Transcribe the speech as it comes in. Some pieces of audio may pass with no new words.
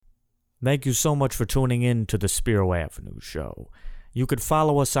Thank you so much for tuning in to the Spiro Avenue Show. You could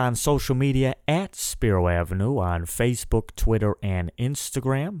follow us on social media at Spiro Avenue on Facebook, Twitter, and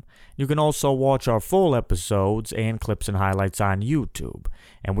Instagram. You can also watch our full episodes and clips and highlights on YouTube.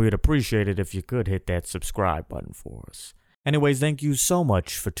 And we would appreciate it if you could hit that subscribe button for us. Anyways, thank you so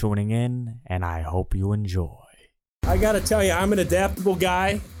much for tuning in, and I hope you enjoy. I got to tell you, I'm an adaptable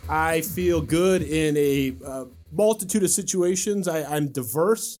guy. I feel good in a multitude of situations. I'm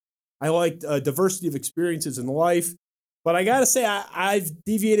diverse. I like diversity of experiences in life. But I got to say, I've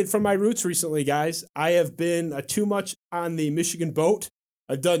deviated from my roots recently, guys. I have been too much on the Michigan boat.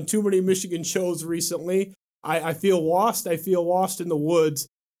 I've done too many Michigan shows recently. I feel lost. I feel lost in the woods,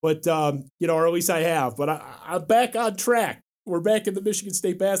 but, or at least I have. But I'm back on track. We're back in the Michigan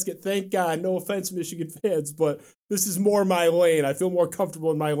State basket. Thank God. No offense, Michigan fans, but this is more my lane. I feel more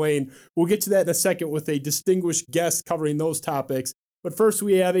comfortable in my lane. We'll get to that in a second with a distinguished guest covering those topics. But first,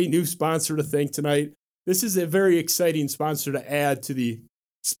 we have a new sponsor to thank tonight. This is a very exciting sponsor to add to the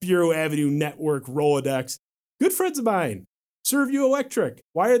Spiro Avenue Network Rolodex. Good friends of mine, Servview Electric.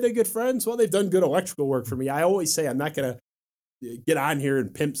 Why are they good friends? Well, they've done good electrical work for me. I always say I'm not going to get on here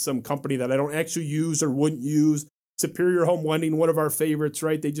and pimp some company that I don't actually use or wouldn't use. Superior Home Lending, one of our favorites,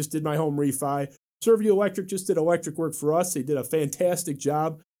 right? They just did my home refi. Servview Electric just did electric work for us. They did a fantastic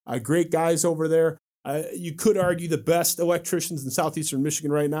job. Great guys over there. You could argue the best electricians in southeastern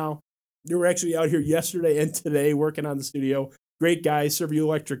Michigan right now. They were actually out here yesterday and today working on the studio. Great guys,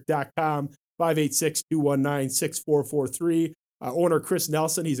 ServviewElectric.com, 586-219-6443. Owner Chris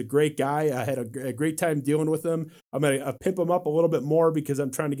Nelson, he's a great guy. I had a great time dealing with him. I'm going to pimp him up a little bit more because I'm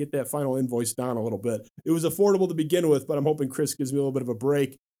trying to get that final invoice down a little bit. It was affordable to begin with, but I'm hoping Chris gives me a little bit of a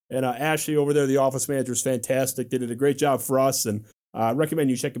break. And Ashley over there, the office manager, is fantastic. They did a great job for us, and I recommend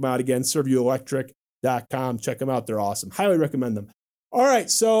you check them out again, ServviewElectric.com. Check them out. They're awesome. Highly recommend them. All right,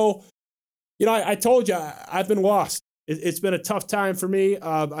 so I told you I've been lost. It's been a tough time for me.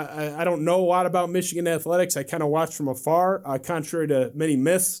 I don't know a lot about Michigan athletics. I kind of watch from afar. Contrary to many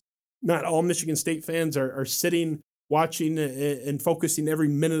myths, not all Michigan State fans are sitting, watching, and focusing every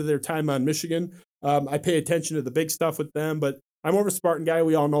minute of their time on Michigan. I pay attention to the big stuff with them, but I'm more of a Spartan guy.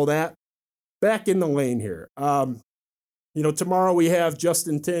 We all know that. Back in the lane here. Tomorrow we have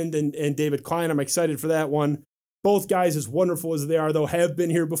Justin Tind and David Klein. I'm excited for that one. Both guys, as wonderful as they are, though, have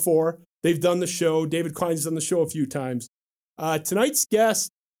been here before. They've done the show. David Klein's done the show a few times. Tonight's guest,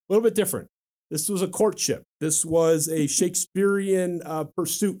 a little bit different. This was a courtship. This was a Shakespearean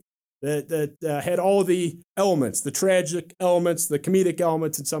pursuit that had all the elements, the tragic elements, the comedic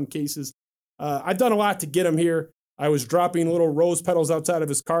elements in some cases. I've done a lot to get him here. I was dropping little rose petals outside of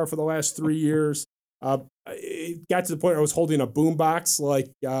his car for the last 3 years. It got to the point where I was holding a boombox like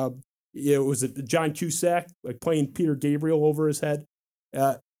it was John Cusack, like playing Peter Gabriel over his head.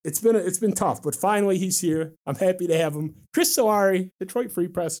 It's been tough, but finally he's here. I'm happy to have him. Chris Solari, Detroit Free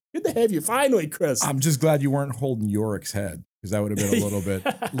Press. Good to have you finally, Chris. I'm just glad you weren't holding Yorick's head, because that would have been a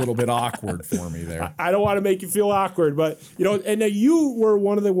little bit awkward for me there. I don't want to make you feel awkward, but and you were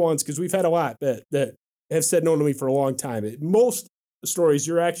one of the ones, because we've had a lot that have said no to me for a long time. Most stories,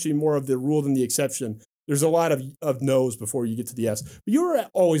 you're actually more of the rule than the exception. There's a lot of no's before you get to the yes. But you were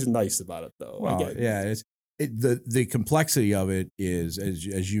always nice about it, though. Well, yeah, the complexity of it is,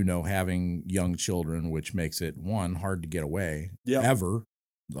 as you know, having young children, which makes it, one, hard to get away ever,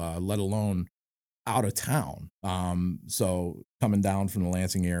 let alone out of town. So coming down from the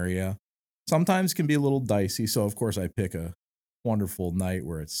Lansing area sometimes can be a little dicey. So, of course, I pick a wonderful night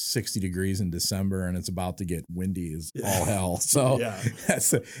where it's 60 degrees in December and it's about to get windy as all hell. So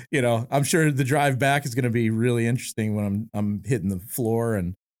that's, I'm sure the drive back is going to be really interesting when I'm hitting the floor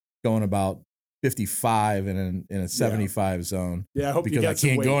and going about 55 in a 75 zone. Yeah, I hope because I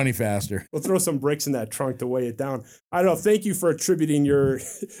can't go any faster. We'll throw some bricks in that trunk to weigh it down. I don't know. Thank you for attributing your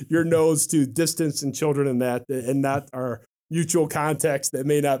nose to distance and children and not our mutual context that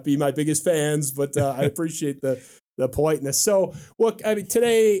may not be my biggest fans, but I appreciate the politeness. So look, I mean,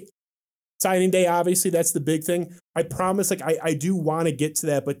 today, signing day, obviously that's the big thing. I promise, I do want to get to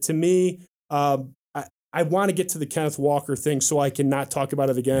that, but to me, I want to get to the Kenneth Walker thing so I can not talk about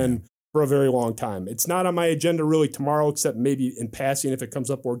it again for a very long time. It's not on my agenda really tomorrow, except maybe in passing if it comes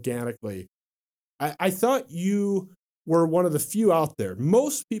up organically. I thought you were one of the few out there.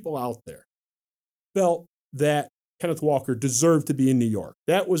 Most people out there felt that Kenneth Walker deserved to be in New York.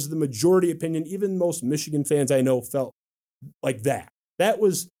 That was the majority opinion. Even most Michigan fans I know felt like that. That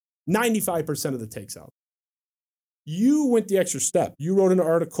was 95% of the takes out. You went the extra step. You wrote an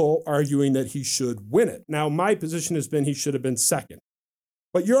article arguing that he should win it. Now, my position has been he should have been second.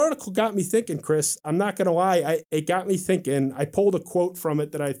 But your article got me thinking, Chris. I'm not going to lie. It got me thinking. I pulled a quote from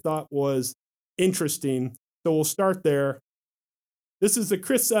it that I thought was interesting. So we'll start there. This is the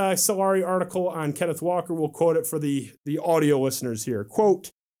Chris Solari article on Kenneth Walker. We'll quote it for the audio listeners here.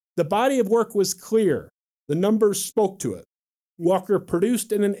 Quote, "The body of work was clear. The numbers spoke to it. Walker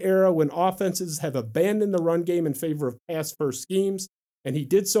produced in an era when offenses have abandoned the run game in favor of pass-first schemes, and he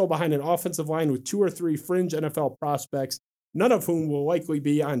did so behind an offensive line with 2 or 3 fringe NFL prospects, none of whom will likely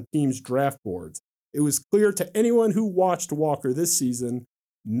be on teams' draft boards. It was clear to anyone who watched Walker this season,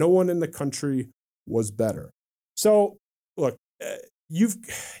 no one in the country was better." So, look,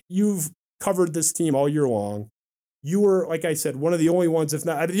 you've covered this team all year long. You were, like I said, one of the only ones, if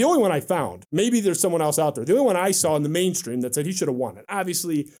not the only one I found. Maybe there's someone else out there. The only one I saw in the mainstream that said he should have won it.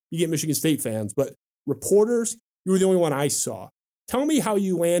 Obviously, you get Michigan State fans, but reporters, you were the only one I saw. Tell me how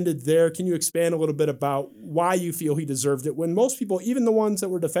you landed there. Can you expand a little bit about why you feel he deserved it when most people, even the ones that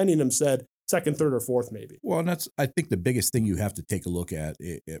were defending him, said second, third, or fourth maybe? Well, and that's, I think, the biggest thing you have to take a look at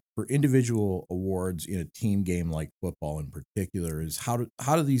for individual awards in a team game like football in particular is how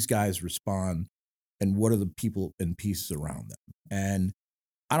do these guys respond and what are the people and pieces around them? And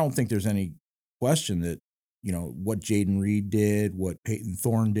I don't think there's any question that, what Jaden Reed did, what Peyton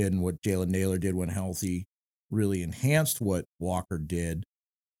Thorne did, and what Jalen Naylor did when healthy really enhanced what Walker did.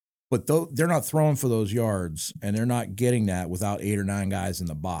 But they're not throwing for those yards, and they're not getting that without 8 or 9 guys in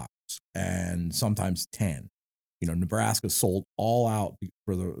the box, and sometimes 10. Nebraska sold all out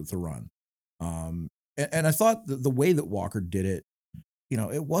for the run. And I thought the way that Walker did it,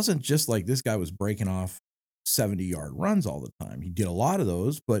 it wasn't just like this guy was breaking off 70-yard runs all the time. He did a lot of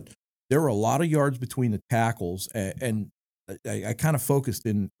those, but there were a lot of yards between the tackles, and I kind of focused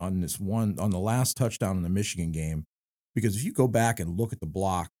in on this one, on the last touchdown in the Michigan game, because if you go back and look at the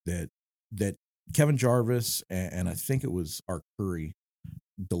block that Kevin Jarvis and I think it was Art Curry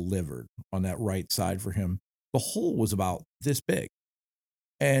delivered on that right side for him, the hole was about this big.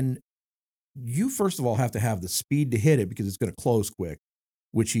 And you, first of all, have to have the speed to hit it because it's going to close quick,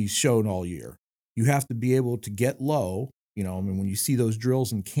 which he's shown all year. You have to be able to get low. When you see those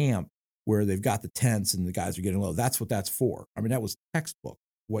drills in camp where they've got the tents and the guys are getting low, that's what that's for. That was textbook.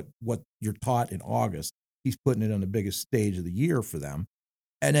 What you're taught in August, he's putting it on the biggest stage of the year for them.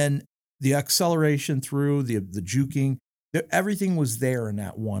 And then the acceleration through, the juking, everything was there in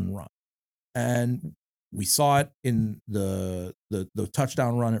that one run. And we saw it in the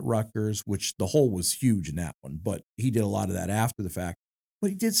touchdown run at Rutgers, which the hole was huge in that one, but he did a lot of that after the fact. But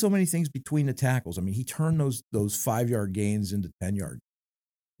he did so many things between the tackles. He turned those 5-yard gains into 10-yard.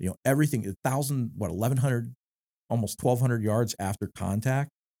 Everything, 1,100, almost 1,200 yards after contact.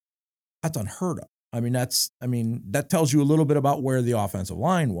 That's unheard of. That tells you a little bit about where the offensive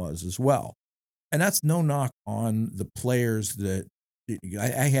line was as well. And that's no knock on the players that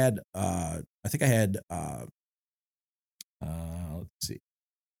I had. Let's see.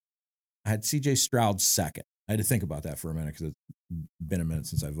 I had C.J. Stroud second. I had to think about that for a minute because it's been a minute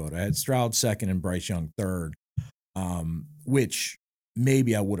since I voted. I had Stroud second and Bryce Young third, which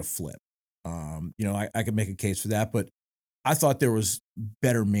maybe I would have flipped. I could make a case for that, but I thought there was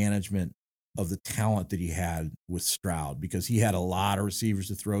better management of the talent that he had with Stroud because he had a lot of receivers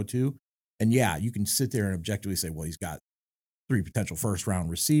to throw to. And yeah, you can sit there and objectively say, well, he's got 3 potential first-round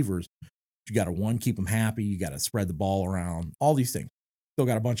receivers. You got to, keep them happy. You got to spread the ball around, all these things. Still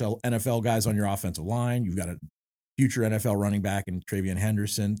got a bunch of NFL guys on your offensive line. You've got a future NFL running back in Travion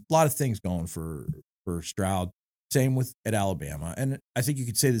Henderson. A lot of things going for Stroud. Same with at Alabama. And I think you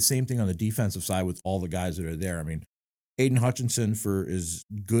could say the same thing on the defensive side with all the guys that are there. Aiden Hutchinson, for as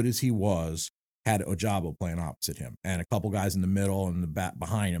good as he was, had Ojabo playing opposite him and a couple guys in the middle and the back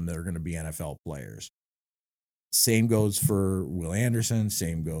behind him that are going to be NFL players. Same goes for Will Anderson.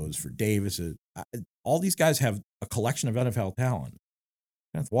 Same goes for Davis. All these guys have a collection of NFL talent.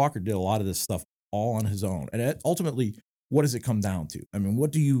 Kenneth Walker did a lot of this stuff all on his own. And ultimately, what does it come down to?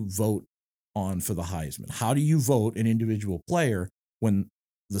 What do you vote on for the Heisman? How do you vote an individual player when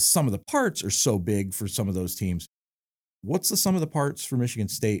the sum of the parts are so big for some of those teams? What's the sum of the parts for Michigan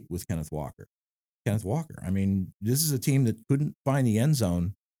State with Kenneth Walker? This is a team that couldn't find the end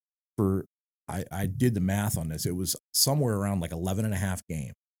zone for, I did the math on this. It was somewhere around like 11 and a half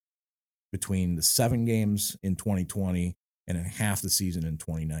games between the 7 games in 2020 and in half the season in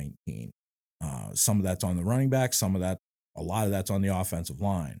 2019. Some of that's on the running back. A lot of that's on the offensive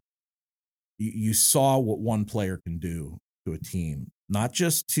line. You saw what one player can do to a team, not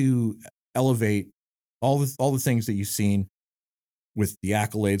just to elevate all the things that you've seen with the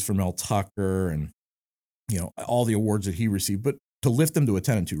accolades from Mel Tucker and all the awards that he received, but to lift them to a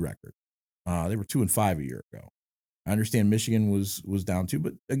 10-2 record. They were 2-5 a year ago. I understand Michigan was down too,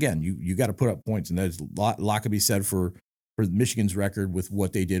 but again, you got to put up points, and there's a lot could be said for Michigan's record with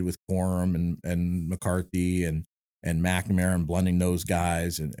what they did with Corum and McCarthy and McNamara and blending those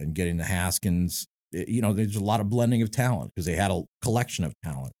guys and getting the Haskins. There's a lot of blending of talent because they had a collection of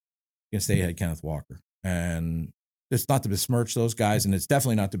talent. Against they had Kenneth Walker, and it's not to besmirch those guys, and it's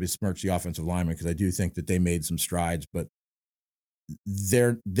definitely not to besmirch the offensive linemen because I do think that they made some strides, but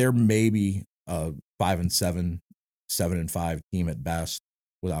they're maybe a 5-7, 7-5 team at best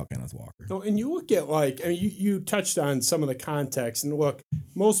without Kenneth Walker. So, and you look at you touched on some of the context, and look,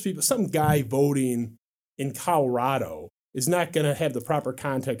 most people, some guy voting in Colorado is not going to have the proper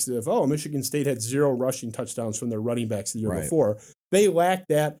context of, Michigan State had 0 rushing touchdowns from their running backs the year before. They lack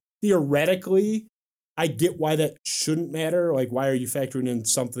that. Theoretically, I get why that shouldn't matter. Like, why are you factoring in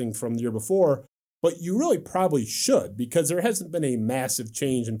something from the year before? But you really probably should, because there hasn't been a massive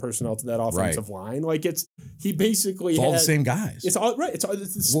change in personnel to that offensive line. Like, he basically all the same guys. It's all right.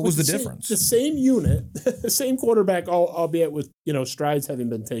 What was the difference? The same unit, the same quarterback, albeit with strides having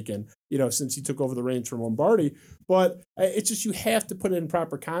been taken, since he took over the reins from Lombardi. But it's just you have to put it in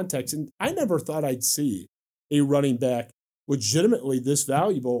proper context. And I never thought I'd see a running back legitimately this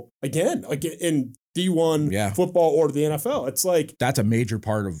valuable again, like in D1 football or the NFL. It's like that's a major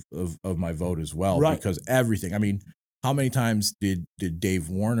part of my vote as well, because everything. I mean, how many times did Dave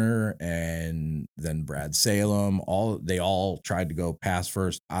Warner and then Brad Salem they all tried to go pass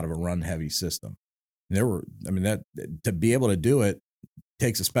first out of a run heavy system? And that to be able to do it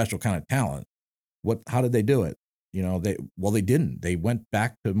takes a special kind of talent. How did they do it? They didn't. They went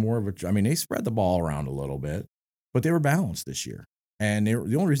back to more of they spread the ball around a little bit, but they were balanced this year. And the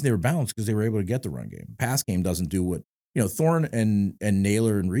only reason they were balanced because they were able to get the run game. Pass game doesn't do what, Thorne and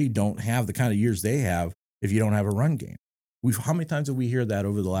Naylor and Reed don't have the kind of years they have if you don't have a run game. How many times have we heard that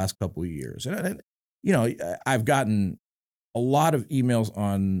over the last couple of years? And I've gotten a lot of emails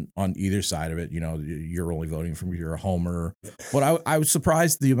on either side of it. You're only voting for me, you're a homer. But I was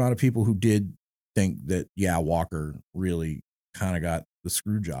surprised the amount of people who did think that, Walker really kind of got the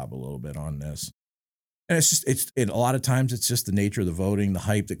screw job a little bit on this. And it's a lot of times it's just the nature of the voting, the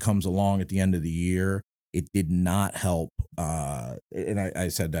hype that comes along at the end of the year. It did not help. And I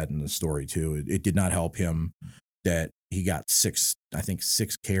said that in the story too. It did not help him that he got 6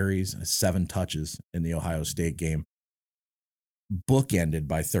 carries, 7 touches in the Ohio State game, bookended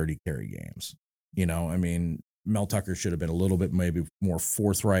by 30 carry games. Mel Tucker should have been a little bit maybe more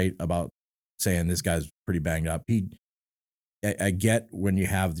forthright about saying this guy's pretty banged up. I get when you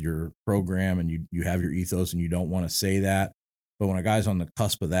have your program and you have your ethos and you don't want to say that, but when a guy's on the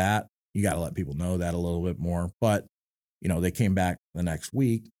cusp of that, you got to let people know that a little bit more. But, they came back the next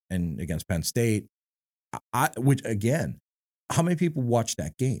week and against Penn State, which again, how many people watched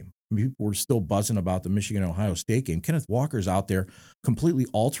that game? People were still buzzing about the Michigan-Ohio State game. Kenneth Walker's out there completely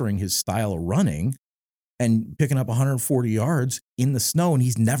altering his style of running and picking up 140 yards in the snow, and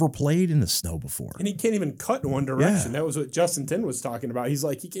he's never played in the snow before. And he can't even cut in one direction. Yeah. That was what Justin Tin was talking about. He's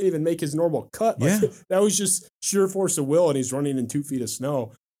like, he can't even make his normal cut. That was just sheer force of will, and he's running in 2 feet of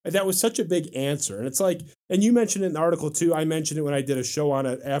snow. And that was such a big answer. And it's like, and you mentioned it in the article too. I mentioned it when I did a show on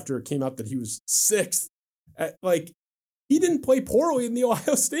it after it came out that he was 6th. He didn't play poorly in the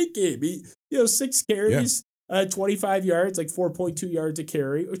Ohio State game. He, 6 carries. 25 yards, like 4.2 yards a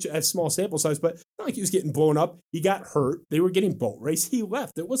carry, which has small sample size, but not like he was getting blown up. He got hurt. They were getting boat race. He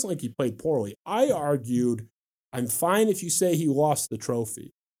left. It wasn't like he played poorly. I argued, I'm fine if you say he lost the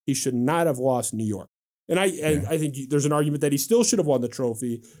trophy. He should not have lost New York. And I think there's an argument that he still should have won the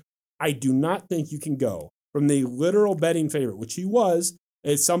trophy. I do not think you can go from the literal betting favorite, which he was,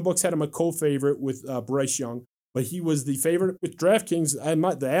 as some books had him a co-favorite with Bryce Young, but he was the favorite with DraftKings,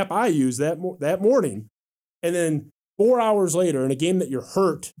 the app I used that morning. And then 4 hours later, in a game that you're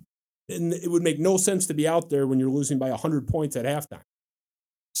hurt, and it would make no sense to be out there when you're losing by 100 points at halftime.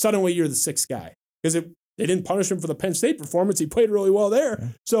 Suddenly, you're the 6th guy because they didn't punish him for the Penn State performance. He played really well there. Yeah.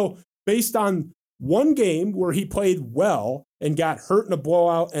 So based on one game where he played well and got hurt in a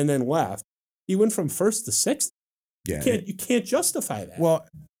blowout and then left, he went from 1st to 6th. Yeah, you can't justify that. Well,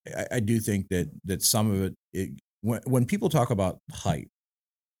 I do think that some of it when people talk about hype,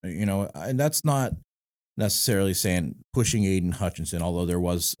 and that's not necessarily saying pushing Aiden Hutchinson, although there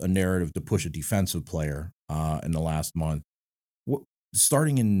was a narrative to push a defensive player in the last month.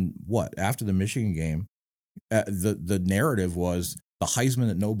 Starting in after the Michigan game, the narrative was the Heisman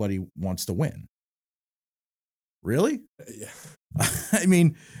that nobody wants to win. Really? Yeah. I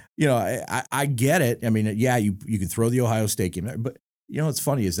mean, I get it. I mean, yeah, you can throw the Ohio State game, but what's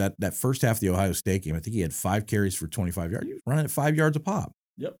funny is that first half of the Ohio State game, I think he had 5 carries for 25 yards. He was running at 5 yards a pop.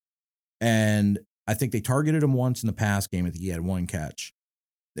 Yep. And I think they targeted him once in the pass game. I think he had one catch.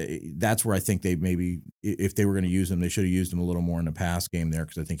 That's where I think they maybe, if they were going to use him, they should have used him a little more in the pass game there,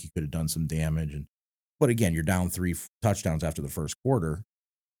 because I think he could have done some damage. But again, you're down 3 touchdowns after the first quarter,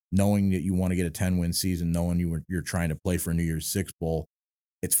 knowing that you want to get a 10-win season, knowing you're trying to play for a New Year's Six bowl.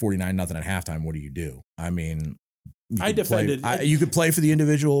 It's 49-0 at halftime. What do you do? I mean, you could play for the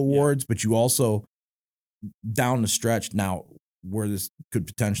individual awards, but you also, down the stretch now, where this could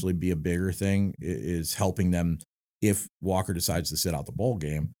potentially be a bigger thing is helping them if Walker decides to sit out the bowl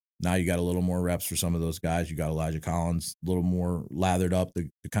game. Now you got a little more reps for some of those guys. You got Elijah Collins a little more lathered up to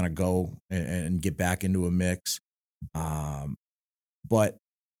kind of go and get back into a mix. But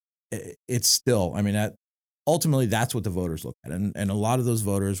it's still, I mean, ultimately that's what the voters look at. And a lot of those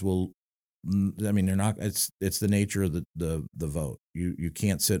voters will, I mean, they're not, it's the nature of the vote. You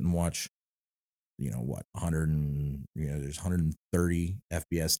can't sit and watch, there's 130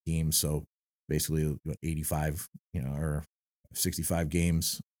 FBS teams. So basically 85, or 65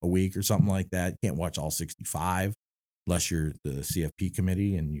 games a week or something like that. You can't watch all 65 unless you're the CFP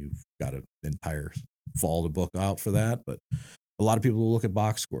committee and you've got an entire fall to book out for that. But a lot of people will look at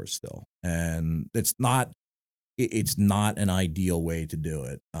box scores still, and it's not an ideal way to do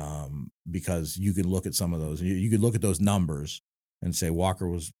it, because you can look at some of those, you could look at those numbers and say Walker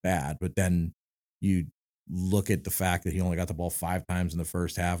was bad, but then you look at the fact that he only got the ball 5 times in the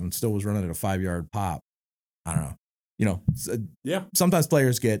first half and still was running at a 5-yard pop. I don't know. Sometimes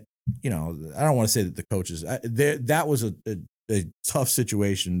players get, I don't want to say that the coaches, that was a tough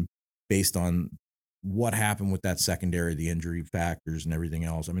situation based on what happened with that secondary, the injury factors and everything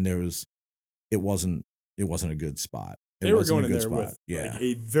else. I mean, it wasn't a good spot. They were going in there with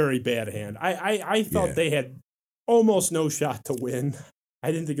a very bad hand. I felt they had almost no shot to win.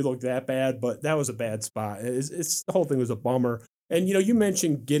 I didn't think it looked that bad, but that was a bad spot. It's the whole thing was a bummer. And, you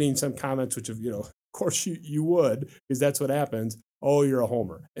mentioned getting some comments, which, of course you would, because that's what happens. Oh, you're a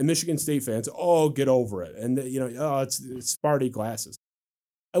homer. And Michigan State fans, oh, get over it. And, it's Sparty glasses.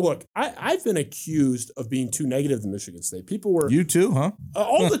 Look, I've been accused of being too negative to Michigan State. People were... You too, huh?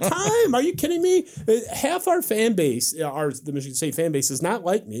 All the time. Are you kidding me? Half our fan base, the Michigan State fan base, is not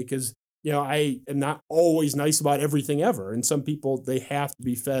like me because, I am not always nice about everything ever. And some people, they have to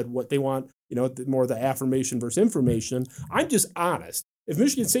be fed what they want, more the affirmation versus information. I'm just honest. If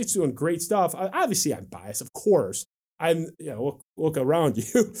Michigan State's doing great stuff, obviously I'm biased, of course. I'm, look around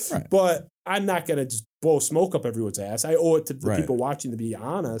you, right. But I'm not going to just blow smoke up everyone's ass. I owe it to the people watching to be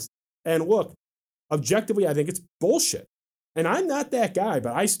honest. And look, objectively, I think it's bullshit. And I'm not that guy,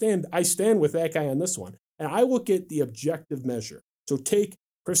 but I stand with that guy on this one. And I look at the objective measure. So take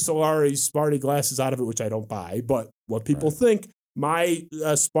Chris Solari's Sparty glasses out of it, which I don't buy, but what people think, my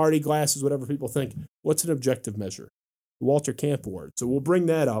Sparty glasses, whatever people think, what's an objective measure? The Walter Camp Award. So we'll bring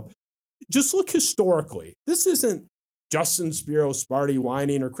that up. Just look historically. This isn't Justin Spiro, Sparty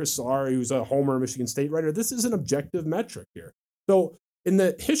whining, or Chris Solari, who's a homer Michigan State writer. This is an objective metric here. So in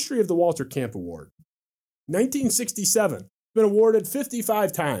the history of the Walter Camp Award, 1967, been awarded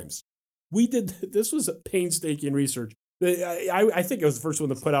 55 times. This was painstaking research. I think it was the first one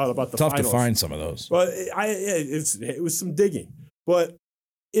to put out about the finals. Tough to find some of those. But it was some digging. But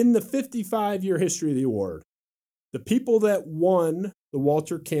in the 55-year history of the award, the people that won the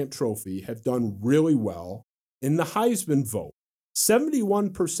Walter Camp Trophy have done really well. In the Heisman vote,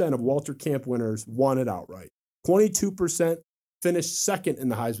 71% of Walter Camp winners won it outright. 22% finished second in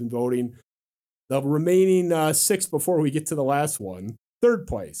the Heisman voting. The remaining 6 before we get to the last one, third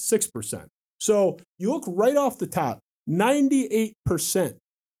place, 6%. So you look right off the top, 98%,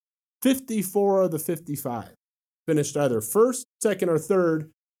 54 of the 55 finished either first, second, or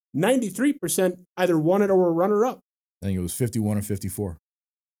third. 93% either won it or were runner-up. I think it was 51 or 54.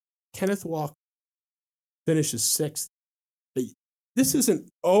 Kenneth Walker finishes 6th. This isn't,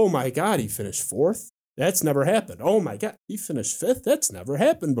 oh my God, he finished 4th. That's never happened. Oh my God, he finished 5th. That's never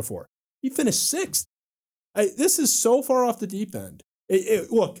happened before. He finished 6th. This is so far off the deep end.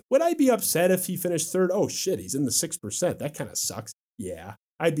 Look, would I be upset if he finished 3rd? Oh shit, he's in the 6%. That kind of sucks. Yeah,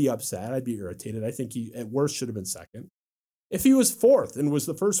 I'd be upset. I'd be irritated. I think he, at worst, should have been 2nd. If he was 4th and was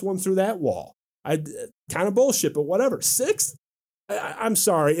the first one through that wall, I'd kind of bullshit, but whatever. 6th? I'm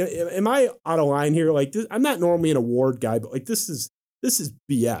sorry. Am I out of line here? Like, I'm not normally an award guy, but like this is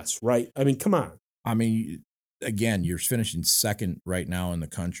BS, right? I mean, come on. I mean, again, you're finishing 2nd right now in the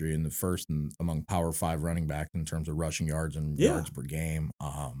country and the 1st among Power 5 running backs in terms of rushing yards and yards per game.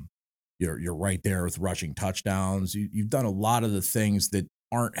 You're right there with rushing touchdowns. You've done a lot of the things that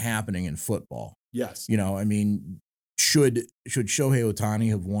aren't happening in football. Yes. I mean, should Shohei Ohtani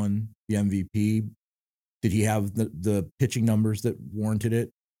have won the MVP? Did he have the pitching numbers that warranted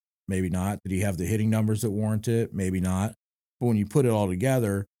it? Maybe not. Did he have the hitting numbers that warrant it? Maybe not. But when you put it all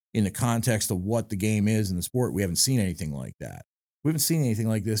together in the context of what the game is in the sport, we haven't seen anything like that. We haven't seen anything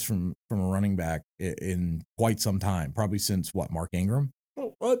like this from a running back in quite some time, probably since Mark Ingram?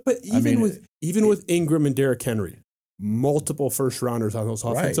 But even with Ingram and Derrick Henry, multiple first rounders on those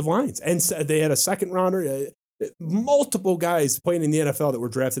offensive lines. And they had a second rounder, multiple guys playing in the NFL that were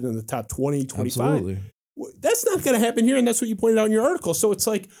drafted in the top 20, 25. Absolutely. That's not going to happen here, and that's what you pointed out in your article. So it's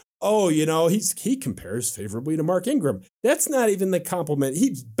like, he compares favorably to Mark Ingram. That's not even the compliment.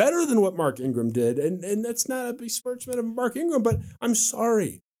 He's better than what Mark Ingram did, and that's not a besmirchment of Mark Ingram, but I'm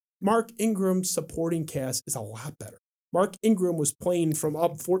sorry. Mark Ingram's supporting cast is a lot better. Mark Ingram was playing from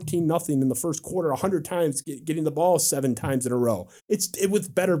up 14-0 in the first quarter 100 times, getting the ball 7 times in a row. It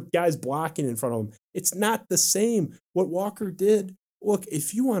with better guys blocking in front of him. It's not the same. What Walker did, look,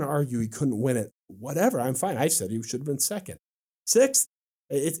 if you want to argue he couldn't win it, whatever, I'm fine. I said he should have been second. Sixth,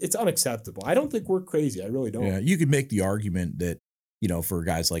 it's unacceptable. I don't think we're crazy. I really don't. Yeah, you could make the argument that, for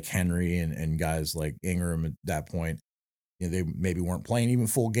guys like Henry and guys like Ingram at that point, they maybe weren't playing even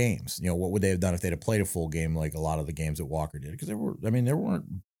full games. What would they have done if they'd have played a full game like a lot of the games that Walker did? Because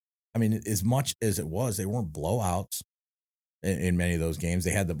as much as it was, they weren't blowouts in many of those games.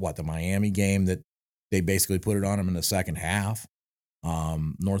 They had the Miami game that they basically put it on them in the second half.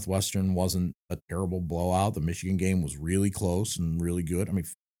 Northwestern wasn't a terrible blowout. The Michigan game was really close and really good. I mean,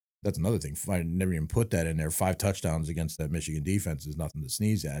 that's another thing. I never even put that in there. 5 touchdowns against that Michigan defense is nothing to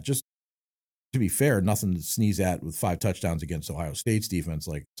sneeze at. Just to be fair, nothing to sneeze at with 5 touchdowns against Ohio State's defense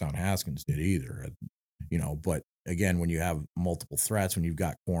like Tom Haskins did either. But again, when you have multiple threats, when you've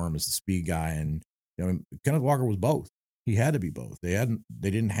got Quorum as the speed guy, and Kenneth Walker was both. He had to be both. They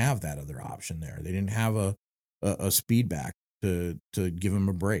didn't have that other option there. They didn't have a speed back to give him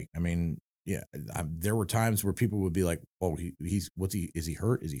a break. I mean, there were times where people would be like, "Oh, is he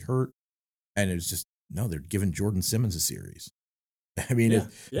hurt? Is he hurt?" And it was just, no, they're giving Jordan Simmons a series. I mean,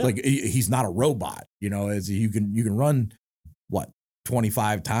 like he's not a robot, as you can run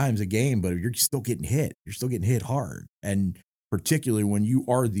 25 times a game, but you're still getting hit. You're still getting hit hard. And particularly when you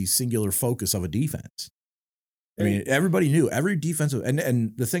are the singular focus of a defense. I mean, everybody knew every defensive,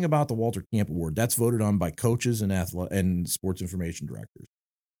 and the thing about the Walter Camp Award, that's voted on by coaches and sports information directors.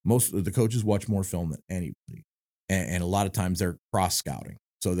 Most of the coaches watch more film than anybody. And a lot of times they're cross scouting.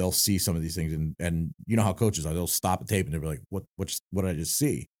 So they'll see some of these things, and you know how coaches are. They'll stop a tape and they'll be like, what did I just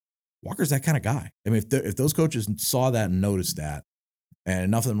see? Walker's that kind of guy. I mean, if those coaches saw that and noticed that, and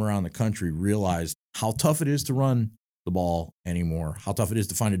enough of them around the country realized how tough it is to run the ball anymore, how tough it is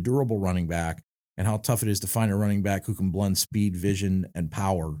to find a durable running back, and how tough it is to find a running back who can blend speed, vision, and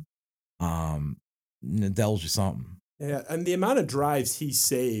power, it tells you something. Yeah, and the amount of drives he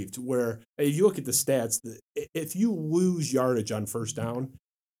saved, where if you look at the stats, if you lose yardage on first down,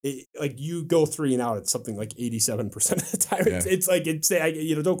 you go 3 and out at something like 87% of the time. Yeah. It's like,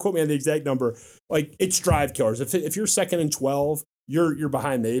 don't quote me on the exact number. Like, it's drive killers. If you're 2nd and 12, you're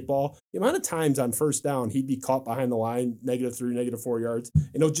behind the 8 ball. The amount of times on first down he'd be caught behind the line, -3, -4 yards,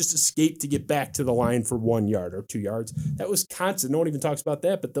 and he'll just escape to get back to the line for 1 yard or 2 yards. That was constant. No one even talks about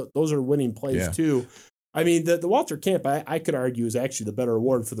that, but those are winning plays too. I mean, the Walter Camp, I could argue, is actually the better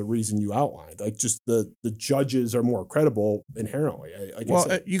award for the reason you outlined. Like, just the judges are more credible inherently.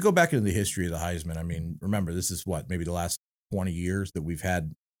 You go back into the history of the Heisman. I mean, remember, this is maybe the last 20 years that we've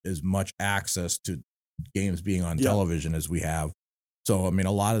had as much access to games being on television as we have. So, I mean,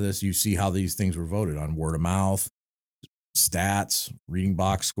 a lot of this, you see how these things were voted on: word of mouth, stats, reading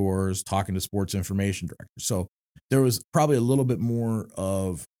box scores, talking to sports information directors. So there was probably a little bit more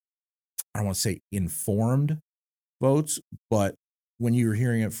of, I don't want to say informed votes, but when you're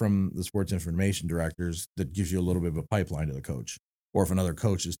hearing it from the sports information directors, that gives you a little bit of a pipeline to the coach. Or if another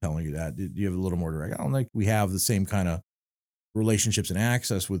coach is telling you that, you have a little more direct. I don't think we have the same kind of relationships and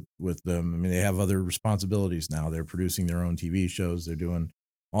access with them. I mean, they have other responsibilities now. They're producing their own TV shows. They're doing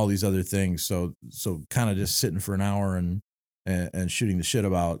all these other things. So kind of just sitting for an hour and shooting the shit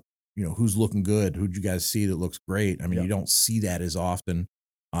about, who's looking good. Who'd you guys see that looks great? I mean, you don't see that as often.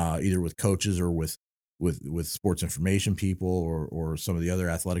 Either with coaches or with sports information people or some of the other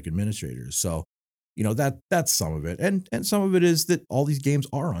athletic administrators. So, that's some of it. And some of it is that all these games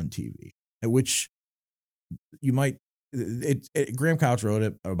are on TV, at which you might, Graham Couch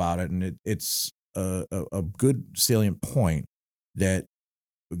wrote about it, and it's a good salient point that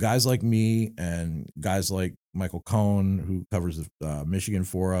guys like me and guys like Michael Cohn, who covers Michigan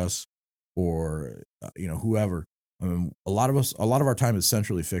for us, or, whoever, I mean, a lot of our time is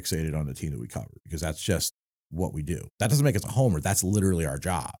centrally fixated on the team that we cover, because that's just what we do. That doesn't make us a homer. That's literally our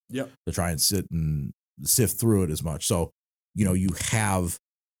job. Yep. To try and sit and sift through it as much. So, you have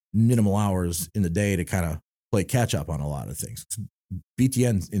minimal hours in the day to kind of play catch up on a lot of things.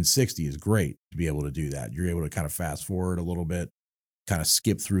 BTN in 60 is great to be able to do that. You're able to kind of fast forward a little bit, kind of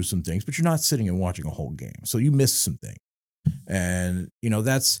skip through some things, but you're not sitting and watching a whole game. So you miss some things. And,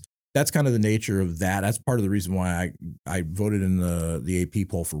 that's kind of the nature of that. That's part of the reason why I voted in the AP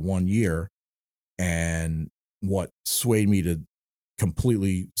poll for 1 year. And what swayed me to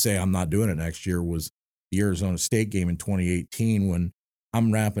completely say I'm not doing it next year was the Arizona State game in 2018, when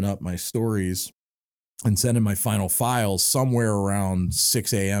I'm wrapping up my stories and sending my final files somewhere around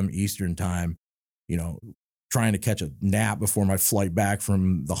 6 a.m. Eastern time, trying to catch a nap before my flight back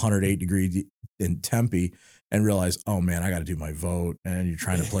from the 108 degree in Tempe, and realize, oh man, I got to do my vote. And you're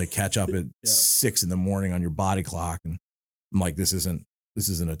trying to play catch up at 6 a.m. on your body clock. And I'm like, this isn't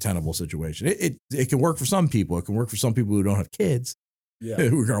a tenable situation. It can work for some people. It can work for some people who don't have kids, who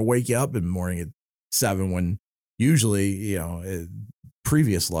are going to wake you up in the morning at 7, when usually,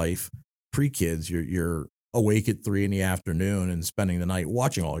 previous life, pre-kids, you're awake at 3 p.m. and spending the night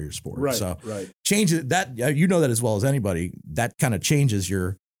watching all your sports. Right, so right. Changes that, that as well as anybody, that kind of changes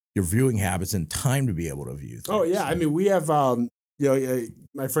your viewing habits and time to be able to view things. Oh yeah. I mean, we have,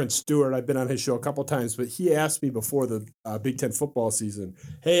 my friend Stuart, I've been on his show a couple of times, but he asked me before the Big Ten football season,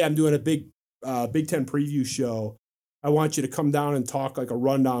 hey, I'm doing a big Big Ten preview show. I want you to come down and talk like a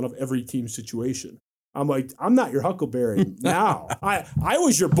rundown of every team situation. I'm like, I'm not your Huckleberry now. I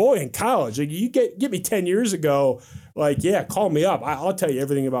was your boy in college. Like, you get me 10 years ago, like, yeah, call me up. I'll tell you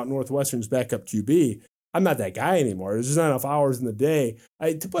everything about Northwestern's backup QB. I'm not that guy anymore. There's just not enough hours in the day.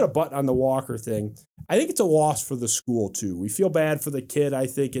 To put a button on the Walker thing, I think it's a loss for the school, too. We feel bad for the kid, I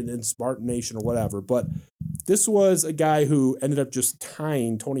think, in Spartan Nation or whatever. But this was a guy who ended up just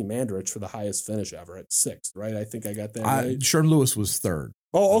tying Tony Mandarich for the highest finish ever at 6th, right? I think I got that right. Sherm Lewis was 3rd.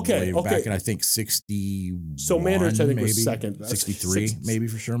 Oh, okay. Back in, I think, 61. So Mandarich, I think, was 2nd. 63, maybe,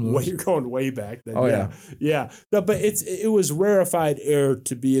 for Sherm Lewis. Well, you're going way back then. Oh, yeah. Yeah. No, but it was rarefied air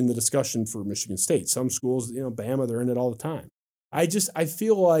to be in the discussion for Michigan State. Some schools, Bama, they're in it all the time. I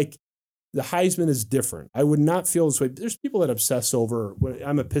feel like the Heisman is different. I would not feel this way. There's people that obsess over,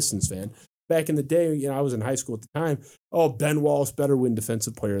 I'm a Pistons fan. Back in the day, I was in high school at the time. Oh, Ben Wallace better win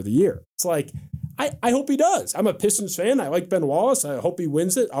Defensive Player of the Year. It's like, I hope he does. I'm a Pistons fan. I like Ben Wallace. I hope he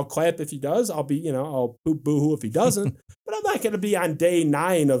wins it. I'll clap if he does. I'll be, I'll boo-hoo if he doesn't. But I'm not going to be on day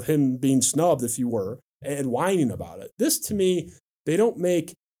 9 of him being snubbed, if you were, and whining about it. This, to me, they don't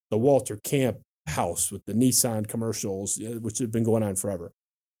make the Walter Camp house with the Nissan commercials, which have been going on forever.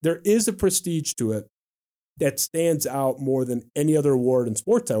 There is a prestige to it that stands out more than any other award in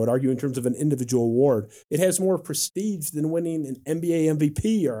sports, I would argue, in terms of an individual award. It has more prestige than winning an NBA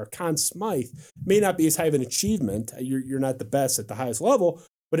MVP or a Conn Smythe. May not be as high of an achievement. You're not the best at the highest level,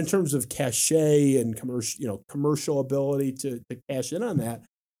 but in terms of cachet and commercial ability to cash in on that,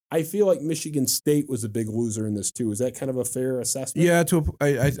 I feel like Michigan State was a big loser in this too. Is that kind of a fair assessment? Yeah,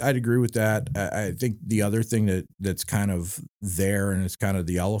 I'd agree with that. I think the other thing that's kind of there, and it's kind of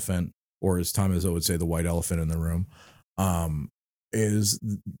the elephant, or as Tom Izzo would say, the white elephant in the room, is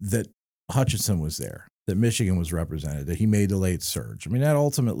that Hutchinson was there, that Michigan was represented, that he made the late surge. I mean, that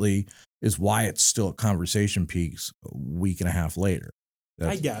ultimately is why it's still at conversation peaks a week and a half later.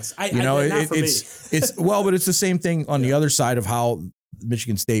 I guess. But it's the same thing on the other side of how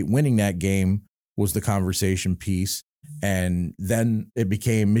Michigan State winning that game was the conversation piece. And then it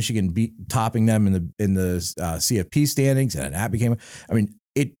became Michigan topping them in the CFP standings. And that became,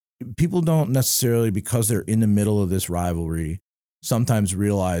 people don't necessarily, because they're in the middle of this rivalry, sometimes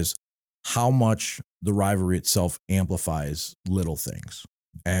realize how much the rivalry itself amplifies little things,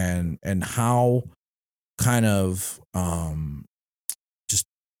 and how kind of just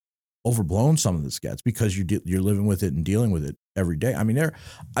overblown some of this gets, because you're living with it and dealing with it every day. I mean,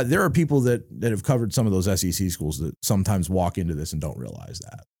 there are people that have covered some of those SEC schools that sometimes walk into this and don't realize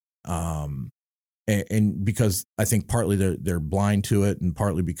that. And because I think partly they're blind to it, and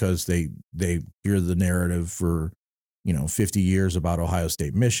partly because they hear the narrative for 50 years about Ohio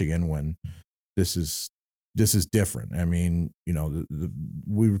State, Michigan, when this is different. I mean,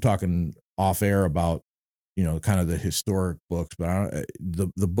 we were talking off air about kind of the historic books, but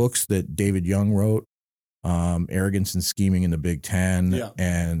the books that David Young wrote, Arrogance and Scheming in the Big Ten,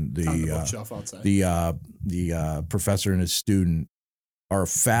 and the professor and his student, are a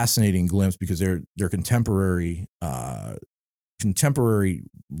fascinating glimpse, because they're contemporary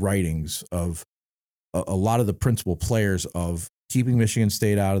writings of a lot of the principal players of keeping Michigan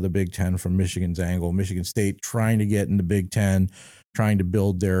State out of the Big Ten from Michigan's angle, Michigan State trying to get in the Big Ten, trying to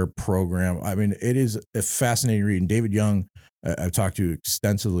build their program. I mean, it is a fascinating read. And David Young, I've talked to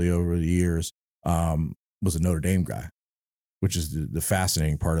extensively over the years, was a Notre Dame guy. which is the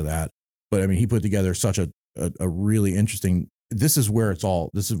fascinating part of that. But I mean, he put together such a really interesting. This is where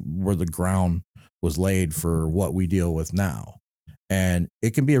the ground was laid for what we deal with now. And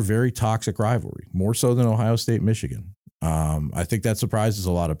it can be a very toxic rivalry, more so than Ohio State, Michigan. I think that surprises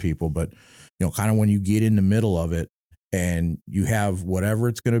a lot of people, but kind of when you get in the middle of it and you have whatever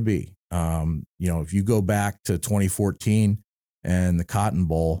it's going to be, if you go back to 2014 and the Cotton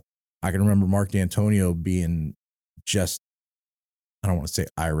Bowl, I can remember Mark D'Antonio being just, I don't want to say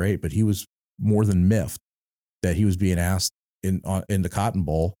irate, but he was more than miffed that he was being asked in the Cotton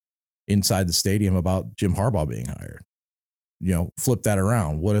Bowl inside the stadium about Jim Harbaugh being hired. Flip that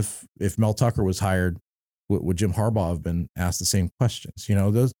around. What if Mel Tucker was hired? Would Jim Harbaugh have been asked the same questions?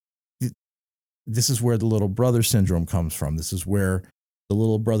 This is where the little brother syndrome comes from. This is where the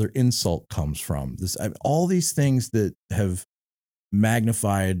little brother insult comes from. All these things that have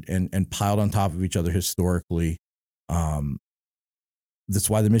magnified and piled on top of each other historically. That's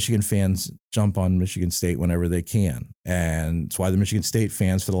why the Michigan fans jump on Michigan State whenever they can. And it's why the Michigan State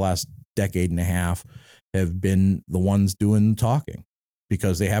fans for the last decade and a half have been the ones doing the talking,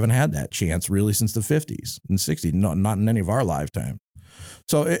 because they haven't had that chance really since the 50s and 60s, not in any of our lifetime.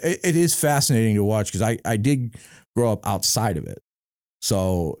 So it is fascinating to watch, because I did grow up outside of it.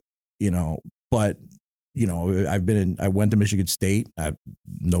 So, but, I went to Michigan State. I have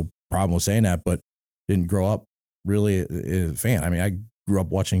no problem with saying that, but didn't grow up really a fan. I mean, I grew up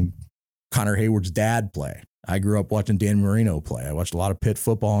watching Connor Hayward's dad play. I grew up watching Dan Marino play. I watched a lot of Pitt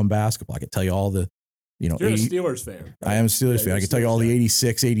football and basketball. I could tell you all the, You're a Steelers fan. Right? I am a Steelers fan. I can tell you all the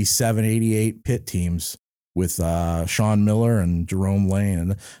 86, 87, 88 Pitt teams with Sean Miller and Jerome Lane.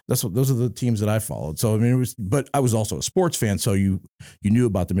 And those are the teams that I followed. So, I mean, but I was also a sports fan. So you knew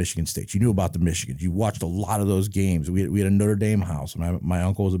about the Michigan States. You knew about the Michigans. You watched a lot of those games. We had a Notre Dame house. My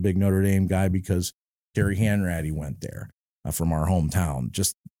uncle was a big Notre Dame guy because Terry Hanratty went there from our hometown.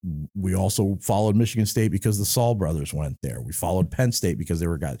 We also followed Michigan State because the Saul brothers went there. We followed Penn State because they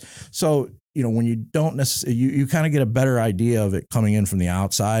were guys. So, when you don't necessarily, you kind of get a better idea of it coming in from the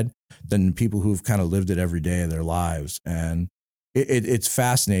outside than people who've kind of lived it every day of their lives. And it's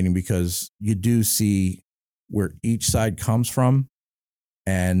fascinating because you do see where each side comes from.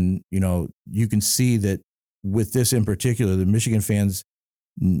 And, you can see that with this in particular, the Michigan fans,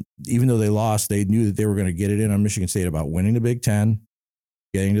 even though they lost, they knew that they were going to get it in on Michigan State about winning the Big Ten,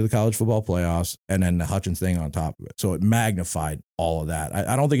 getting to the college football playoffs, and then the Hutchins thing on top of it. So it magnified all of that.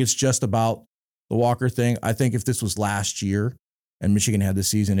 I don't think it's just about the Walker thing. I think if this was last year and Michigan had the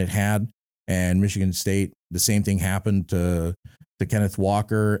season it had, and Michigan State, the same thing happened to Kenneth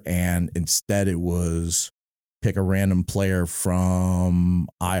Walker, and instead it was pick a random player from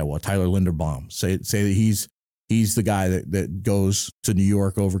Iowa, Tyler Linderbaum. Say that he's the guy that goes to New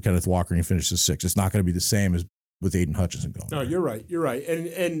York over Kenneth Walker and he finishes sixth. It's not going to be the same as with Aiden Hutchinson going. No, you're right.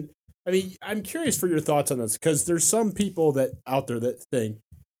 And I mean, I'm curious for your thoughts on this, because there's some people that out there that think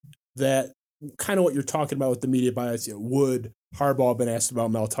that kind of what you're talking about with the media bias, would Harbaugh have been asked about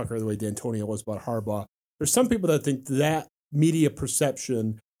Mel Tucker the way D'Antonio was about Harbaugh? There's some people that think that media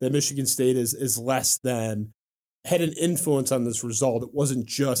perception that Michigan State is less than had an influence on this result. It wasn't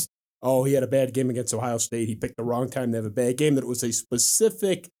just, he had a bad game against Ohio State. He picked the wrong time to have a bad game. That it was a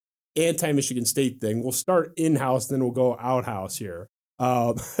specific anti-Michigan State thing. We'll start in-house, then we'll go out-house here.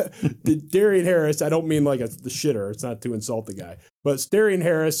 Darian Harris, I don't mean like the shitter. It's not to insult the guy. But Darian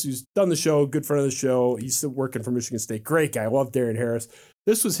Harris, who's done the show, good friend of the show. He's still working for Michigan State. Great guy. I love Darian Harris.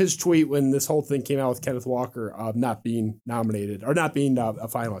 This was his tweet when this whole thing came out with Kenneth Walker not being nominated or not being a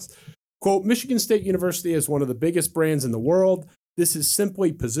finalist. Quote, Michigan State University is one of the biggest brands in the world. This is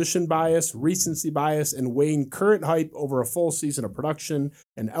simply position bias, recency bias, and weighing current hype over a full season of production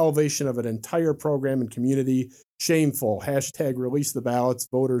and elevation of an entire program and community. Shameful. Hashtag release the ballots.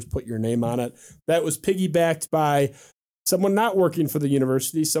 Voters, put your name on it. That was piggybacked by someone not working for the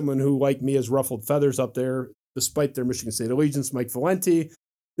university, someone who, like me, has ruffled feathers up there, despite their Michigan State allegiance, Mike Valenti.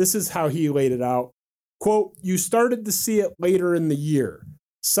 This is how he laid it out. Quote, you started to see it later in the year.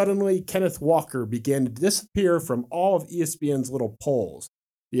 Suddenly, Kenneth Walker began to disappear from all of ESPN's little polls.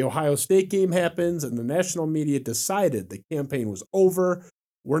 The Ohio State game happens, and the national media decided the campaign was over.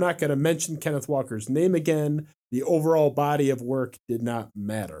 We're not going to mention Kenneth Walker's name again. The overall body of work did not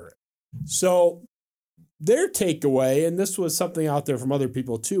matter. So their takeaway, and this was something out there from other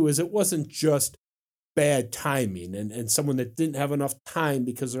people too, is it wasn't just bad timing and someone that didn't have enough time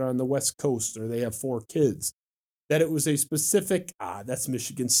because they're on the West Coast or they have 4 kids. That it was a specific, that's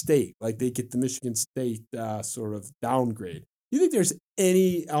Michigan State. Like they get the Michigan State sort of downgrade. Do you think there's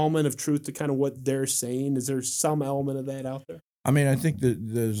any element of truth to kind of what they're saying? Is there some element of that out there? I mean, I think that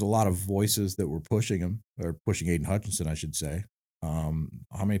there's a lot of voices that were pushing him, or pushing Aiden Hutchinson, I should say.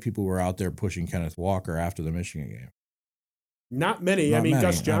 How many people were out there pushing Kenneth Walker after the Michigan game? Not many. I mean,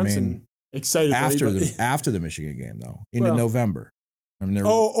 Gus Johnson excitedly. After the Michigan game, though, into November. I mean,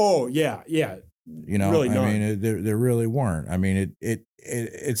 yeah. You know, really I mean, there really weren't. I mean,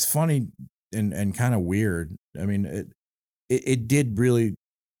 it's funny and kind of weird. I mean, it did really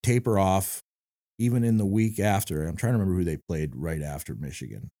taper off. Even in the week after, I'm trying to remember who they played right after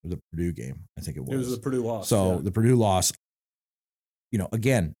Michigan, the Purdue game. I think it was. It was the Purdue loss. So the Purdue loss, you know,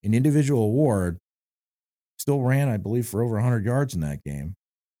 again, an individual award, still ran, I believe, for over 100 yards in that game.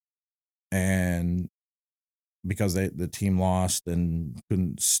 And because the team lost and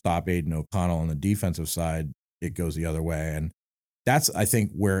couldn't stop Aiden O'Connell on the defensive side, it goes the other way. And that's, I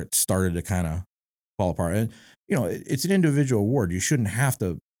think, where it started to kind of fall apart. And, you know, it's an individual award. You shouldn't have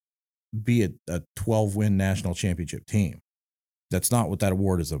to be a 12-win national championship team. That's not what that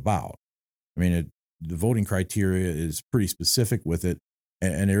award is about. I mean, the voting criteria is pretty specific with it,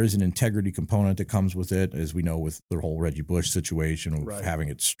 and there is an integrity component that comes with it, as we know with the whole Reggie Bush situation of having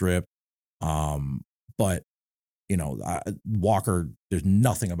it stripped. But, you know, Walker, there's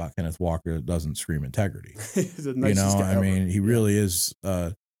nothing about Kenneth Walker that doesn't scream integrity. He's the nicest guy I mean, he really is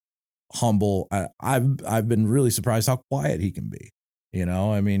humble. I've been really surprised how quiet he can be. You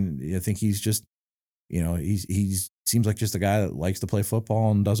know, I mean, I think he's just, you know, he's seems like just a guy that likes to play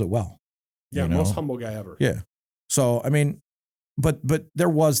football and does it well. Yeah, most humble guy ever. Yeah. So, I mean, but there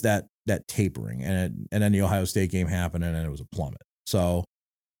was that tapering, and then the Ohio State game happened, and it was a plummet. So,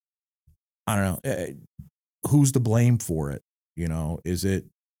 I don't know. Who's to blame for it? You know, is it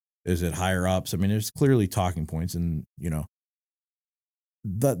higher ups? I mean, there's clearly talking points, and, you know,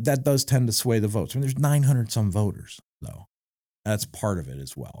 that does tend to sway the votes. I mean, there's 900 some voters, though. That's part of it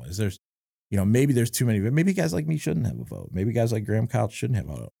as well. You know, maybe there's too many. Maybe guys like me shouldn't have a vote. Maybe guys like Graham Couch shouldn't have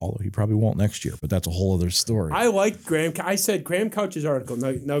a vote, although he probably won't next year. But that's a whole other story. I like Graham. I said Graham Couch's article.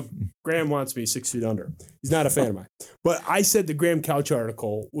 Now Graham wants me 6 feet under. He's not a fan of mine. But I said the Graham Couch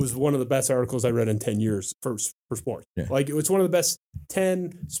article was one of the best articles I read in 10 years for sports. Yeah. Like, it was one of the best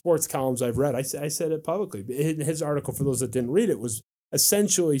 10 sports columns I've read. I said it publicly. His article, for those that didn't read it, was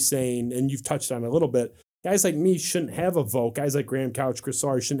essentially saying, and you've touched on it a little bit, guys like me shouldn't have a vote. Guys like Graham Couch, Chris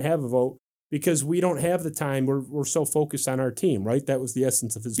Solari shouldn't have a vote because we don't have the time. We're so focused on our team, right? That was the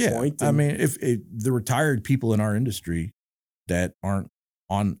essence of his point. I mean, if the retired people in our industry that aren't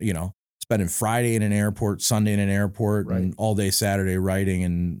on, you know, spending Friday in an airport, Sunday in an airport, and all day Saturday writing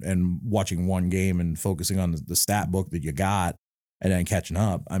and watching one game and focusing on the stat book that you got and then catching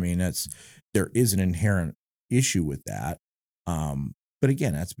up. I mean, there is an inherent issue with that. But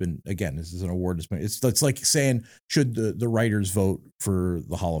again, this is an award. It's like saying, should the writers vote for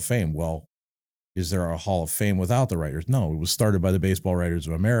the Hall of Fame? Well, is there a Hall of Fame without the writers? No, it was started by the Baseball Writers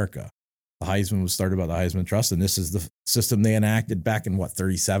of America. The Heisman was started by the Heisman Trust, and this is the system they enacted back in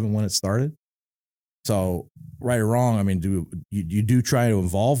 37 when it started. So, right or wrong, I mean, you do try to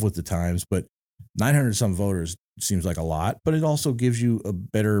evolve with the times, but 900 some voters seems like a lot, but it also gives you a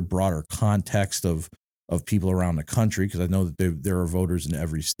better, broader context of people around the country, because I know that there are voters in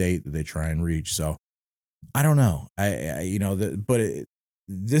every state that they try and reach. So I don't know.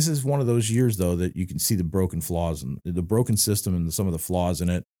 This is one of those years, though, that you can see the broken flaws and the broken system and some of the flaws in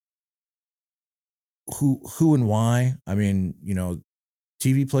it. Who and why? I mean, you know,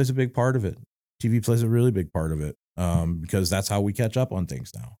 TV plays a big part of it. TV plays a really big part of it, because that's how we catch up on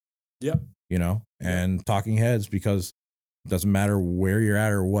things now. Yep. You know, and talking heads, because it doesn't matter where you're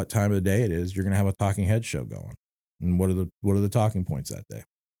at or what time of the day it is, you're going to have a talking head show going. And what are the talking points that day?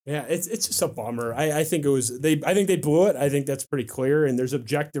 Yeah, it's just a bummer. I think I think they blew it. I think that's pretty clear, and there's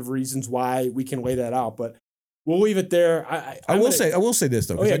objective reasons why we can lay that out. But we'll leave it there. I will say this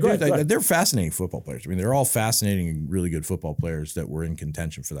though. They're fascinating football players. I mean, they're all fascinating and really good football players that were in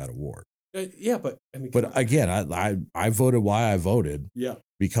contention for that award. But I mean, but again, I voted why I voted. Yeah,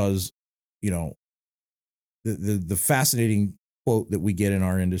 because, you know, the fascinating quote that we get in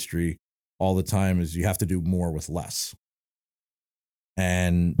our industry all the time is you have to do more with less.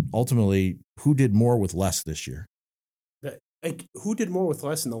 And ultimately, who did more with less this year? Who did more with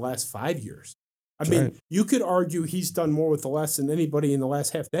less in the last 5 years? I mean, you could argue he's done more with less than anybody in the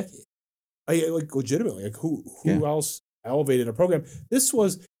last half decade. Legitimately, who else elevated a program? This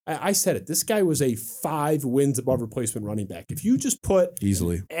was, I said it, this guy was a 5 wins above replacement running back. If you just put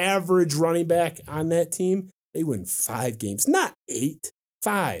easily average running back on that team, they win 5 games, not 8,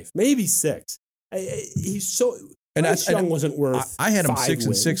 5, maybe 6. He's so... And Young wasn't worth. I had him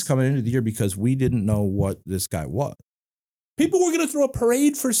 6-6 coming into the year because we didn't know what this guy was. People were going to throw a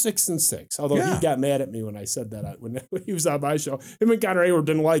parade for 6-6, although he got mad at me when I said that when he was on my show. Him and Connor Hayward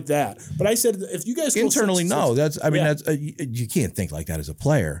didn't like that. But I said, if you guys internally, 6-6, no, that's you can't think like that as a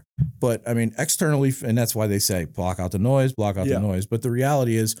player. But I mean, externally, and that's why they say block out the noise. But the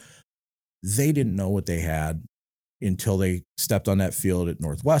reality is, they didn't know what they had until they stepped on that field at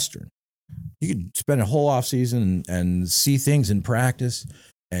Northwestern. You could spend a whole offseason and see things in practice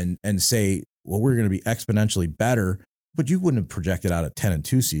and say, well, we're going to be exponentially better. But you wouldn't have projected out a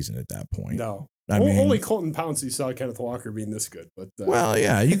 10-2 season at that point. No, I mean, only Colton Pouncey saw Kenneth Walker being this good. But well,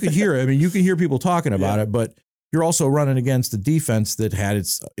 yeah, you could hear it. I mean, you can hear people talking about it, but you're also running against a defense that had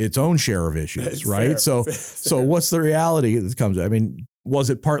its own share of issues, right? Fair. So what's the reality that comes? I mean, was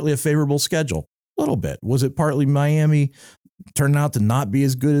it partly a favorable schedule? A little bit. Was it partly Miami turned out to not be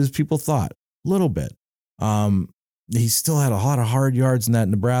as good as people thought? A little bit. He still had a lot of hard yards in that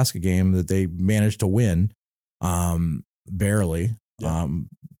Nebraska game that they managed to win. Barely. Yeah.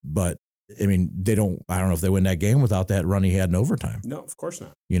 But I mean, I don't know if they win that game without that run he had in overtime. No, of course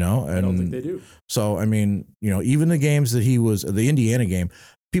not. And I don't think they do. So, I mean, even the games that the Indiana game,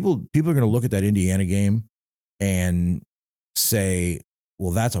 people are going to look at that Indiana game and say,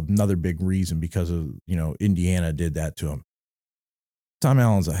 well, that's another big reason because of, Indiana did that to him. Tom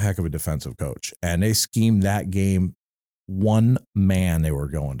Allen's a heck of a defensive coach, and they schemed that game. One man they were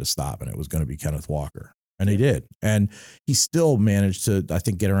going to stop, and it was going to be Kenneth Walker. And they did. And he still managed to, I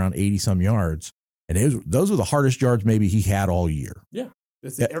think, get around 80-some yards. And those were the hardest yards maybe he had all year. Yeah.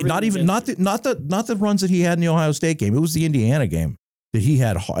 Not the runs that he had in the Ohio State game. It was the Indiana game that he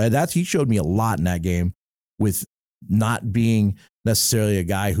had. He showed me a lot in that game with not being necessarily a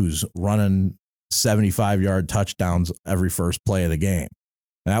guy who's running 75-yard touchdowns every first play of the game.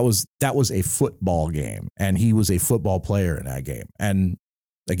 That was a football game, and he was a football player in that game. And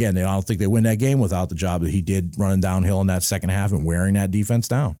again, I don't think they win that game without the job that he did running downhill in that second half and wearing that defense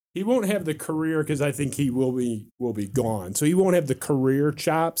down. He won't have the career because I think he will be gone. So he won't have the career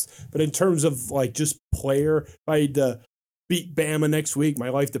chops. But in terms of like just player, if I had to beat Bama next week, my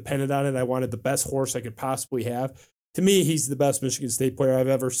life depended on it. I wanted the best horse I could possibly have. To me, he's the best Michigan State player I've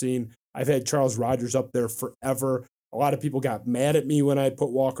ever seen. I've had Charles Rogers up there forever. A lot of people got mad at me when I put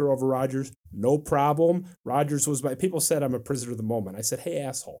Walker over Rogers. No problem. Rogers was people said I'm a prisoner of the moment. I said, hey,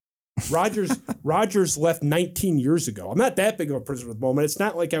 asshole. Rogers left 19 years ago. I'm not that big of a prisoner of the moment. It's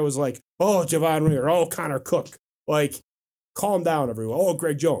not like I was like, oh, Javon Ringer, oh, Connor Cook. Like, calm down, everyone. Oh,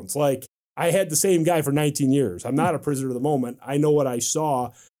 Greg Jones. Like, I had the same guy for 19 years. I'm not a prisoner of the moment. I know what I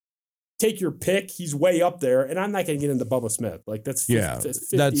saw. Take your pick. He's way up there, and I'm not going to get into Bubba Smith. Like that's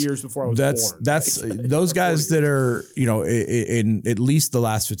 50 years before I was born. That's those guys that are in at least the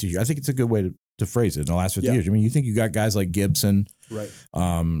last 50 years. I think it's a good way to phrase it. In the last 50 years, I mean, you think you got guys like Gibson, right?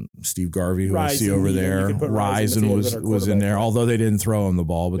 Steve Garvey, who I see over there. Risen was in there, although they didn't throw him the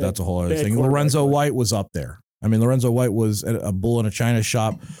ball, but that's a whole other thing. Lorenzo White was up there. I mean, Lorenzo White was a bull in a china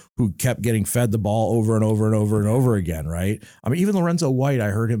shop who kept getting fed the ball over and over and over and over again, right? I mean, even Lorenzo White, I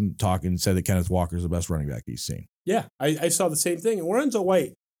heard him talk and said that Kenneth Walker is the best running back he's seen. Yeah, I saw the same thing. And Lorenzo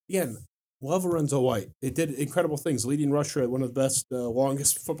White, again, love Lorenzo White. They did incredible things, leading rusher at one of the best,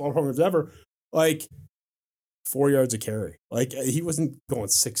 longest football programs ever. Like 4 yards a carry. Like he wasn't going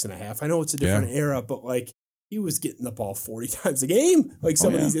 6.5. I know it's a different era, but like, he was getting the ball 40 times a game. Like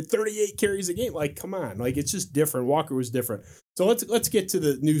some of these at 38 carries a game. Like, come on. Like, it's just different. Walker was different. So let's get to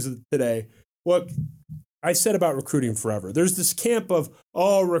the news of today. Look, I said about recruiting forever. There's this camp of,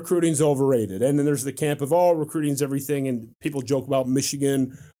 oh, recruiting's overrated. And then there's the camp of, oh, recruiting's everything. And people joke about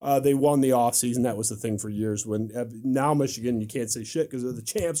Michigan. They won the offseason. That was the thing for years. When now Michigan, you can't say shit because they're the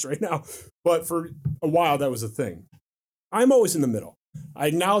champs right now. But for a while, that was a thing. I'm always in the middle. I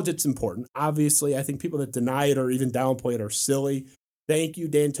acknowledge it's important. Obviously, I think people that deny it or even downplay it are silly. Thank you,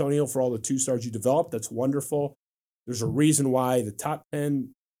 D'Antonio, for all the 2-stars you developed. That's wonderful. There's a reason why the top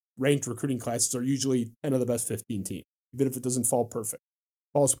 10 ranked recruiting classes are usually 10 of the best 15 teams, even if it doesn't fall perfect.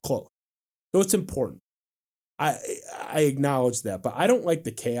 It falls close. So it's important. I acknowledge that, but I don't like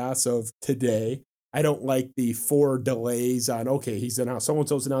the chaos of today. I don't like the 4 delays on, okay, he's announced,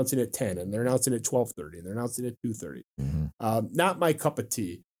 so-and-so's announcing at 10, and they're announcing at 12:30, and they're announcing at 2:30. Mm-hmm. Not my cup of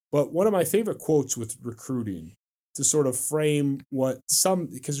tea. But one of my favorite quotes with recruiting to sort of frame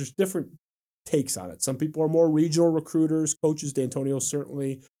because there's different takes on it. Some people are more regional recruiters, coaches, D'Antonio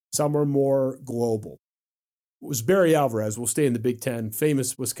certainly. Some are more global. It was Barry Alvarez, we'll stay in the Big Ten,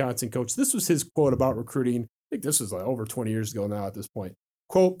 famous Wisconsin coach. This was his quote about recruiting. I think this was like over 20 years ago now at this point.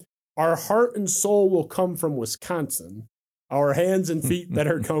 Quote, "Our heart and soul will come from Wisconsin. Our hands and feet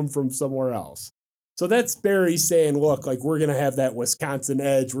better come from somewhere else." So that's Barry saying, look, like we're going to have that Wisconsin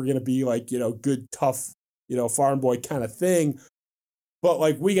edge. We're going to be like, good, tough, farm boy kind of thing. But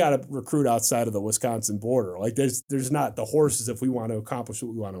like we got to recruit outside of the Wisconsin border. Like there's not the horses if we want to accomplish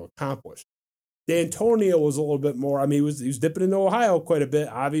what we want to accomplish. D'Antonio was a little bit more. I mean, he was dipping into Ohio quite a bit.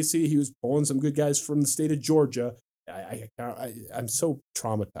 Obviously, he was pulling some good guys from the state of Georgia. I'm so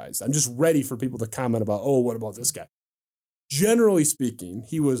traumatized. I'm just ready for people to comment about, oh, what about this guy? Generally speaking,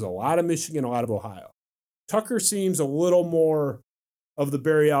 he was a lot of Michigan, a lot of Ohio. Tucker seems a little more of the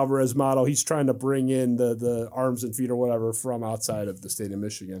Barry Alvarez model. He's trying to bring in the arms and feet or whatever from outside of the state of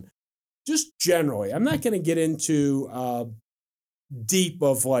Michigan. Just generally, I'm not going to get into deep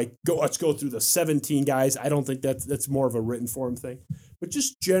of like, let's go through the 17 guys. I don't think that's more of a written form thing. But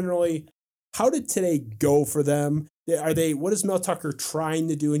just generally, how did today go for them? What is Mel Tucker trying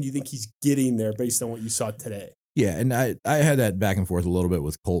to do, and do you think he's getting there based on what you saw today? Yeah, and I had that back and forth a little bit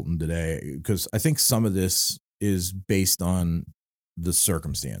with Colton today because I think some of this is based on the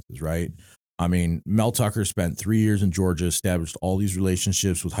circumstances, right? I mean, Mel Tucker spent 3 years in Georgia, established all these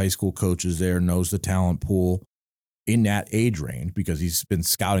relationships with high school coaches there, knows the talent pool in that age range because he's been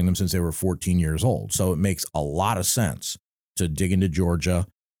scouting them since they were 14 years old. So it makes a lot of sense to dig into Georgia,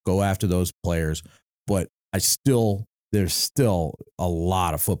 go after those players. But there's still a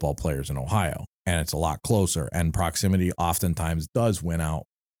lot of football players in Ohio, and it's a lot closer. And proximity oftentimes does win out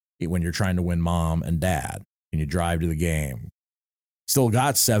when you're trying to win mom and dad and you drive to the game. Still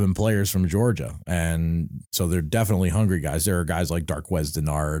got 7 players from Georgia. And so they're definitely hungry guys. There are guys like Darquez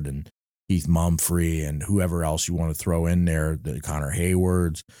Denard and Heath Mumphrey and whoever else you want to throw in there, the Connor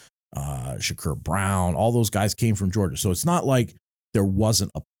Haywards, Shakur Brown, all those guys came from Georgia. So it's not like there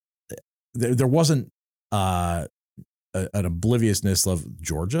wasn't an obliviousness of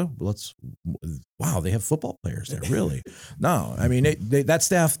Georgia. They have football players there. Really? No, I mean,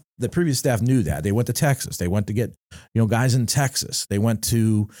 the previous staff knew that. They went to Texas. They went to get, guys in Texas. They went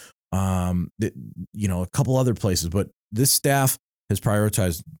to, a couple other places, but this staff has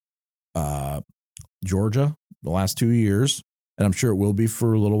prioritized Georgia the last 2 years, and I'm sure it will be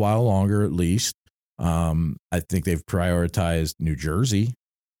for a little while longer, at least. I think they've prioritized New Jersey.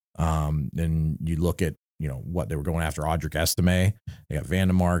 And you look at, what they were going after Audric Estime. They got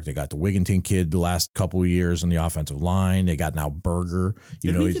Vandemark. They got the Wigginton kid the last couple of years on the offensive line. They got now Berger.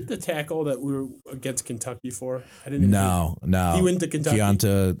 Did we get the tackle that we were against Kentucky for? No. He went to Kentucky.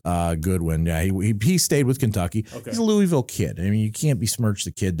 Keonta Goodwin. Yeah, he stayed with Kentucky. Okay. He's a Louisville kid. I mean, you can't besmirch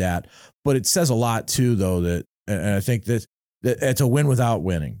the kid that. But it says a lot, too, though, that and I think that it's a win without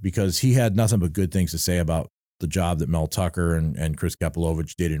winning because he had nothing but good things to say about the job that Mel Tucker and Chris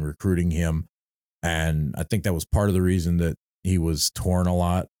Kapelovich did in recruiting him. And I think that was part of the reason that he was torn a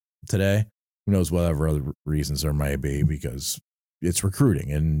lot today. Who knows whatever other reasons there may be, because it's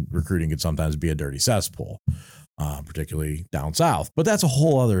recruiting, and recruiting can sometimes be a dirty cesspool, particularly down south. But that's a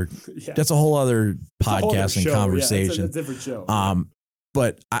whole other podcast and conversation. Yeah, it's a different show.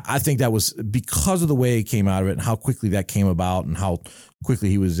 But I think that was because of the way it came out of it and how quickly that came about and how quickly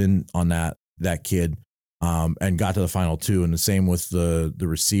he was in on that kid and got to the final 2. And the same with the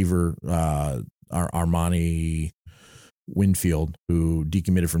receiver, Armani Winfield, who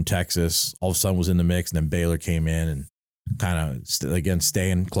decommitted from Texas, all of a sudden was in the mix, and then Baylor came in and kind of, again,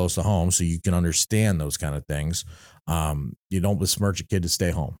 staying close to home so you can understand those kind of things. You don't besmirch a kid to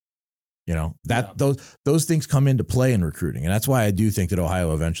stay home. Those things come into play in recruiting. And that's why I do think that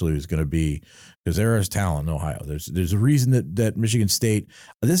Ohio eventually is going to be, because there is talent in Ohio. There's a reason that Michigan State,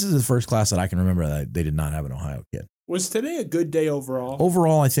 this is the first class that I can remember that they did not have an Ohio kid. Was today a good day overall?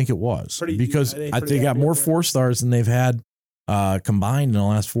 Overall, I think it was because they got more 4-stars than they've had combined in the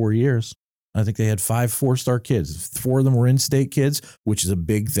last 4 years. I think they had 5 4-star kids. 4 of them were in-state kids, which is a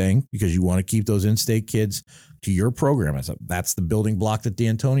big thing because you want to keep those in-state kids to your program. That's the building block that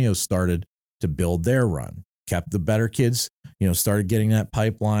D'Antonio started to build their run. Kept the better kids, started getting that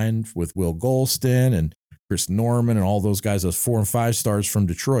pipeline with Will Golston and Chris Norman and all those guys, those 4 and 5 stars from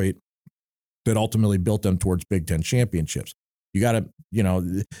Detroit that ultimately built them towards Big Ten championships. You got to,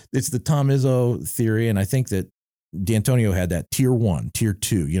 it's the Tom Izzo theory. And I think that D'Antonio had that tier 1, tier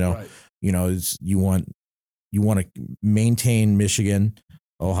 2, right. You want to maintain Michigan,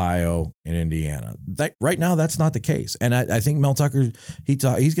 Ohio, and Indiana. Right now, that's not the case. And I think Mel Tucker, he's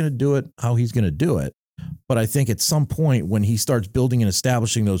going to do it how he's going to do it. But I think at some point when he starts building and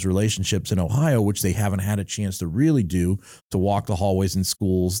establishing those relationships in Ohio, which they haven't had a chance to really do, to walk the hallways in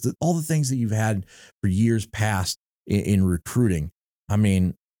schools, all the things that you've had for years past in recruiting. I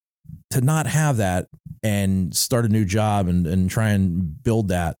mean, to not have that and start a new job and try and build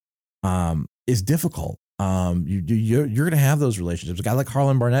that is difficult. You're going to have those relationships. A guy like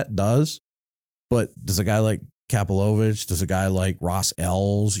Harlan Barnett does, but does a guy like Kapilovich? Does a guy like Ross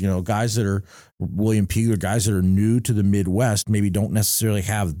Ells, guys that are William Peeler, guys that are new to the Midwest, maybe don't necessarily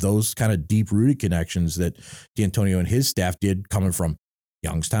have those kind of deep-rooted connections that D'Antonio and his staff did coming from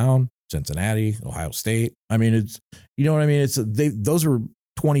Youngstown, Cincinnati, Ohio State. I mean, it's, you know what I mean? Those are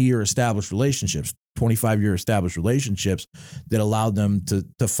 20-year established relationships, 25-year established relationships that allowed them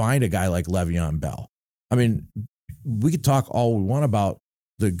to find a guy like Le'Veon Bell. I mean, we could talk all we want about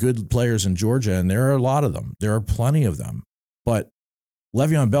the good players in Georgia, and there are a lot of them. There are plenty of them. But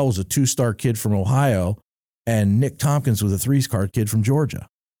Le'Veon Bell was a 2-star kid from Ohio, and Nick Tompkins was a 3-star kid from Georgia.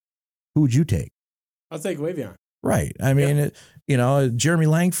 Who would you take? I'll take Le'Veon. Right. I mean, Jeremy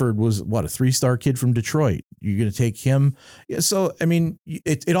Langford was a 3-star kid from Detroit. You're going to take him. Yeah, so, I mean,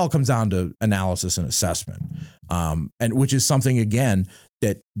 it all comes down to analysis and assessment. And which is something, again,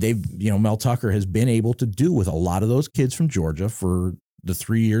 that Mel Tucker has been able to do with a lot of those kids from Georgia for the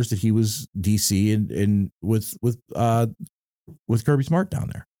 3 years that he was DC and with Kirby Smart down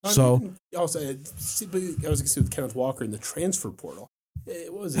there. So also, I was going to say with Kenneth Walker in the transfer portal.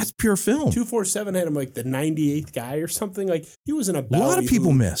 That's pure film. 247 had him like the 98th guy or something. Like he was in a lot of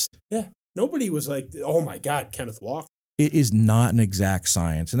people missed. Yeah, nobody was like, oh my God, Kenneth Walker. It is not an exact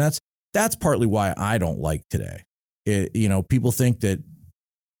science, and that's partly why I don't like today. People think that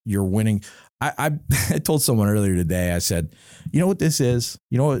you're winning. I told someone earlier today. I said, you know what this is?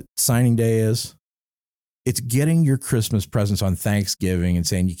 You know what signing day is? It's getting your Christmas presents on Thanksgiving and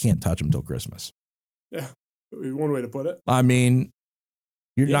saying you can't touch them till Christmas. Yeah, one way to put it. I mean.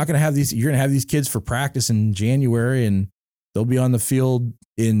 You're not going to have these. You're going to have these kids for practice in January, and they'll be on the field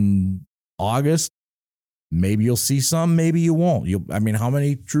in August. Maybe you'll see some. Maybe you won't. How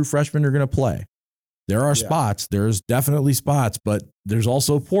many true freshmen are going to play? There are spots. There's definitely spots, but there's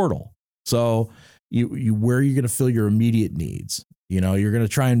also portal. So where are you going to fill your immediate needs? You're going to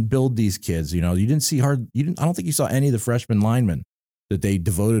try and build these kids. You didn't see I don't think you saw any of the freshman linemen that they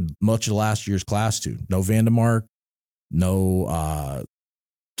devoted much of last year's class to. No Vandemark. No.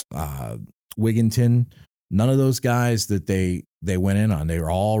 Wigginton, none of those guys that they went in on, they were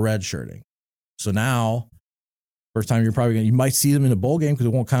all redshirting. So now, first time you might see them in a bowl game because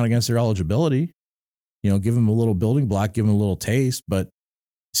it won't count against their eligibility. Give them a little building block, give them a little taste, but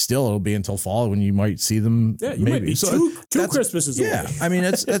still it'll be until fall when you might see them. Yeah, you might be two Christmases away. Yeah, I mean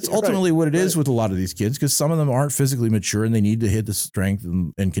that's ultimately right, what it is with a lot of these kids because some of them aren't physically mature and they need to hit the strength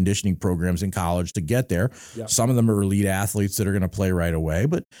and conditioning programs in college to get there. Yeah. Some of them are elite athletes that are going to play right away,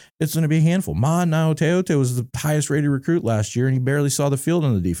 but it's going to be a handful. Nao Teote was the highest rated recruit last year and he barely saw the field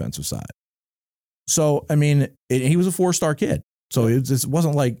on the defensive side. So, I mean, he was a 4-star kid. So it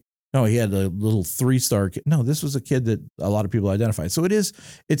wasn't like, no, he had a little 3-star kid. No, this was a kid that a lot of people identified. So it's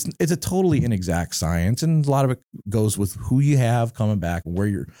a totally inexact science. And a lot of it goes with who you have coming back and where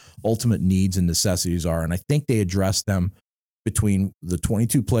your ultimate needs and necessities are. And I think they addressed them between the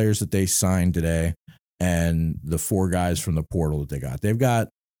 22 players that they signed today and the 4 guys from the portal that they got.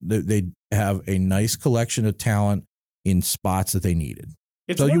 They have a nice collection of talent in spots that they needed.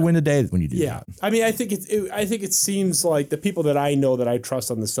 So you win the day when you do that. Yeah. I mean, I think it seems like the people that I know that I trust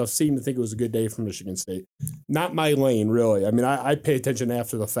on this stuff seem to think it was a good day for Michigan State. Not my lane, really. I mean, I pay attention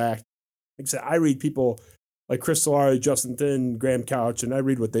after the fact. Like I said, I read people like Chris Solari, Justin Thin, Graham Couch, and I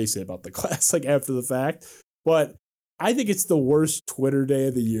read what they say about the class like after the fact. But I think it's the worst Twitter day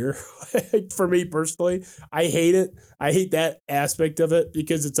of the year for me personally. I hate it. I hate that aspect of it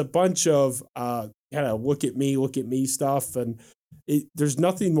because it's a bunch of kind of look at me stuff. And there's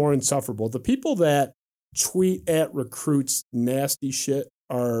nothing more insufferable. The people that tweet at recruits nasty shit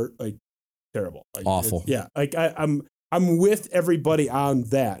are like terrible. Like, awful. Yeah. Like I'm with everybody on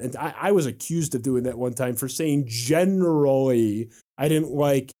that. And I was accused of doing that one time for saying generally I didn't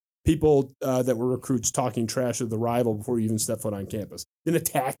like people that were recruits talking trash of the rival before you even step foot on campus. Didn't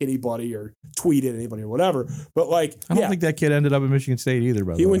attack anybody or tweet at anybody or whatever. But like, I don't think that kid ended up at Michigan State either.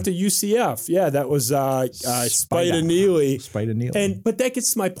 By the way, he went to UCF. Yeah, that was Spida Neely. But that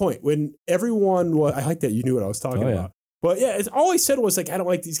gets to my point. When everyone was, I like that you knew what I was talking about. But yeah, all I said was like, I don't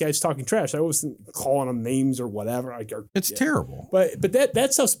like these guys talking trash. I wasn't calling them names or whatever. It's terrible. But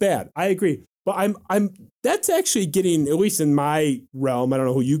that stuff's bad. I agree. But I'm that's actually getting, at least in my realm, I don't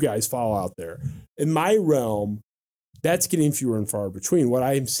know who you guys follow out there. In my realm, that's getting fewer and far between. What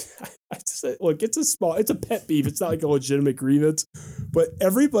I just say, look, it's a pet peeve. It's not like a legitimate grievance, but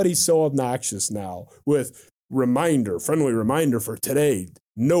everybody's so obnoxious now with friendly reminder for today,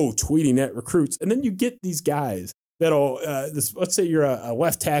 no tweeting at recruits. And then you get these guys that'll, let's say you're a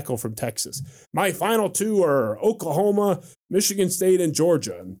left tackle from Texas. My final 2 are Oklahoma, Michigan State, and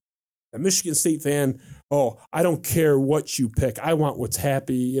Georgia. And a Michigan State fan oh, I don't care what you pick. I want what's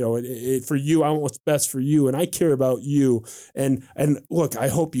happy, you know, for you. I want what's best for you, and I care about you. And look, I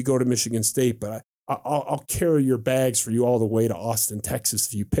hope you go to Michigan State, but I'll carry your bags for you all the way to Austin, Texas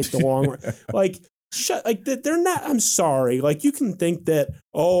if you pick the long one. Like, they're not. I'm sorry. Like, you can think that,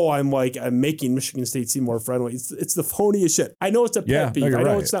 oh, I'm making Michigan State seem more friendly. It's the phoniest shit. I know it's a pet peeve. I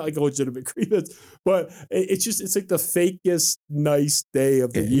know it's not like a legitimate grievance, but it's like the fakest nice day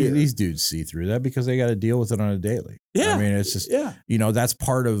of the year. These dudes see through that because they got to deal with it on a daily. Yeah. I mean, it's just, you know, that's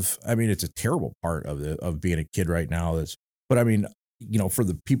part of, I mean, it's a terrible part of being a kid right now. But I mean, you know, for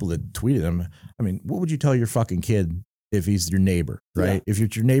the people that tweeted them, I mean, what would you tell your fucking kid if he's your neighbor, right? Yeah. If you're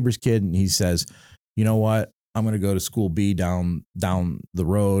your neighbor's kid and he says, you know what, I'm going to go to school B down the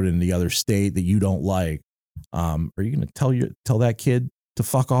road in the other state that you don't like. Are you going to tell that kid to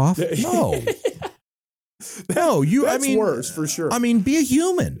fuck off? No. No, that's worse for sure. I mean, be a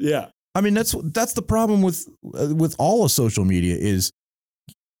human. Yeah. I mean, that's the problem with all of social media is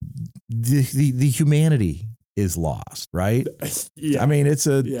the humanity is lost, right? Yeah. I mean, it's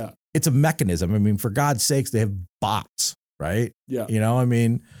a mechanism. I mean, for God's sakes, they have bots, right? Yeah. You know, I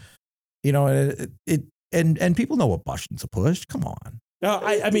mean, you know, and people know what buttons to push. Come on. No,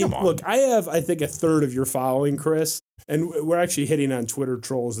 I mean, look, I have, I think, a third of your following, Chris, and we're actually hitting on Twitter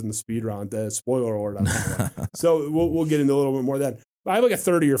trolls in the speed round. Spoiler alert on that one. So we'll get into a little bit more of that. But I have like a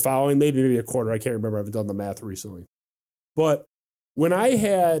third of your following, maybe a quarter. I can't remember. I haven't done the math recently. But when I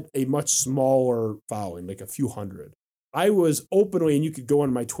had a much smaller following, like a few hundred, I was openly, and you could go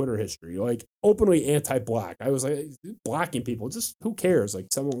on my Twitter history, like openly anti-black. I was like blocking people. Just who cares? Like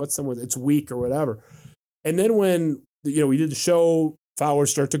let someone, it's weak or whatever. And then when, you know, we did the show,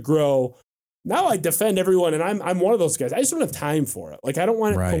 followers start to grow. Now I defend everyone, and I'm one of those guys. I just don't have time for it. Like, I don't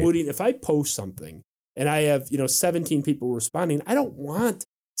want it polluting. If I post something and I have, 17 people responding, I don't want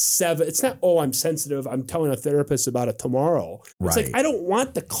 7. It's not, oh, I'm sensitive, I'm telling a therapist about it tomorrow. It's like, I don't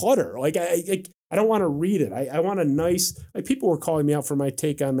want the clutter. Like, I don't want to read it. I want a nice, like, people were calling me out for my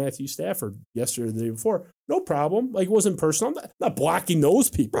take on Matthew Stafford yesterday or the day before. No problem. Like, it wasn't personal. I'm not blocking those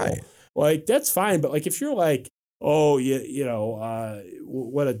people. Right. Like, that's fine. But like, if you're like, oh,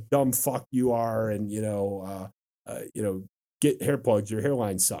 what a dumb fuck you are, and get hair plugs, your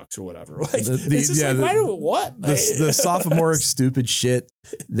hairline sucks or whatever. Like, it's just the sophomoric stupid shit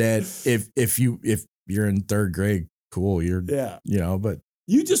that if you're in third grade, cool, but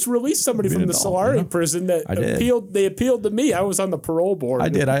you just released somebody from the Solari prison that appealed. They appealed to me. I was on the parole board. I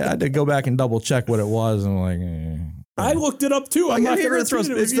did. I had to go back and double check what it was. I'm like, I looked it up too. Like,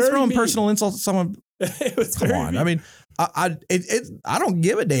 if you're throwing personal insults to someone, come on. I mean, I don't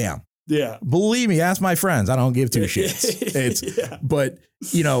give a damn. Yeah. Believe me, ask my friends. I don't give two shits. But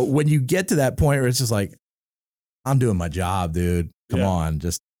when you get to that point where it's just like, I'm doing my job, dude. Come on,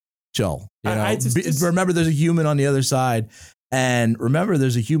 just chill. Remember, there's a human on the other side, and remember,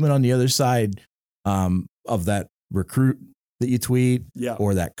 there's a human on the other side of that recruit that you tweet,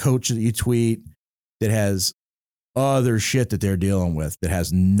 or that coach that you tweet that has other shit that they're dealing with that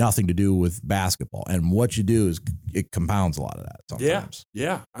has nothing to do with basketball. And what you do is it compounds a lot of that sometimes.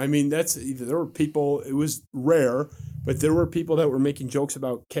 Yeah. I mean, there were people, it was rare, but there were people that were making jokes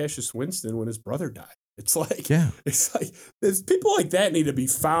about Cassius Winston when his brother died. It's like, there's people like that need to be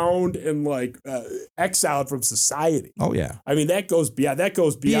found and exiled from society. Oh yeah. I mean, that goes beyond.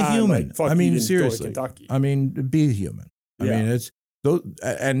 Be a human. Like, I mean, seriously. Kentucky. I mean, be a human. I mean, it's those,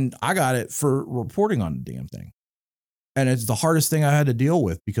 and I got it for reporting on the damn thing. And it's the hardest thing I had to deal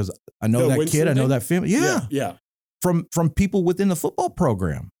with because I know that Winston kid, I know that family. Yeah. From people within the football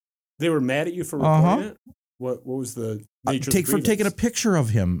program. They were mad at you for reporting it? What was the nature of the for taking a picture of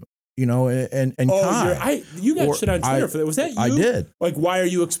him, and you got shit on Twitter for that. Was that you? I did. Like, why are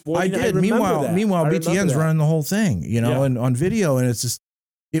you exploiting I did. Meanwhile, BTN's running the whole thing, and on video, and it's just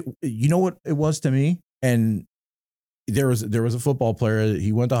you know what it was to me? And there was a football player that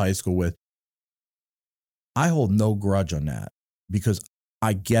he went to high school with. I hold no grudge on that because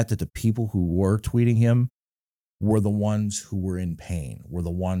I get that the people who were tweeting him were the ones who were in pain, were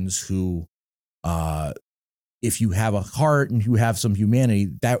the ones who, if you have a heart and you have some humanity,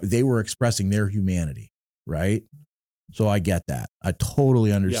 that they were expressing their humanity, right? So I get that. I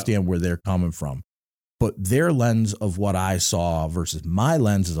totally understand where they're coming from. But their lens of what I saw versus my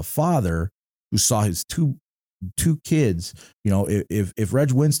lens as a father who saw his two kids, if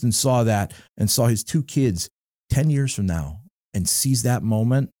Reg Winston saw that and saw his 2 kids 10 years from now and sees that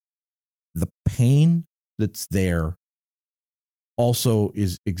moment, the pain that's there also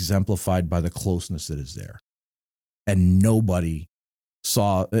is exemplified by the closeness that is there. And nobody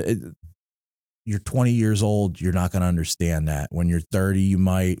saw it. You're 20 years old. You're not going to understand that. When you're 30, you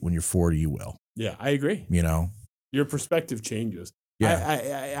might. When you're 40, you will. Yeah, I agree. Your perspective changes.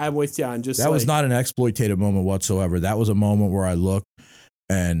 Yeah. I'm with you on just that was not an exploitative moment whatsoever. That was a moment where I looked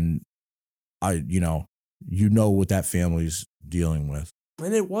and what that family's dealing with.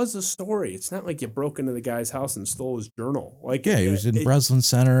 And it was a story. It's not like you broke into the guy's house and stole his journal. He was in Breslin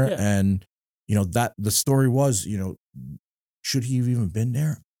Center, and that the story was, should he have even been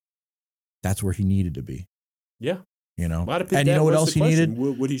there? That's where he needed to be. Yeah. And you know what else he needed?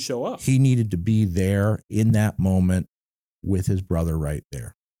 Would he show up? He needed to be there in that moment with his brother right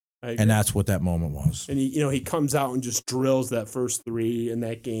there. And that's what that moment was. And he comes out and just drills that first 3 in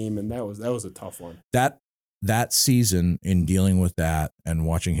that game, and that was a tough one. That season, in dealing with that and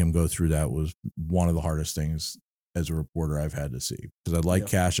watching him go through that, was one of the hardest things as a reporter I've had to see. Because I like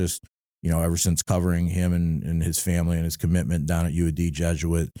Cassius, ever since covering him and his family and his commitment down at UAD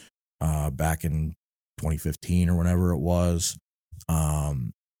Jesuit back in 2015 or whenever it was.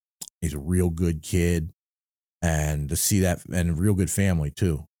 He's a real good kid, and to see that, and a real good family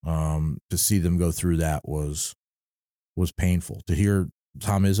too. To see them go through that was painful. To hear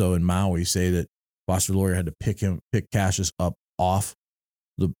Tom Izzo and Maui say that Foster Loyer had to pick Cassius up off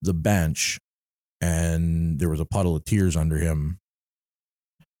the bench, and there was a puddle of tears under him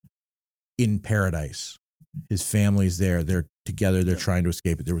in paradise. His family's there. They're together. They're trying to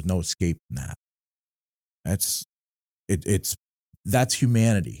escape it. There was no escape in that. That's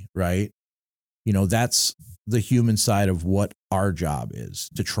humanity, right? That's the human side of what our job is,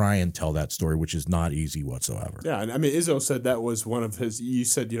 to try and tell that story, which is not easy whatsoever. Yeah, and I mean, Izzo said that was one of his, you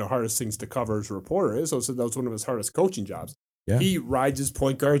said, hardest things to cover as a reporter. Izzo said that was one of his hardest coaching jobs. Yeah. He rides his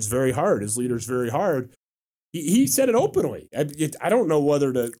point guards very hard, his leaders very hard. He said it openly. I don't know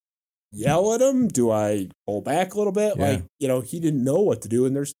whether to yell at him. Do I pull back a little bit? Yeah. He didn't know what to do,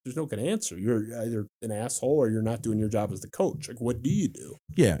 and there's no good answer. You're either an asshole or you're not doing your job as the coach. What do you do?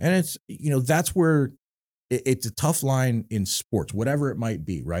 Yeah, and it's, that's where it's a tough line in sports, whatever it might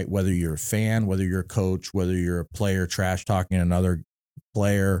be, right? Whether you're a fan, whether you're a coach, whether you're a player trash talking another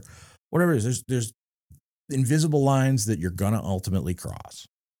player, whatever it is, there's invisible lines that you're going to ultimately cross.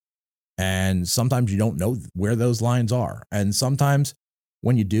 And sometimes you don't know where those lines are. And sometimes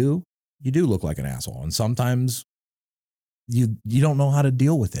when you do look like an asshole. And sometimes you don't know how to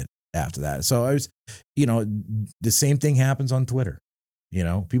deal with it after that. So I was, the same thing happens on Twitter.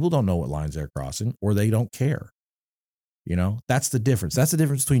 People don't know what lines they're crossing, or they don't care. That's the difference. That's the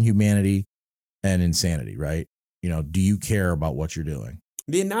difference between humanity and insanity, right? Do you care about what you're doing?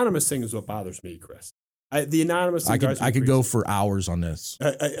 The anonymous thing is what bothers me, Chris. The anonymous thing I could go for hours on this.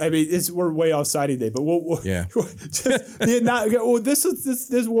 I mean, we're way outside today, but we'll we'll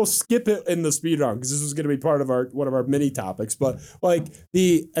skip it in the speed round because this was going to be part of one of our mini topics. But like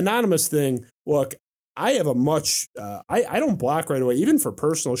the anonymous thing, look, I have a much I don't block right away, even for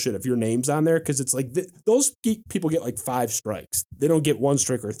personal shit, if your name's on there, because it's like those people get like 5 strikes. They don't get 1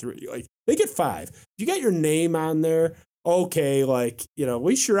 strike or 3. Like they get 5. If you got your name on there, okay, like at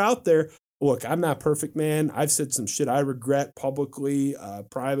least you're out there. Look, I'm not perfect, man. I've said some shit I regret publicly,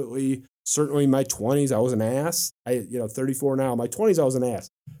 privately. Certainly in my 20s, I was an ass. 34 now. In my 20s, I was an ass.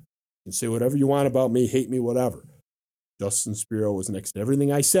 You can say whatever you want about me, hate me, whatever. Justin Spiro was next to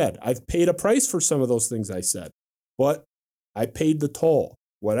everything I said. I've paid a price for some of those things I said, but I paid the toll.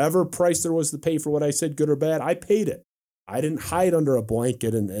 Whatever price there was to pay for what I said, good or bad, I paid it. I didn't hide under a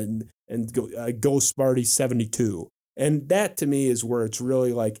blanket and go Sparty 72. And that to me is where it's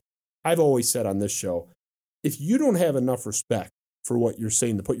really like, I've always said on this show, if you don't have enough respect for what you're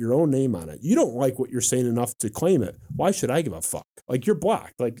saying to put your own name on it, you don't like what you're saying enough to claim it, why should I give a fuck? Like, you're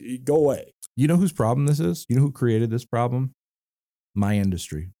blocked. Like, go away. You know whose problem this is? You know who created this problem? My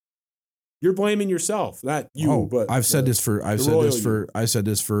industry. You're blaming yourself, not you. But I've said this for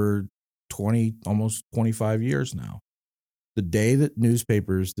 20, almost 25 years now. The day that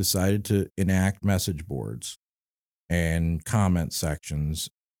newspapers decided to enact message boards and comment sections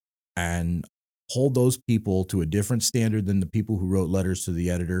and hold those people to a different standard than the people who wrote letters to the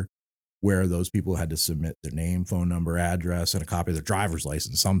editor, where those people had to submit their name, phone number, address, and a copy of their driver's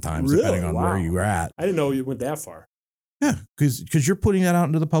license sometimes, depending on where you were at. I didn't know you went that far. Yeah, because you're putting that out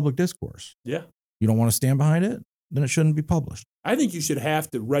into the public discourse. Yeah. You don't want to stand behind it, then it shouldn't be published. I think you should have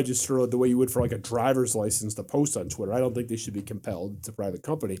to register the way you would for like a driver's license to post on Twitter. I don't think they should be compelled. It's a private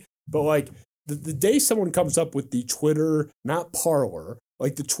company. But like the day someone comes up with the Twitter, not Parler,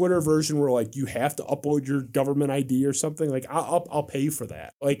 like the Twitter version where like you have to upload your government ID or something, like I'll pay for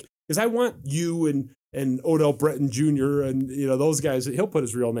that. Like, because I want you and Odell Bretton Jr. and those guys. He'll put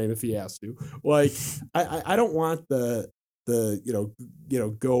his real name if he has to. Like, I don't want the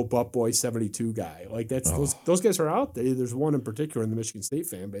go Butt Boy 72 guy. Like those guys are out there. There's one in particular in the Michigan State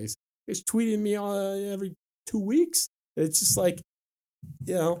fan base. He's tweeting me every 2 weeks. It's just like,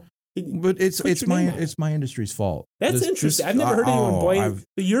 you know. But it's my industry's fault. That's interesting. I've never heard anyone blame.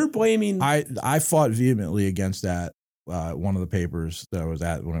 But you're blaming. I fought vehemently against that. One of the papers that I was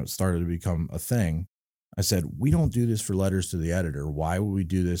at when it started to become a thing, I said, we don't do this for letters to the editor. Why would we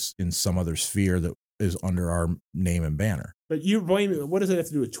do this in some other sphere that is under our name and banner? But you're blaming. What does it have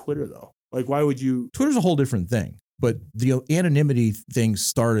to do with Twitter though? Like, why would you? Twitter's a whole different thing. But the anonymity thing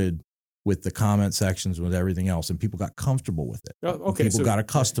started with the comment sections, with everything else, and people got comfortable with it. Oh, okay, people got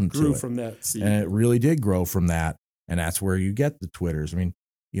accustomed to it. Grew from that seed. And it really did grow from that. And that's where you get the Twitters. I mean,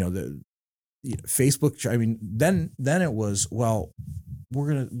 Facebook. I mean, then it was, well,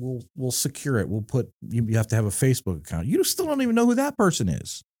 we'll secure it. We'll put you have to have a Facebook account. You still don't even know who that person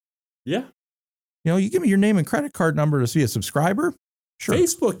is. Yeah. You give me your name and credit card number to be a subscriber. Sure.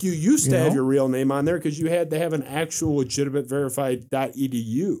 Facebook, you used to have your real name on there because you had to have an actual legitimate verified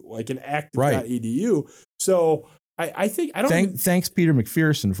 .edu, like an active .edu. So I think I don't. Thanks, Peter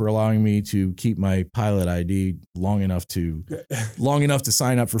McPherson, for allowing me to keep my pilot ID long enough to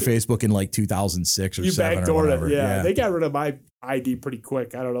sign up for Facebook in like 2006 or 2007 or whatever. Yeah, they got rid of my ID pretty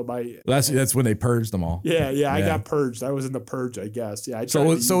quick. I don't know That's when they purged them all. Yeah. I got purged. I was in the purge, I guess. Yeah. So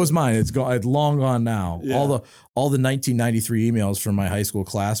was mine. It's long gone now. Yeah. All the 1993 emails from my high school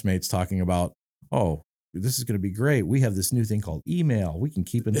classmates talking about, oh, this is going to be great. We have this new thing called email. We can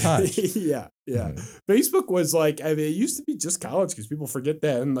keep in touch. Yeah. Facebook was like, I mean, it used to be just college because people forget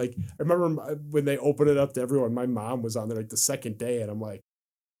that. And like, I remember when they opened it up to everyone, my mom was on there like the second day, and I'm like,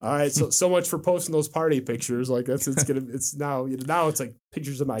 all right, so much for posting those party pictures. Like it's now it's like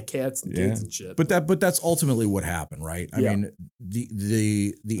pictures of my cats and kids and shit. But that's ultimately what happened, right? I mean,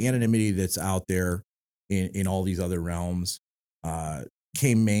 the anonymity that's out there in all these other realms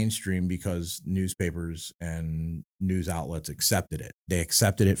came mainstream because newspapers and news outlets accepted it. They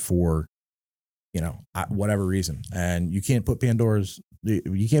accepted it for, whatever reason. And you can't put Pandora's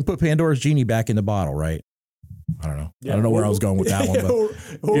genie back in the bottle, right? I don't know. Yeah, I don't know where I was going with that one. But,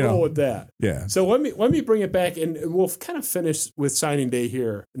 we'll go with that. Yeah. So let me bring it back, and we'll kind of finish with signing day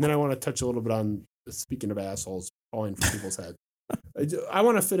here, and then I want to touch a little bit on, speaking of assholes falling from people's heads. I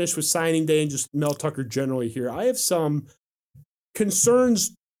want to finish with signing day and just Mel Tucker generally here. I have some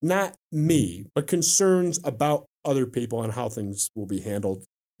concerns, not me, but concerns about other people on how things will be handled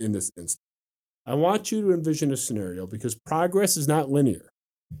in this instance. I want you to envision a scenario because progress is not linear.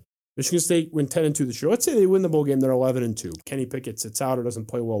 Michigan State win 10-2 this year. Let's say they win the bowl game, they're 11-2. Kenny Pickett sits out or doesn't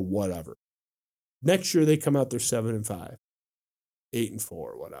play well, whatever. Next year they come out, they're 7-5,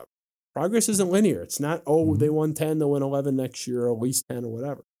 8-4, whatever. Progress isn't linear. It's not, they won 10, they'll win 11 next year, or at least 10 or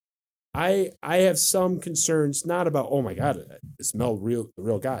whatever. I have some concerns, not about, oh my God, is Mel the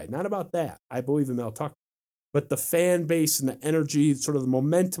real guy? Not about that. I believe in Mel Tucker. But the fan base and the energy, sort of the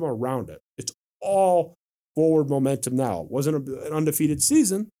momentum around it. It's all forward momentum now. It wasn't an undefeated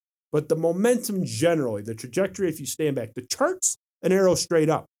season, but the momentum generally, the trajectory, if you stand back, the charts, an arrow straight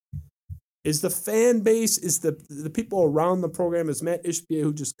up. Is the fan base, is the people around the program, is Matt Ishbia,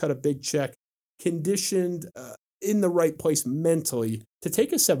 who just cut a big check, conditioned in the right place mentally to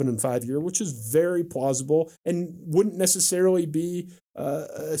take a 7-5 year, which is very plausible and wouldn't necessarily be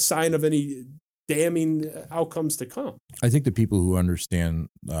a sign of any damning outcomes to come? I think the people who understand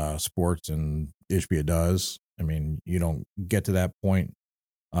sports, and Ishbia does, I mean, you don't get to that point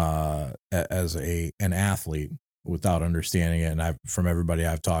as an athlete without understanding it. And from everybody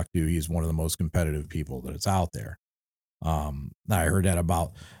I've talked to, he's one of the most competitive people that it's out there. I heard that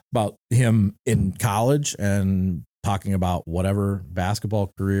about him in college and talking about whatever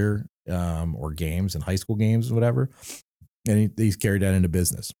basketball career or games and high school games, whatever. And he's carried that into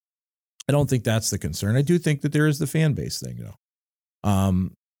business. I don't think that's the concern. I do think that there is the fan base thing, I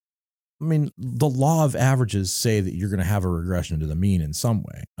mean, the law of averages say that you're going to have a regression to the mean in some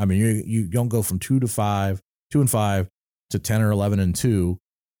way. I mean, you don't go from 2-5 to 10 or 11-2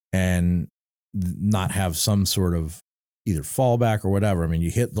 and not have some sort of either fallback or whatever. I mean, you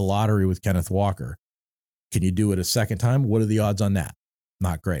hit the lottery with Kenneth Walker. Can you do it a second time? What are the odds on that?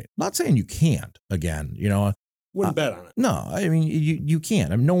 Not great. Not saying you can't again, Wouldn't bet on it. No, I mean, you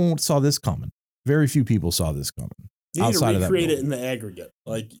can't. I mean, no one saw this coming. Very few people saw this coming. You need to recreate it in the aggregate.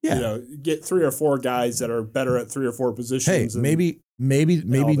 Like, get 3 or 4 guys that are better at 3 or 4 positions. Hey, maybe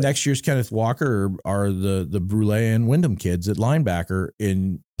next year's Kenneth Walker are the Brule and Wyndham kids at linebacker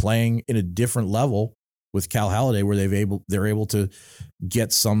in playing in a different level with Cal Halliday, where they're able to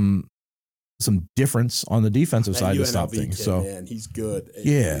get some some difference on the defensive side to stop UNLV things. kid, So man, he's good.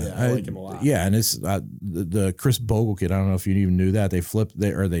 Yeah, I like him a lot. Yeah, and it's the Chris Bogle kid. I don't know if you even knew that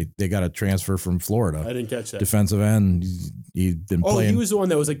they got a transfer from Florida. I didn't catch that. Defensive end. He'd been playing. He was the one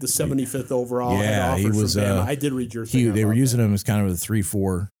that was like the 75th overall. Yeah, he was. I did read your thing. They were using him as kind of a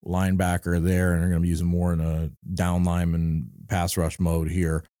 3-4 linebacker there, and they're going to use him more in a down lineman pass rush mode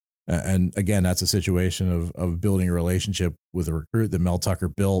here. And again, that's a situation of building a relationship with a recruit that Mel Tucker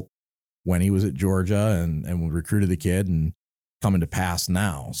built when he was at Georgia and recruited the kid and coming to pass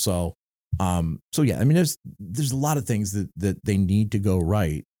now. So yeah, I mean, there's a lot of things that they need to go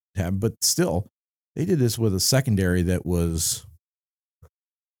right, but still they did this with a secondary that was,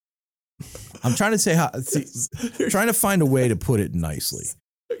 I'm trying to say trying to find a way to put it nicely.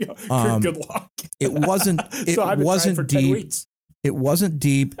 Good luck. It wasn't deep. It wasn't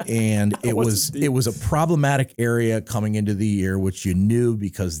deep, and it was a problematic area coming into the year, which you knew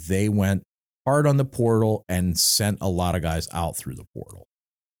because they went hard on the portal and sent a lot of guys out through the portal.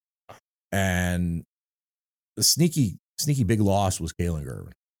 And the sneaky big loss was Kalen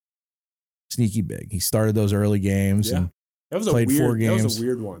Gervin. Sneaky big. He started those early games and played 4 games. That was a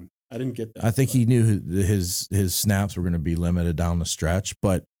weird one. I didn't get that. I think he knew his snaps were going to be limited down the stretch,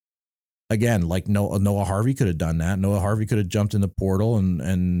 but again, like Noah Harvey could have done that. Noah Harvey could have jumped in the portal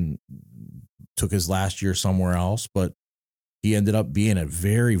and took his last year somewhere else, but he ended up being a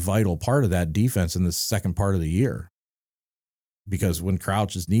very vital part of that defense in the second part of the year. Because when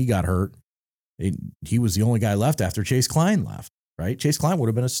Crouch's knee got hurt, he was the only guy left after Chase Klein left, right? Chase Klein would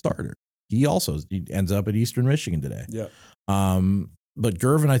have been a starter. He ends up at Eastern Michigan today. Yeah. But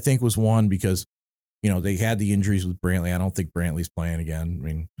Gervin, I think, was one because they had the injuries with Brantley. I don't think Brantley's playing again. I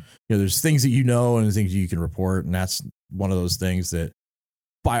mean, there's things that and things you can report, and that's one of those things that,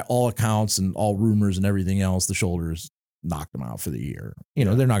 by all accounts and all rumors and everything else, the shoulders knocked him out for the year.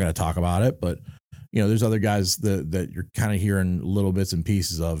 They're not going to talk about it, but there's other guys that you're kind of hearing little bits and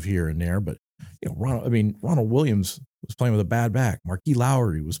pieces of here and there. But Ronald Williams was playing with a bad back. Marquis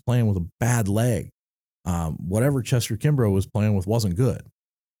Lowry was playing with a bad leg. Whatever Chester Kimbrough was playing with wasn't good.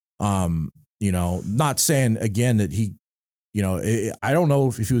 Not saying again that he, I don't know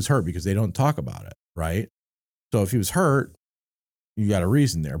if he was hurt because they don't talk about it, right? So if he was hurt, you got a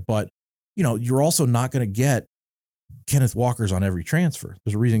reason there. But, you're also not going to get Kenneth Walkers on every transfer.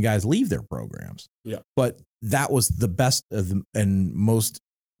 There's a reason guys leave their programs. Yeah. But that was the best and most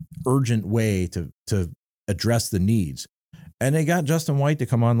urgent way to address the needs. And they got Justin White to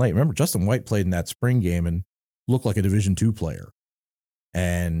come on late. Remember, Justin White played in that spring game and looked like a Division II player.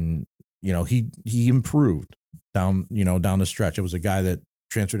 And, he improved down the stretch. It was a guy that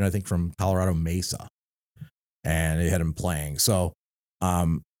transferred, I think, from Colorado Mesa, and they had him playing. So,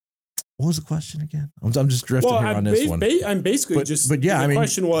 what was the question again? I'm just drifting here on this one. I'm basically the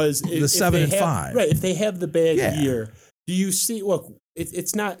question was the 7 and 5. Right. If they have the bad year, do you see? Look,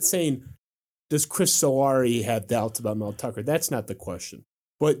 it's not saying does Chris Solari have doubts about Mel Tucker. That's not the question.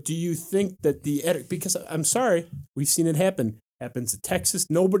 But do you think that because I'm sorry, we've seen it happen. Happens at Texas.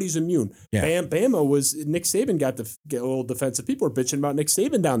 Nobody's immune. Yeah. Bama was Nick Saban got a little defensive. People were bitching about Nick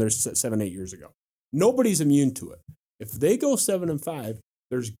Saban down there 7-8 years ago. Nobody's immune to it. If they go 7 and 5,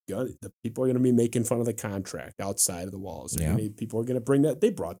 the people are going to be making fun of the contract outside of the walls. Yeah. People are going to bring that.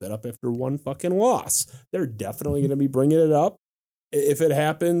 They brought that up after one fucking loss. They're definitely going to be bringing it up if it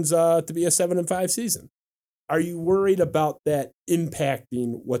happens to be a 7 and 5 season. Are you worried about that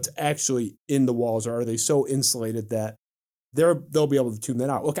impacting what's actually in the walls, or are they so insulated that they'll be able to tune that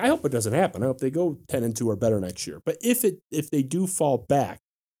out? Look, I hope it doesn't happen. I hope they go 10 and 2 or better next year. But if they do fall back,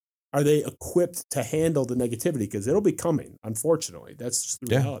 are they equipped to handle the negativity? Because it'll be coming, unfortunately. That's just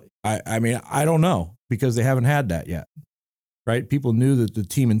the reality. I mean, I don't know, because they haven't had that yet, right? People knew that the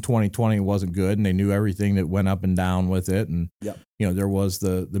team in 2020 wasn't good, and they knew everything that went up and down with it. And, there was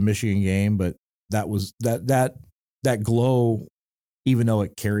the Michigan game, but that was that glow, even though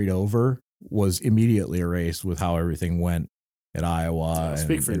it carried over, was immediately erased with how everything went at Iowa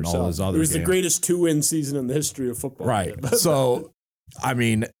and all those other games. It was the greatest 2-win season in the history of football. Right. So, I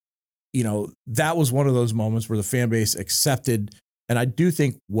mean, that was one of those moments where the fan base accepted, and I do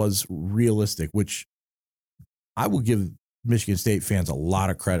think was realistic, which I will give Michigan State fans a lot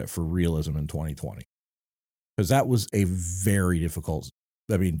of credit for realism in 2020, because that was a very difficult.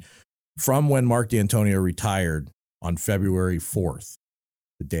 I mean, from when Mark D'Antonio retired on February 4th,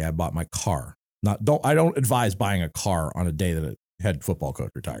 the day I bought my car. I don't advise buying a car on a day that a head football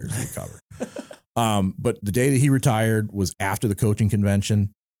coach retires to recover. But the day that he retired was after the coaching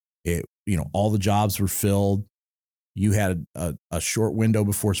convention. All the jobs were filled. You had a short window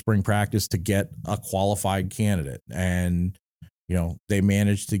before spring practice to get a qualified candidate. And, they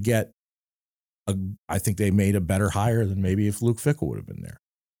managed to get I think they made a better hire than maybe if Luke Fickell would have been there,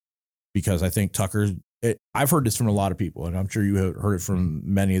 because I think I've heard this from a lot of people, and I'm sure you have heard it from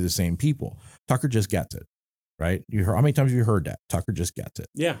many of the same people. Tucker just gets it, right? How many times have you heard that? Tucker just gets it.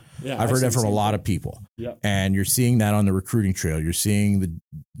 Yeah. I've heard that from a lot of people. Yeah. And you're seeing that on the recruiting trail. You're seeing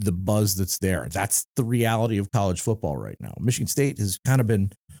the buzz that's there. That's the reality of college football right now. Michigan State has kind of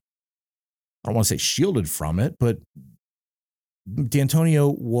been, I don't want to say shielded from it, but D'Antonio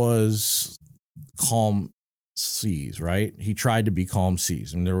was calm seas, right? He tried to be calm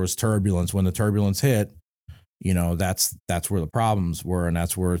seas, and there was turbulence. When the turbulence hit, that's where the problems were, and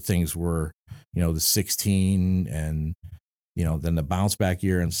that's where things were, the 16 and, then the bounce back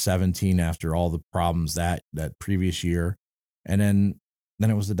year in 17 after all the problems that previous year. And then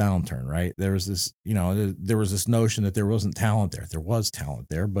it was the downturn, right? There was this, there was this notion that there wasn't talent there. There was talent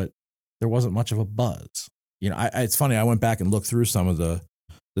there, but there wasn't much of a buzz. It's funny. I went back and looked through some of the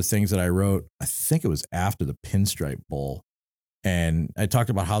things that I wrote. I think it was after the Pinstripe Bowl. And I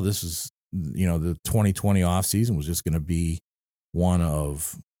talked about how this is, the 2020 offseason was just going to be one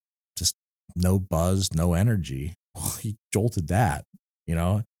of just no buzz, no energy. Well, he jolted that,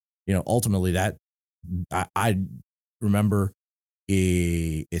 ultimately that I remember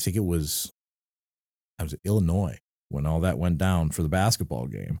I think it was Illinois when all that went down for the basketball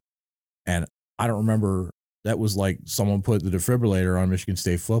game. And I don't remember, that was like someone put the defibrillator on Michigan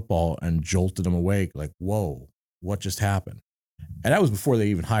State football and jolted them awake. Like, whoa, what just happened? And that was before they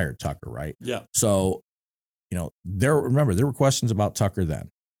even hired Tucker, right? Yeah. So, there were questions about Tucker then.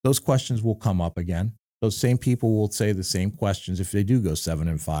 Those questions will come up again. Those same people will say the same questions if they do go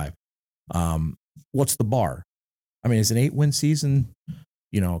 7-5. What's the bar? I mean, is an 8-win season,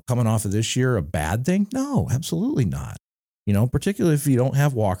 coming off of this year a bad thing? No, absolutely not. Particularly if you don't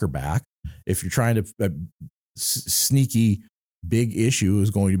have Walker back. If you're trying to sneaky big issue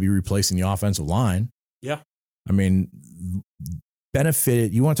is going to be replacing the offensive line. Yeah. I mean,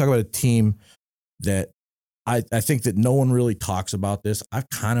 benefited. You want to talk about a team that I think that no one really talks about this. I've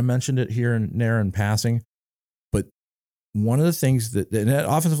kind of mentioned it here and there in passing, but one of the things that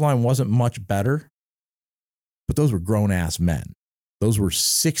offensive line wasn't much better, but those were grown ass men. Those were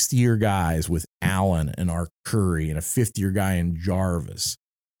 6th-year guys with Allen and Arcuri and a 5th-year guy in Jarvis.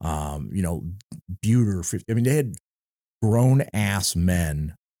 Buter. I mean, they had grown ass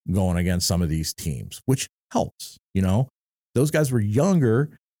men going against some of these teams, which helps. Those guys were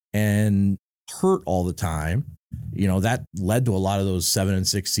younger and hurt all the time. That led to a lot of those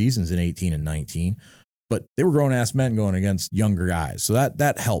 7-6 seasons in 18 and 19. But they were grown ass men going against younger guys, so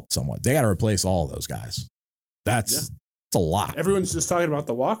that helped somewhat. They got to replace all of those guys. That's a lot. Everyone's just talking about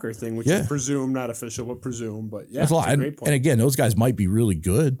the Walker thing, which is presumed, not official, but presumed. But yeah, that's a lot. And again, those guys might be really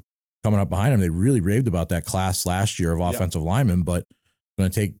good coming up behind them. They really raved about that class last year of offensive linemen, but it's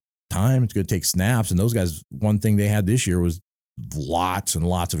going to take time. It's going to take snaps. And those guys, one thing they had this year was lots and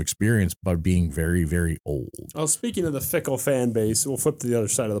lots of experience, but being very, very old. Well, speaking of the fickle fan base, we'll flip to the other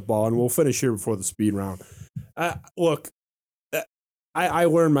side of the ball, and we'll finish here before the speed round. Look, I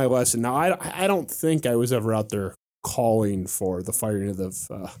learned my lesson. Now, I don't think I was ever out there calling for the firing of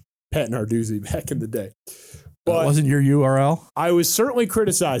Pat Narduzzi back in the day. But wasn't your URL? I was certainly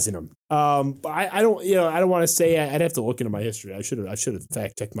criticizing him. But I don't want to say. I'd have to look into my history. I should have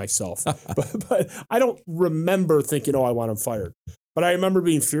fact checked myself. but I don't remember thinking, I want him fired. But I remember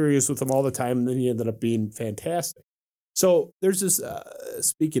being furious with him all the time, and then he ended up being fantastic. So there's this.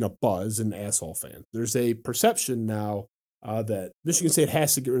 Speaking of buzz and asshole fans, there's a perception now that Michigan State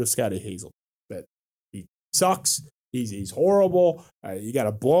has to get rid of Scotty Hazel. That he sucks. He's horrible. You got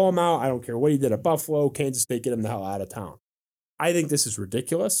to blow him out. I don't care what he did at Buffalo, Kansas State, get him the hell out of town. I think this is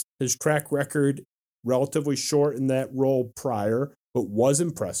ridiculous. His track record, relatively short in that role prior, but was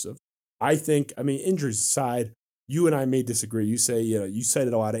impressive. Injuries aside, you and I may disagree. You say, you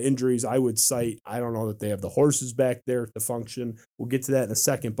cited a lot of injuries. I would cite, I don't know that they have the horses back there to function. We'll get to that in a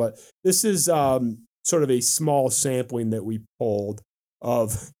second. But this is sort of a small sampling that we pulled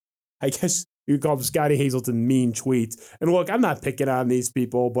of, I guess, you call them Scotty Hazelton mean tweets. And look, I'm not picking on these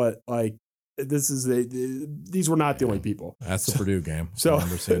people, but these were not the only people. That's the Purdue game. So I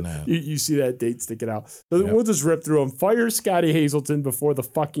remember seeing that. You see that date sticking out. So We'll just rip through them. Fire Scotty Hazelton before the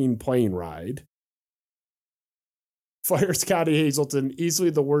fucking plane ride. Fire Scotty Hazelton,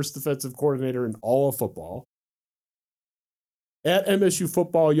 easily the worst defensive coordinator in all of football. At MSU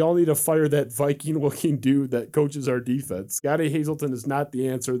football, y'all need to fire that Viking-looking dude that coaches our defense. Scotty Hazelton is not the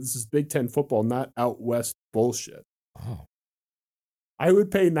answer. This is Big Ten football, not out west bullshit. Oh. I would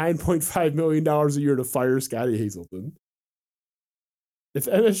pay $9.5 million a year to fire Scotty Hazelton. If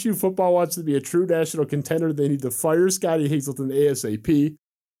MSU football wants to be a true national contender, they need to fire Scotty Hazelton ASAP.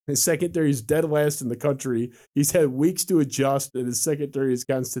 His secondary is dead last in the country. He's had weeks to adjust, and his secondary has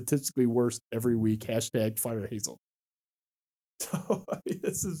gotten statistically worse every week. # fire Hazel. So I mean,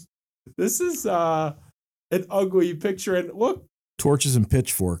 this is an ugly picture. And look, torches and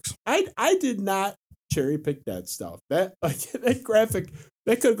pitchforks. I did not cherry pick that stuff. That graphic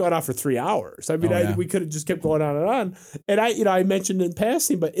that could have gone on for 3 hours. I mean, we could have just kept going on and on. And I mentioned in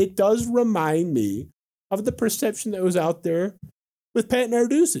passing, but it does remind me of the perception that was out there with Pat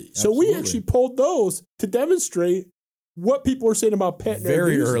Narduzzi. So we actually pulled those to demonstrate what people were saying about Pat Narduzzi.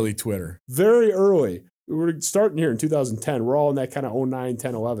 Very early Twitter. Very early. We're starting here in 2010. We're all in that kind of 09,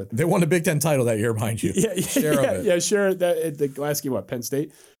 10, 11. They won the Big Ten title that year, mind you. Share it. At the last game, Penn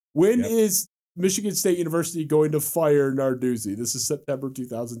State. When is Michigan State University going to fire Narduzzi? This is September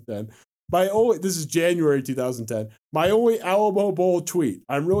 2010. This is January 2010. My only Alamo Bowl tweet.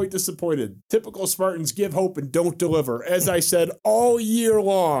 I'm really disappointed. Typical Spartans give hope and don't deliver. As I said all year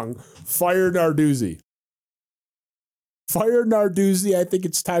long, fire Narduzzi. Fire Narduzzi. I think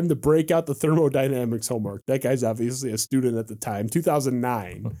it's time to break out the thermodynamics homework. That guy's obviously a student at the time,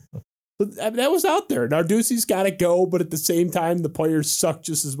 2009. But that was out there. Narduzzi's got to go, but at the same time, the players suck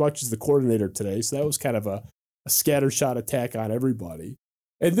just as much as the coordinator today. So that was kind of a scattershot attack on everybody.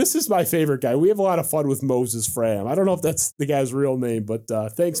 And this is my favorite guy. We have a lot of fun with Moses Fram. I don't know if that's the guy's real name, but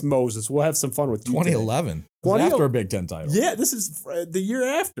thanks, Moses. We'll have some fun with you. 2011. After a Big Ten title. Yeah, this is the year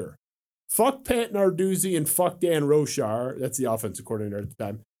after. Fuck Pat Narduzzi and fuck Dan Rochar. That's the offensive coordinator at the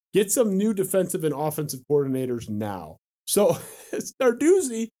time. Get some new defensive and offensive coordinators now. So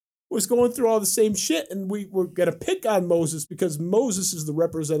Narduzzi was going through all the same shit, and we were going to pick on Moses because Moses is the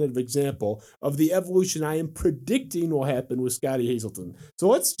representative example of the evolution I am predicting will happen with Scotty Hazelton. So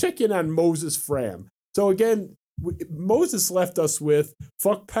let's check in on Moses Fram. So again, Moses left us with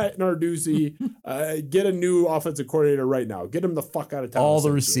fuck Pat Narduzzi, get a new offensive coordinator right now. Get him the fuck out of town. All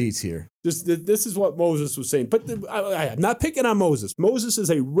the receipts here. This is what Moses was saying. But I'm not picking on Moses. Moses is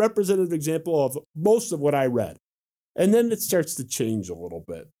a representative example of most of what I read. And then it starts to change a little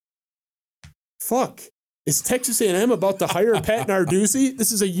bit. Fuck. Is Texas A&M about to hire Pat Narduzzi?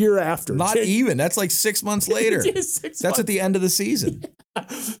 This is a year after. Not even. That's like 6 months later. That's at the end of the season.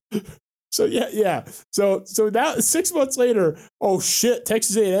 So yeah. So now 6 months later, oh shit,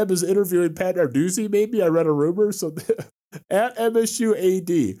 Texas A&M is interviewing Pat Narduzzi. Maybe I read a rumor. So at MSU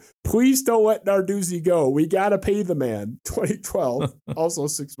AD, please don't let Narduzzi go. We gotta pay the man. 2012. Also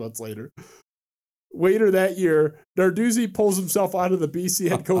 6 months later. Later that year, Narduzzi pulls himself out of the BC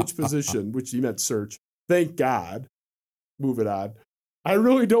head coach position, which he meant search. Thank God. Moving on. I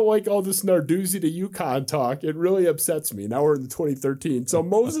really don't like all this Narduzzi to UConn talk. It really upsets me. Now we're in 2013. So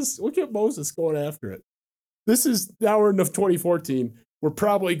Moses, look at Moses going after it. Now we're in 2014. We're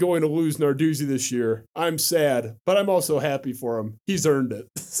probably going to lose Narduzzi this year. I'm sad, but I'm also happy for him. He's earned it.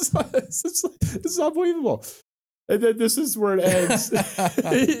 This is unbelievable. And then this is where it ends.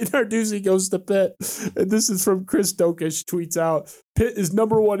 Narduzzi goes to Pitt. And this is from Chris Dokish, tweets out, Pitt is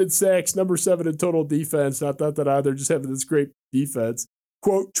number 1 in sacks, number 7 in total defense. Not that they're just having this great defense.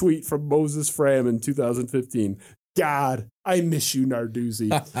 Quote tweet from Moses Fram in 2015. God, I miss you,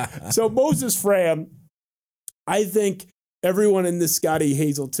 Narduzzi. So Moses Fram, I think everyone in this Scotty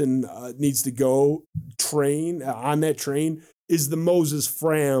Hazelton needs to go on that train, is the Moses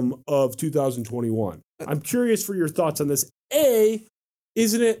Fram of 2021. I'm curious for your thoughts on this. A,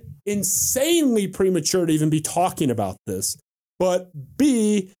 isn't it insanely premature to even be talking about this? But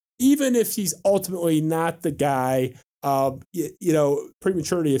B, even if he's ultimately not the guy,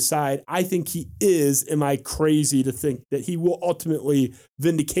 prematurity aside, I think he is. Am I crazy to think that he will ultimately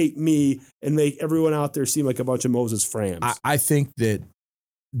vindicate me and make everyone out there seem like a bunch of Moses Frams? I think that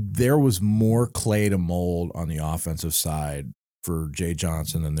there was more clay to mold on the offensive side for Jay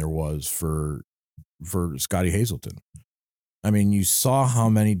Johnson than there was for Scotty Hazelton. I mean, you saw how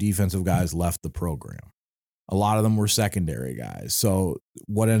many defensive guys left the program. A lot of them were secondary guys. So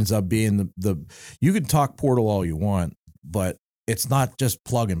what ends up being you can talk portal all you want, but it's not just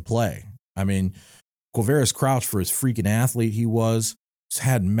plug and play. I mean, Quavaris Crouch, for his freaking athlete he was,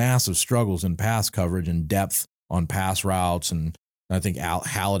 had massive struggles in pass coverage and depth on pass routes. And I think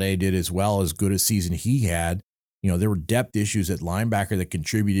Halliday did as well, as good a season he had. There were depth issues at linebacker that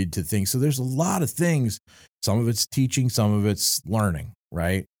contributed to things. So there's a lot of things. Some of it's teaching, some of it's learning,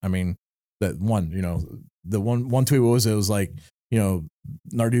 right? I mean, that one, the one tweet was like,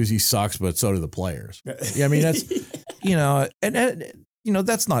 Narduzzi sucks, but so do the players. Yeah, I mean, that's, and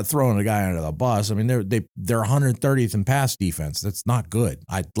that's not throwing a guy under the bus. I mean, they're 130th in pass defense. That's not good.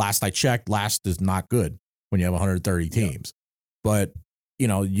 Last I checked, last is not good when you have 130 teams. Yeah. But,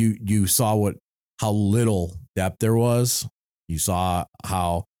 you saw how little depth there was. You saw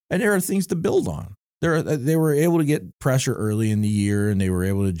how And there are things to build on. They were able to get pressure early in the year, and they were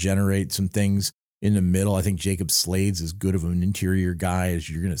able to generate some things in the middle. I think Jacob Slade's as good of an interior guy as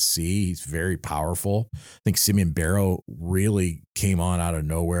you're going to see. He's very powerful. I think Simeon Barrow really came on out of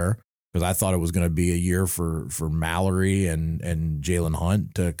nowhere, because I thought it was going to be a year for Mallory and Jalen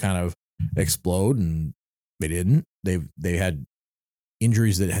Hunt to kind of explode, and they didn't. They had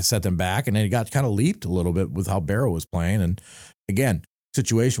injuries that had set them back, and then it got kind of leaped a little bit with how Barrow was playing. And again,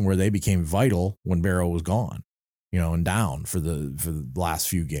 situation where they became vital when Barrow was gone, and down for the last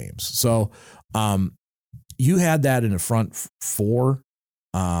few games. So you had that in the front four.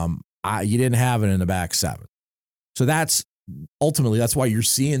 You didn't have it in the back seven. So that's why you're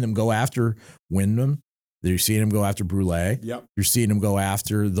seeing them go after Wyndham. You're seeing them go after Brule. Yep. You're seeing them go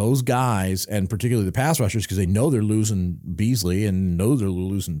after those guys, and particularly the pass rushers, because they know they're losing Beasley and know they're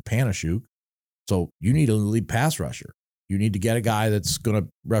losing Panashuk. So you need a lead pass rusher. You need to get a guy that's going to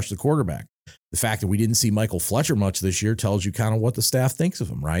rush the quarterback. The fact that we didn't see Michael Fletcher much this year tells you kind of what the staff thinks of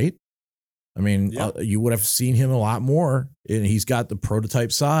him, right? I mean, you would have seen him a lot more, and he's got the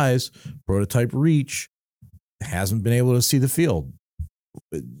prototype size, prototype reach, hasn't been able to see the field.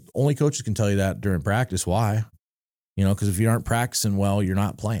 Only coaches can tell you that during practice. Why? Because if you aren't practicing well, you're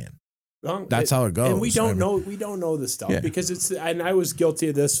not playing. That's how it goes. And we don't know this stuff because and I was guilty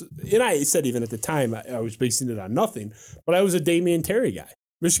of this. And I said, even at the time, I was basing it on nothing, but I was a Damian Terry guy.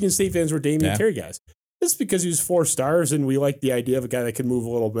 Michigan State fans were Damian Terry guys. Just because he was 4 stars and we liked the idea of a guy that could move a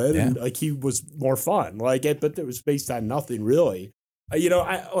little bit and he was more fun. But it was based on nothing really. You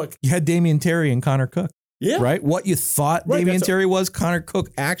had Damian Terry and Connor Cook. Yeah. Right? What you thought Damian Terry was, Connor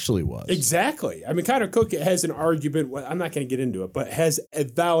Cook actually was. Exactly. I mean, Connor Cook has an argument. I'm not going to get into it, but has a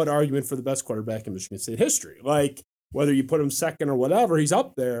valid argument for the best quarterback in Michigan State history. Whether you put him second or whatever, he's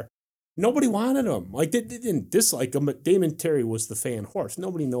up there. Nobody wanted him. They didn't dislike him, but Damian Terry was the fan horse.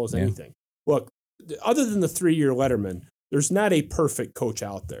 Nobody knows anything. Look, other than the 3-year Letterman, there's not a perfect coach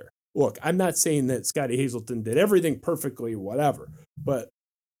out there. Look, I'm not saying that Scotty Hazelton did everything perfectly or whatever, but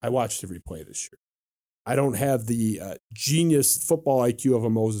I watched every play this year. I don't have the genius football IQ of a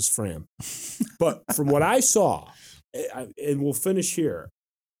Moses Fram. But from what I saw, and we'll finish here,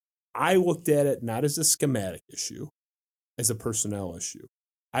 I looked at it not as a schematic issue, as a personnel issue.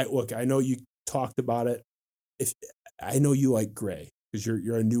 I know you talked about it. I know you like gray because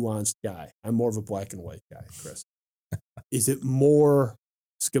you're a nuanced guy. I'm more of a black and white guy, Chris. Is it more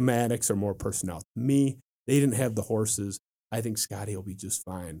schematics or more personnel? To me, they didn't have the horses. I think Scotty will be just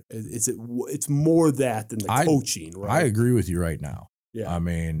fine. It's more that than the coaching, right? I agree with you right now. Yeah. I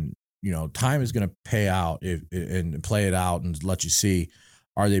mean, time is going to pay out and play it out and let you see,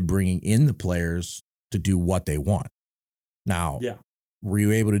 are they bringing in the players to do what they want? Now, were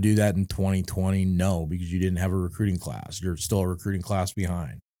you able to do that in 2020? No, because you didn't have a recruiting class. You're still a recruiting class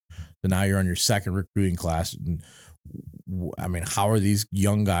behind. So now you're on your second recruiting class. And I mean, how are these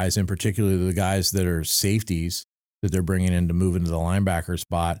young guys, in particular the guys that are safeties, that they're bringing in to move into the linebacker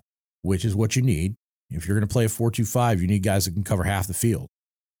spot, which is what you need. If you're going to play a 4-2-5, you need guys that can cover half the field.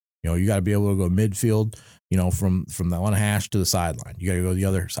 You got to be able to go midfield, from the one hash to the sideline. You got to go to the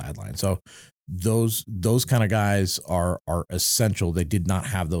other sideline. So those kind of guys are essential. They did not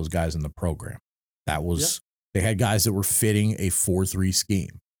have those guys in the program. That was they had guys that were fitting a 4-3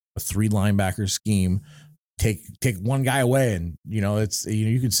 scheme, a 3 linebacker scheme. Take one guy away, and it's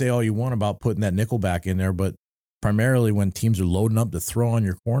you can say all you want about putting that nickel back in there, but primarily when teams are loading up to throw on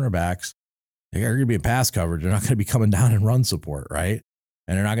your cornerbacks, they're going to be in pass coverage. They're not going to be coming down in run support, right?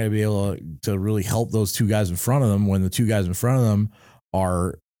 And they're not going to be able to really help those 2 guys in front of them when the 2 guys in front of them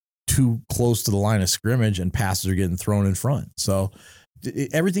are too close to the line of scrimmage and passes are getting thrown in front. So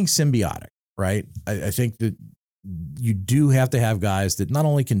everything's symbiotic, right? I think that you do have to have guys that not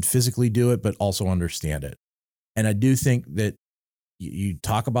only can physically do it, but also understand it. And I do think that you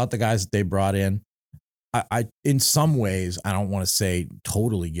talk about the guys that they brought in. I in some ways, I don't want to say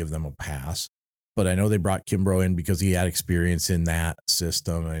totally give them a pass, but I know they brought Kimbrough in because he had experience in that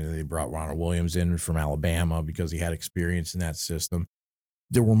system. And they brought Ronald Williams in from Alabama because he had experience in that system.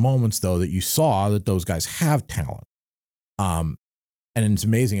 There were moments, though, that you saw that those guys have talent. And it's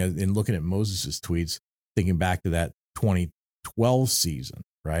amazing in looking at Moses's tweets, thinking back to that 2012 season,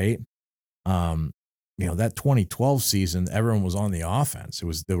 right? That 2012 season, everyone was on the offense. It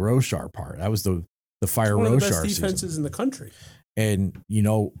was the Roshar part. That was the fire Roshar season. One of the best defenses season in the country. And,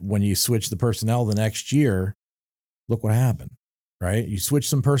 when you switch the personnel the next year, look what happened, right? You switch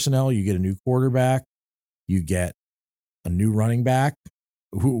some personnel, you get a new quarterback, you get a new running back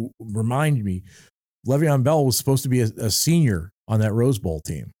who, remind me, Le'Veon Bell was supposed to be a senior on that Rose Bowl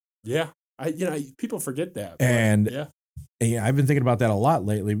team. Yeah. People forget that. And I've been thinking about that a lot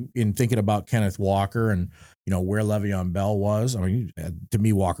lately in thinking about Kenneth Walker and, where Le'Veon Bell was. I mean, to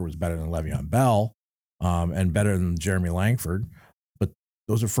me, Walker was better than Le'Veon Bell and better than Jeremy Langford. But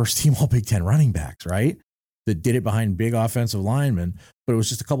those are first team all Big Ten running backs, right? That did it behind big offensive linemen. But it was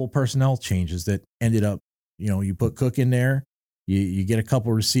just a couple personnel changes that ended up, you put Cook in there, you get a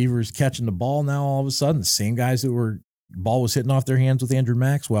couple receivers catching the ball. Now, all of a sudden, the same guys that ball was hitting off their hands with Andrew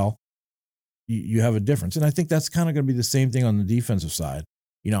Maxwell, you have a difference. And I think that's kind of going to be the same thing on the defensive side.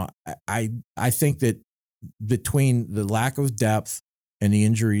 I think that between the lack of depth and the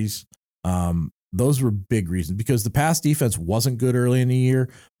injuries, those were big reasons, because the pass defense wasn't good early in the year,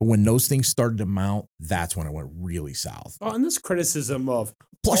 but when those things started to mount, that's when it went really south. Oh, and this criticism of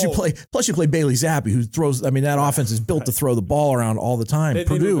plus you play Bailey Zappi, who throws. I mean, that offense is built to throw the ball around all the time.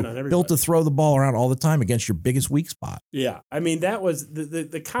 Purdue built to throw the ball around all the time against your biggest weak spot. Yeah, I mean, that was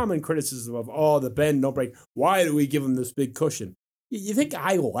the common criticism of the bend no break. Why do we give them this big cushion? You think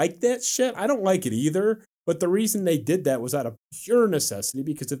I like that shit? I don't like it either. But the reason they did that was out of pure necessity,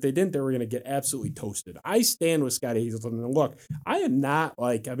 because if they didn't, they were going to get absolutely toasted. I stand with Scotty Hazelton. And look, I am not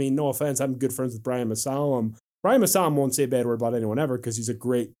no offense, I'm good friends with Brian Masalam. Brian Masalam won't say a bad word about anyone ever, because he's a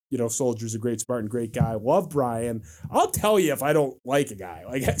great, soldier's a great Spartan, great guy. Love Brian. I'll tell you if I don't like a guy.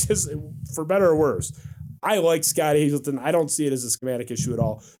 Just for better or worse. I like Scotty Hazelton. I don't see it as a schematic issue at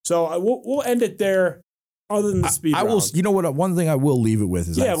all. So we'll end it there. Other than the speed round. will. You know what? One thing I will leave it with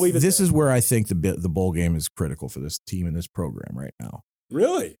is this there. Is where I think the bowl game is critical for this team and this program right now.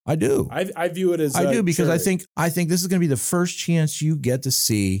 Really? I do. I view it as I do, because I think this is going to be the first chance you get to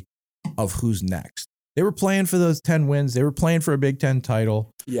see of who's next. They were playing for those 10 wins. They were playing for a Big Ten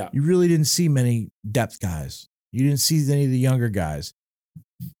title. Yeah. You really didn't see many depth guys. You didn't see any of the younger guys.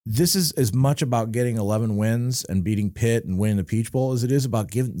 This is as much about getting 11 wins and beating Pitt and winning the Peach Bowl as it is about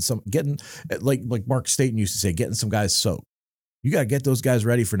getting like Mark Staten used to say, getting some guys soaked. You got to get those guys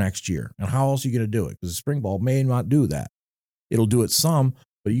ready for next year. And how else are you going to do it? Because the spring ball may not do that. It'll do it some,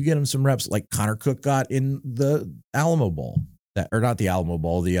 but you get them some reps like Connor Cook got in the Alamo Bowl, not the Alamo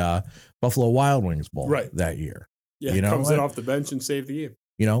Bowl, the Buffalo Wild Wings Bowl that year. Yeah, comes in off the bench and saved the game.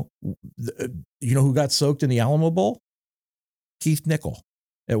 You know who got soaked in the Alamo Bowl? Keith Nickel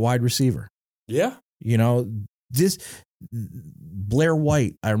at wide receiver. Yeah. This Blair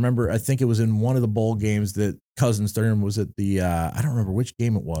White, I remember, I think it was in one of the bowl games that Cousins Stern was at the, I don't remember which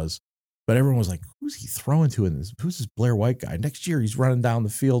game it was, but everyone was like, who's he throwing to in this? Who's this Blair White guy? Next year, he's running down the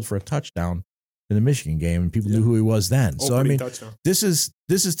field for a touchdown in the Michigan game, and people knew who he was then. So, I mean, this is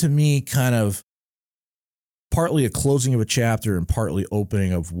to me kind of partly a closing of a chapter and partly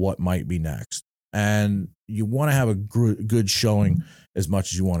opening of what might be next. And you want to have a good showing as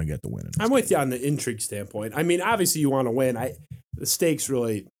much as you want to get the win. I'm with you on the intrigue standpoint. I mean, obviously you want to win. The stakes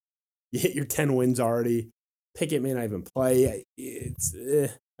really, you hit your 10 wins already. Pickett may not even play.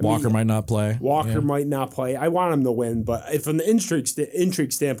 Walker might not play. Walker might not play. I want him to win, but from the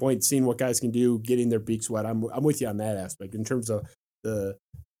intrigue standpoint, seeing what guys can do, getting their beaks wet, I'm with you on that aspect. In terms of the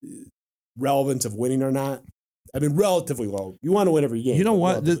relevance of winning or not, I mean, relatively low. You want to win every game. You know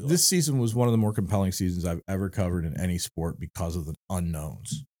what? This season was one of the more compelling seasons I've ever covered in any sport because of the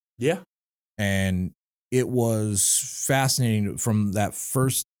unknowns. Yeah. And it was fascinating from that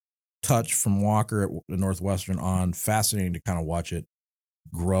first touch from Walker at Northwestern on, fascinating to kind of watch it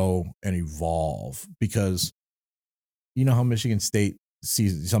grow and evolve, because you know how Michigan State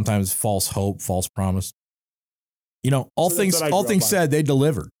sees sometimes false hope, false promise. All things said, they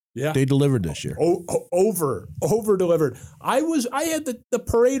delivered. Yeah, they delivered this year. Over delivered. I had the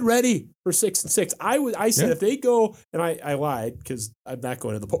parade ready for 6-6. I said if they go, and I lied because I'm not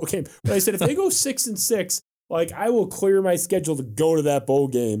going to the bowl game, but I said if they go 6-6, I will clear my schedule to go to that bowl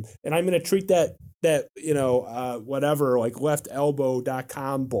game, and I'm going to treat that whatever,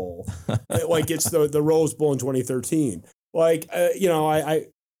 leftelbow.com bowl like it's the Rose Bowl in 2013. I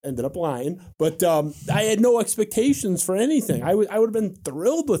ended up lying, but I had no expectations for anything. I would have been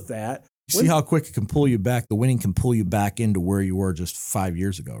thrilled with that. See how quick it can pull you back. The winning can pull you back into where you were just 5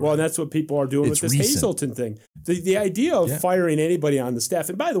 years ago. Right? Well, and that's what people are doing with this Hazelton thing. The idea of firing anybody on the staff.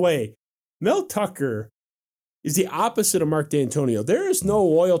 And by the way, Mel Tucker is the opposite of Mark D'Antonio. There is no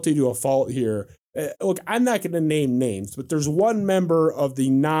loyalty to a fault here. Look, I'm not going to name names, but there's one member of the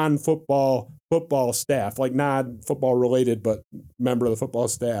non-football staff, non-football related, but member of the football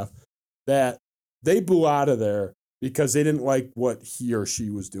staff, that they blew out of there because they didn't like what he or she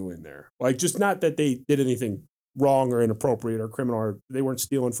was doing there. Just not that they did anything wrong or inappropriate or criminal, or they weren't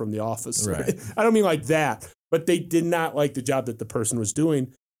stealing from the office. Right. I don't mean like that, but they did not like the job that the person was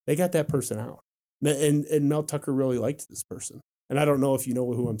doing. They got that person out. And Mel Tucker really liked this person. And I don't know if you know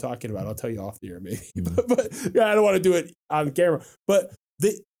who I'm talking about. I'll tell you off the air maybe. But yeah, I don't want to do it on camera. But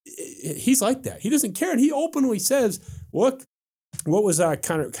he's like that. He doesn't care. And he openly says, look, what was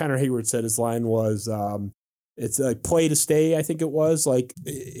Connor Hayward said his line was, it's a play to stay, I think it was. Like,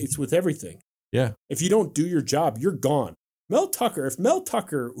 it's with everything. Yeah. If you don't do your job, you're gone. If Mel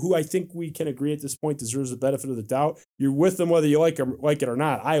Tucker, who I think we can agree at this point deserves the benefit of the doubt, you're with them whether you like it or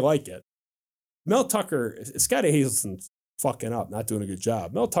not. I like it. Mel Tucker, Scotty Hazelson's fucking up, not doing a good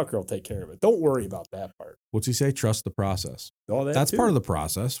job. Mel Tucker will take care of it. Don't worry about that part. What's he say? Trust the process. That's part of the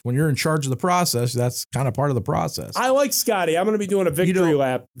process. When you're in charge of the process, that's kind of part of the process. I like Scotty. I'm going to be doing a victory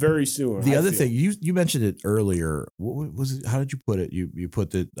lap very soon. The other thing, you mentioned it earlier. What was it? How did you put it? You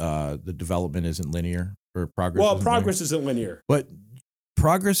put that the development isn't linear or progress. Well, progress isn't linear. But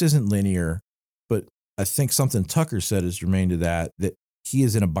progress isn't linear. But I think something Tucker said is germane to that he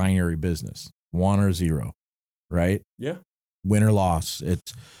is in a binary business, 1 or 0, right? Yeah. Win or loss.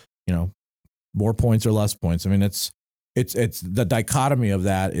 It's, more points or less points. I mean, it's the dichotomy of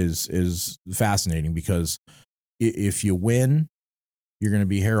that is fascinating because if you win, you're going to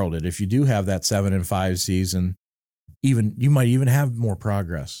be heralded. If you do have that 7-5 season, you might even have more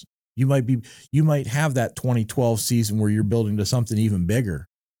progress. You might have that 2012 season where you're building to something even bigger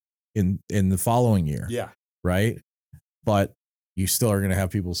in the following year. Yeah. Right. But you still are going to have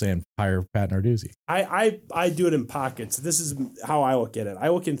people saying hire Pat Narduzzi. I do it in pockets. This is how I look at it. I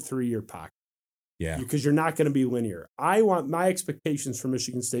look in 3-year pockets. Yeah. Because you're not going to be linear. I want my expectations for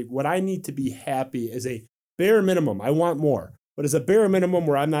Michigan State. What I need to be happy is a bare minimum. I want more, but as a bare minimum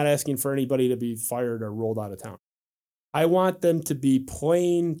where I'm not asking for anybody to be fired or rolled out of town. I want them to be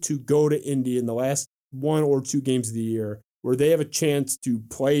playing to go to Indy in the last 1 or 2 games of the year where they have a chance to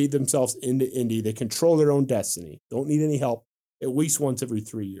play themselves into Indy. They control their own destiny. Don't need any help at least once every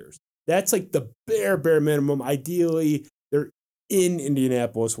 3 years. That's like the bare minimum. Ideally, they're in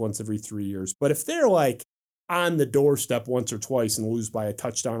Indianapolis once every 3 years. But if they're like on the doorstep once or twice and lose by a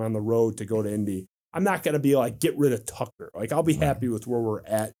touchdown on the road to go to Indy, I'm not going to be like, get rid of Tucker. Like, I'll be happy with where we're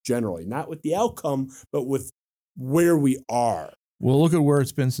at generally, not with the outcome, but with where we are. Well, look at where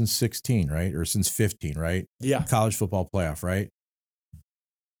it's been since 16, right? Or since 15, right? Yeah. College football playoff, right?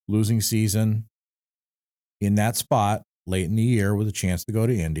 Losing season in that spot late in the year with a chance to go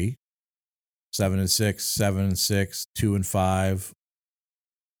to Indy. 7-6, 7-6, 2-5,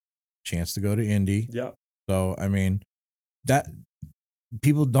 chance to go to Indy. Yeah. So, I mean, that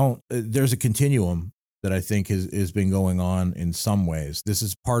people don't, there's a continuum that I think has been going on in some ways. This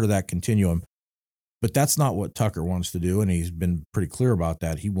is part of that continuum, but that's not what Tucker wants to do. And he's been pretty clear about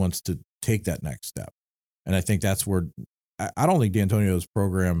that. He wants to take that next step. And I think that's where, I don't think D'Antonio's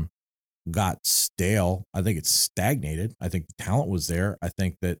program got stale. I think it's stagnated. I think the talent was there. I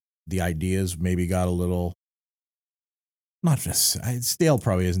think that the ideas maybe got a little, not just stale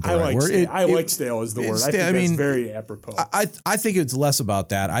probably isn't the right word. I like stale is the word. I think that's very apropos. I think it's less about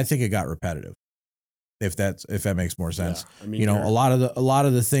that. I think it got repetitive. If that makes more sense. Yeah, I mean, a lot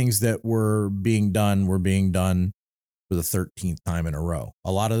of the things that were being done for the 13th time in a row.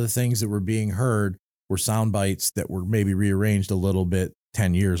 A lot of the things that were being heard were sound bites that were maybe rearranged a little bit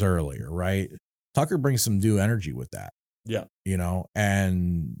 10 years earlier, right? Tucker brings some new energy with that. Yeah.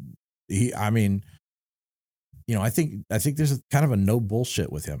 And I think there's a kind of a no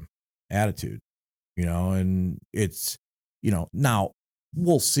bullshit with him attitude, and it's, now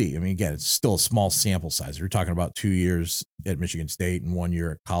we'll see. I mean, again, it's still a small sample size. We're talking about 2 years at Michigan State and 1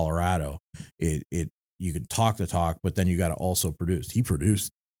 year at Colorado. You can talk the talk, but then you got to also produce. He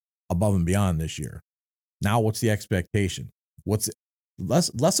produced above and beyond this year. Now, what's the expectation? What's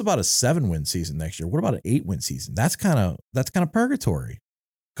less about a 7-win season next year? What about an 8-win season? That's kind of purgatory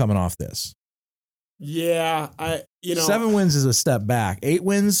coming off this. Yeah, 7 wins is a step back. 8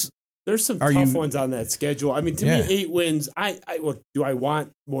 wins. There's some tough ones on that schedule. I mean, to me, 8 wins. I look. Do I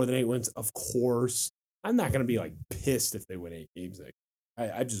want more than 8 wins? Of course. I'm not going to be like pissed if they win 8 games.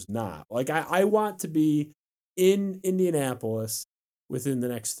 I'm just not. Like I want to be in Indianapolis within the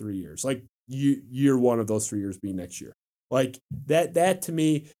next 3 years. Like year one of those 3 years being next year. Like that to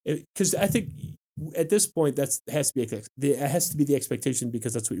me, because I think at this point it has to be the expectation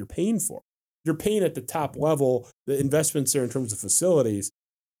because that's what you're paying for. You're paying at the top level, the investments there in terms of facilities.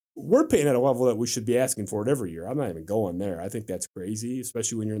 We're paying at a level that we should be asking for it every year. I'm not even going there. I think that's crazy,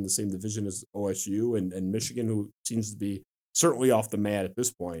 especially when you're in the same division as OSU and Michigan, who seems to be certainly off the mat at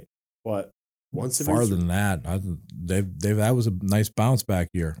this point. But once farther than that, that was a nice bounce back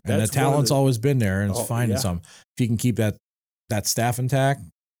year, and the talent's always been there, and it's finding some. If you can keep that staff intact,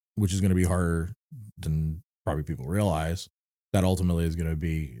 which is going to be harder than probably people realize, that ultimately is going to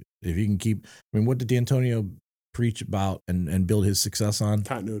be. If you can keep, what did D'Antonio preach about and build his success on?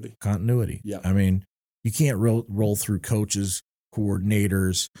 Continuity. Yeah. I mean, you can't roll through coaches,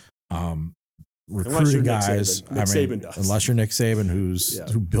 coordinators, recruiting guys. Nick Saban does. Unless you're Nick Saban,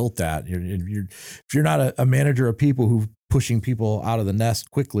 who built that. If you're not a manager of people who pushing people out of the nest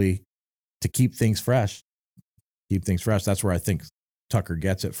quickly to keep things fresh. That's where I think Tucker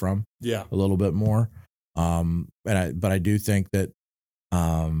gets it from. Yeah, a little bit more. But I do think that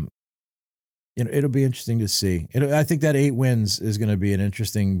it'll be interesting to see. I think that 8 wins is going to be an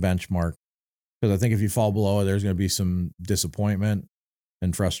interesting benchmark, because I think if you fall below it, there's going to be some disappointment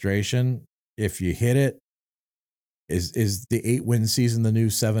and frustration. If you hit it, is the 8-win season the new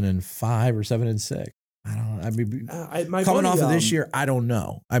 7-5 or 7-6? I don't know. I mean, coming off of this year, I don't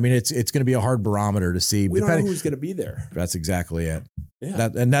know. I mean, it's going to be a hard barometer to see. We don't know who's going to be there. That's exactly it. Yeah.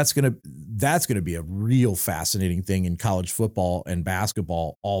 That's going to be a real fascinating thing in college football and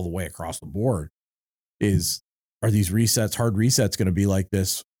basketball all the way across the board. Are these hard resets going to be like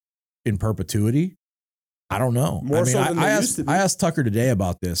this in perpetuity? I don't know. I asked Tucker today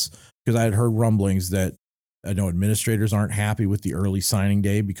about this, because I had heard rumblings that I know administrators aren't happy with the early signing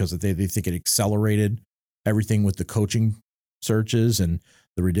day because they think it accelerated everything with the coaching searches and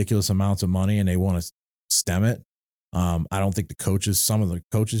the ridiculous amounts of money, and they want to stem it. I don't think some of the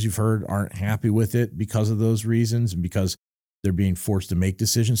coaches you've heard aren't happy with it because of those reasons and because they're being forced to make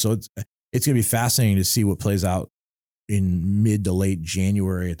decisions. So it's going to be fascinating to see what plays out in mid to late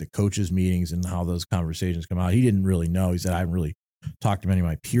January at the coaches meetings and how those conversations come out. He didn't really know. He said, I haven't really talked to many of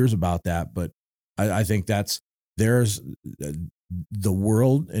my peers about that, but I think there's the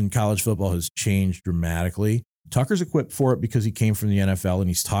world in college football has changed dramatically. Tucker's equipped for it because he came from the NFL, and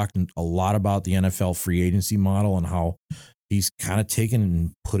he's talked a lot about the NFL free agency model and how he's kind of taken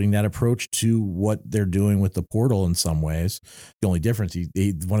and putting that approach to what they're doing with the portal in some ways. The only difference,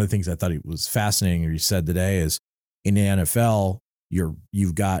 one of the things I thought was fascinating, or he said today, is in the NFL,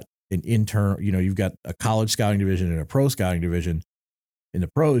 you've got an intern, you've got a college scouting division and a pro scouting division. In the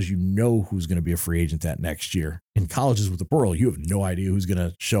pros, who's going to be a free agent that next year. In colleges with the portal, you have no idea who's going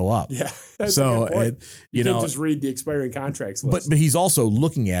to show up. Yeah, so you can just read the expiring contracts list. But he's also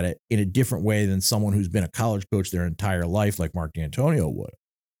looking at it in a different way than someone who's been a college coach their entire life, like Mark D'Antonio would.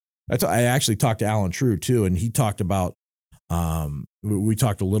 I actually talked to Alan True too, and he talked about. We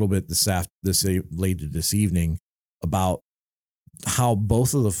talked a little bit later this evening about how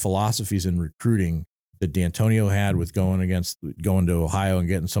both of the philosophies in recruiting that D'Antonio had with going to Ohio and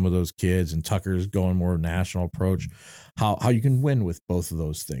getting some of those kids, and Tucker's going more national approach, how you can win with both of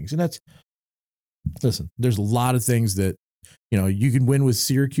those things. And there's a lot of things that, you can win with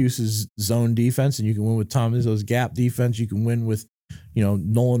Syracuse's zone defense, and you can win with Tom Izzo's gap defense. You can win with,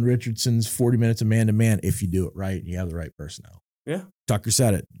 Nolan Richardson's 40 minutes of man-to-man if you do it right and you have the right personnel. Yeah. Tucker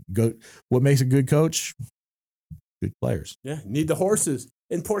said it. What makes a good coach? Good players. Yeah. Need the horses.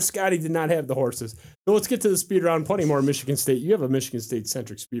 And poor Scotty did not have the horses. So let's get to the speed round. Plenty more Michigan State. You have a Michigan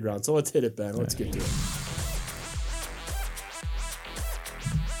State-centric speed round, so let's hit it, Ben. Let's get to it.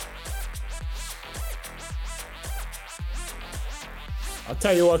 I'll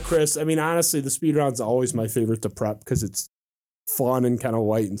tell you what, Chris. I mean, honestly, the speed round's always my favorite to prep because it's fun and kind of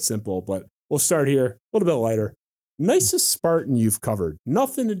light and simple. But we'll start here, a little bit lighter. Nicest Spartan you've covered.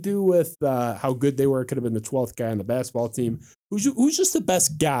 Nothing to do with how good they were. Could have been the 12th guy on the basketball team. Who's just the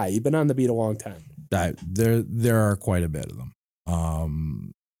best guy? You've been on the beat a long time. There are quite a bit of them.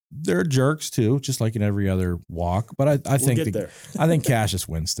 There are jerks too, just like in every other walk. But I think Cassius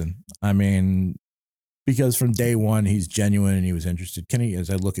Winston. I mean, because from day one he's genuine and he was interested.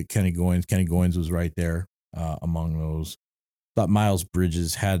 As I look at Kenny Goins was right there among those. Thought Miles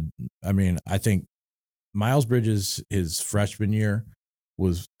Bridges I think Miles Bridges, his freshman year,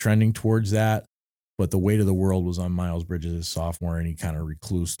 was trending towards that, but the weight of the world was on Miles Bridges' sophomore, and he kind of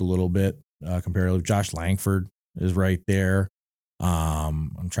reclused a little bit comparatively. Josh Langford is right there.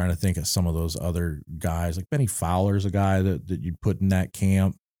 I'm trying to think of some of those other guys. Like Benny Fowler's a guy that you'd put in that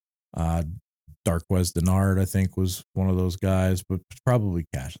camp. Darquez Denard, I think, was one of those guys, but probably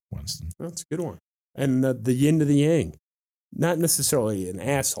Cassius Winston. That's a good one. And the yin to the yang. Not necessarily an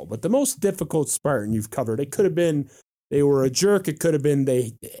asshole, but the most difficult Spartan you've covered. It could have been they were a jerk. It could have been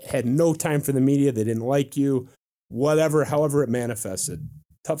they had no time for the media. They didn't like you. Whatever, however it manifested.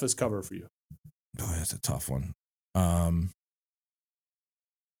 Toughest cover for you. Oh, that's a tough one. I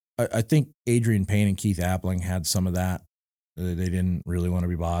think Adrian Payne and Keith Appling had some of that. They didn't really want to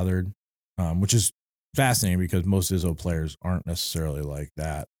be bothered, which is fascinating because most Izzo players aren't necessarily like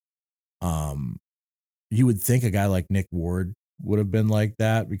that. You would think a guy like Nick Ward would have been like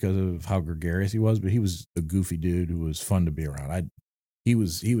that because of how gregarious he was, but he was a goofy dude who was fun to be around. he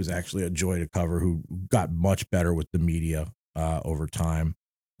was actually a joy to cover, who got much better with the media over time.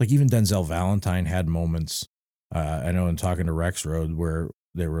 Like even Denzel Valentine had moments, I know in talking to Rex Road, where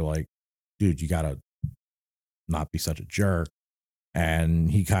they were like, dude, you got to not be such a jerk. And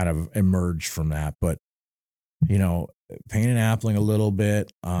he kind of emerged from that. But, you know, Payne and Appling a little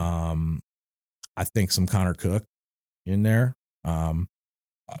bit. I think some Connor Cook in there.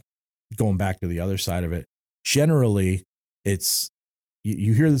 Going back to the other side of it, generally, it's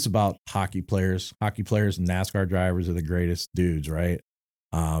you hear this about hockey players. Hockey players and NASCAR drivers are the greatest dudes, right?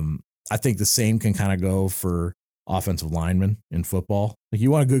 I think the same can kind of go for offensive linemen in football. Like,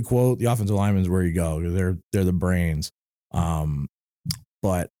 you want a good quote, the offensive lineman is where you go. They're the brains.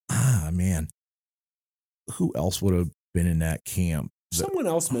 But man, who else would have been in that camp? Someone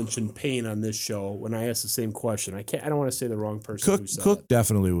else mentioned Payne on this show when I asked the same question. I don't want to say the wrong person. Cook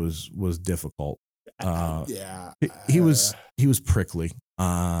definitely was difficult. He was prickly.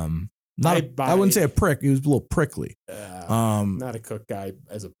 I wouldn't say a prick. He was a little prickly. Not a Cook guy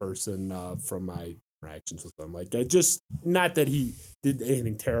as a person from my interactions with him. Like, just not that he did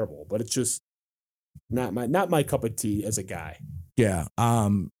anything terrible, but it's just not my cup of tea as a guy. Yeah.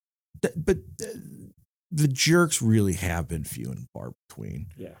 But the jerks really have been few and far between.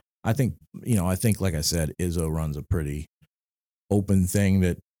 Yeah. I think, like I said, Izzo runs a pretty open thing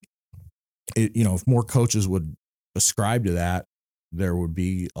that, if more coaches would ascribe to that, there would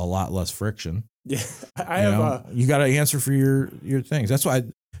be a lot less friction. Yeah. You got to answer for your things. That's why,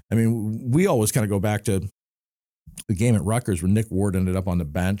 we always kind of go back to the game at Rutgers when Nick Ward ended up on the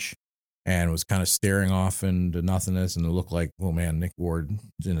bench and was kind of staring off into nothingness, and it looked like, oh man, Nick Ward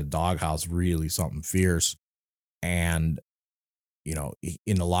in a doghouse, really something fierce. And,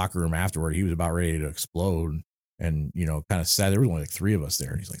 in the locker room afterward, he was about ready to explode, and, kind of said, there was only like three of us there.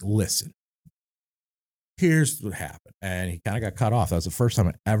 And he's like, listen, here's what happened. And he kind of got cut off. That was the first time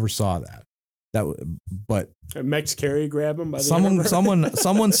I ever saw that. But Max Carey grabbed him by the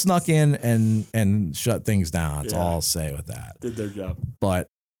someone snuck in and shut things down. That's all I'll say with that. Did their job. But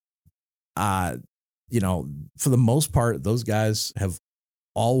for the most part, those guys have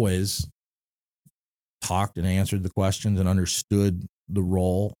always talked and answered the questions and understood the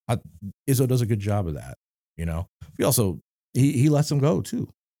role. Izzo does a good job of that. He also he lets them go too.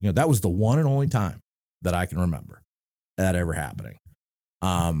 That was the one and only time that I can remember that ever happening.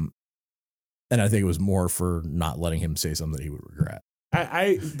 And I think it was more for not letting him say something that he would regret.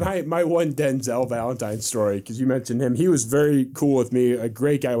 My one Denzel Valentine story, because you mentioned him, he was very cool with me, a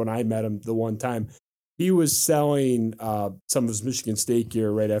great guy when I met him the one time. He was selling some of his Michigan State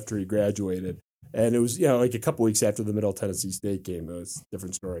gear right after he graduated. And it was, like a couple weeks after the Middle Tennessee State game. It was a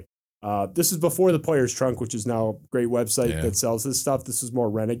different story. This is before the Players Trunk, which is now a great website that sells this stuff. This is more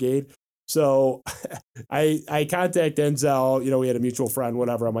Renegade. So I contact Denzel, we had a mutual friend,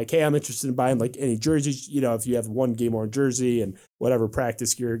 whatever. I'm like, hey, I'm interested in buying like any jerseys, if you have one game worn jersey and whatever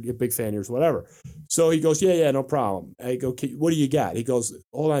practice gear, a big fan of yours, whatever. So he goes, yeah, no problem. I go, okay, what do you got? He goes,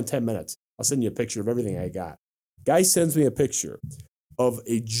 hold on 10 minutes. I'll send you a picture of everything I got. Guy sends me a picture of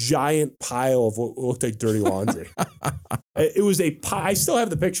a giant pile of what looked like dirty laundry. It was a pile. I still have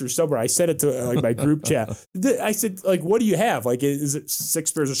the picture somewhere. I sent it to my group chat. I said, what do you have? Is it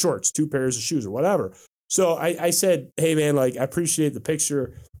 6 pairs of shorts, 2 pairs of shoes, or whatever? So I said, hey man, I appreciate the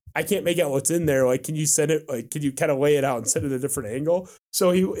picture. I can't make out what's in there. Can you send it? Can you kind of lay it out and send it a different angle?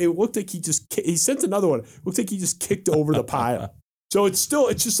 So it looked like he sent another one. It looked like he just kicked over the pile. So it's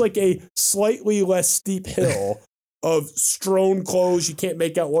just like a slightly less steep hill of strewn clothes. You can't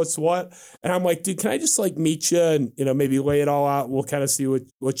make out what's what. And I'm like, dude, can I just meet you and, maybe lay it all out? We'll kind of see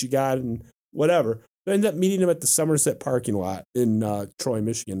what you got and whatever. I ended up meeting him at the Somerset parking lot in Troy,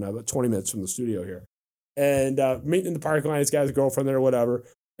 Michigan, about 20 minutes from the studio here. And meeting in the parking lot, his guy's girlfriend there or whatever.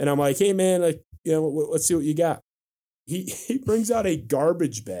 And I'm like, hey man, let's see what you got. He brings out a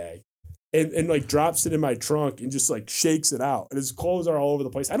garbage bag and drops it in my trunk and just shakes it out. And his clothes are all over the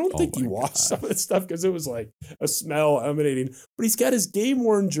place. I don't think he washed some of this stuff because it was a smell emanating. But he's got his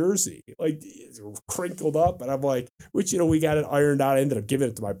game-worn jersey, crinkled up. And I'm like, which, we got it ironed out. I ended up giving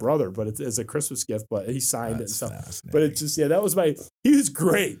it to my brother, but it's as a Christmas gift. But he signed it and stuff. But it's just, that was he was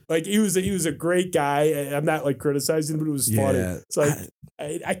great. He was a great guy. I'm not criticizing him, but it was funny. It's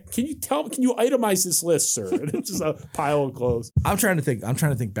can you itemize this list, sir? And it's just a pile of clothes. I'm trying to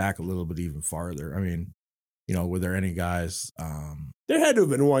think back a little bit even farther. Were there any guys? There had to have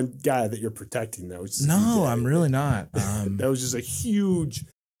been one guy that you're protecting, though. No, I'm really not. That was just a huge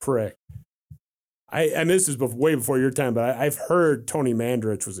prick. And this is way before your time, but I've heard Tony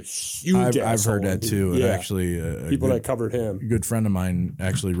Mandrich was a huge asshole. I've heard that too. Yeah. Actually, people that covered him. A good friend of mine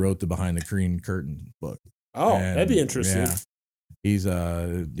actually wrote the Behind the Green Curtain book. Oh, that'd be interesting. He's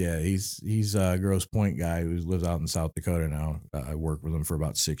a Grosse Pointe guy who lives out in South Dakota now. I worked with him for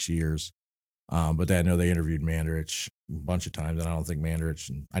about 6 years. But I know they interviewed Mandarich a bunch of times, and I don't think Mandarich,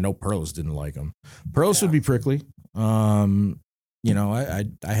 and I know Perlis didn't like him. Perlis would be prickly. I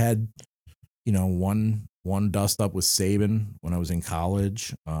had, one dust up with Saban when I was in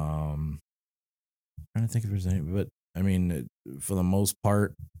college. Trying to think if there's any, but I mean, for the most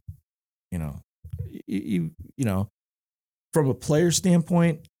part, from a player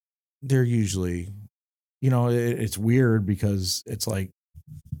standpoint, they're usually, it's weird because it's like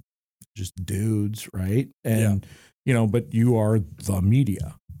just dudes, right? And, but you are the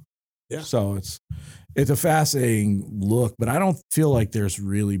media. Yeah. So it's a fascinating look, but I don't feel like there's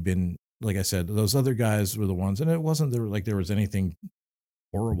really been, like I said, those other guys were the ones, and it wasn't there was anything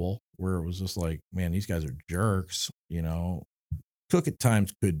horrible where it was just like, man, these guys are jerks, Cook at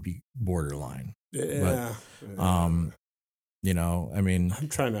times could be borderline. Yeah. But, I mean, I'm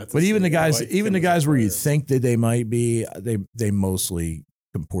trying not to, but even the guys where you think that they might be, they mostly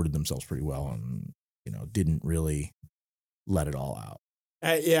comported themselves pretty well and, didn't really let it all out.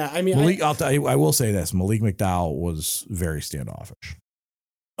 I mean, Malik, I'll tell you, I will say this: Malik McDowell was very standoffish.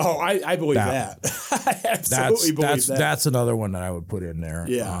 Oh, I believe that. I absolutely believe that. That's another one that I would put in there.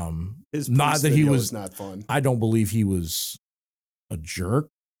 Yeah. His not that he was not fun. I don't believe he was a jerk,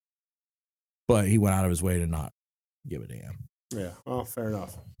 but he went out of his way to not give a damn. Yeah. Oh, fair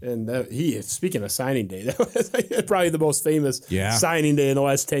enough. And speaking of signing day, that was probably the most famous signing day in the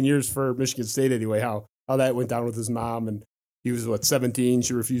last 10 years for Michigan State anyway, how that went down with his mom, and he was 17,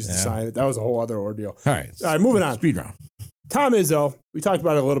 she refused to sign it. That was a whole other ordeal. All right, moving on. Speed round. Tom Izzo, we talked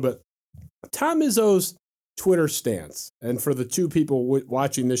about it a little bit. Tom Izzo's Twitter stance, and for the two people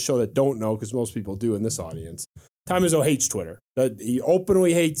watching this show that don't know, because most people do in this audience, Tom Izzo hates Twitter. He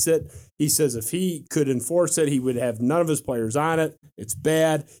openly hates it. He says if he could enforce it, he would have none of his players on it. It's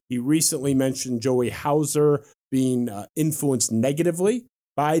bad. He recently mentioned Joey Hauser being influenced negatively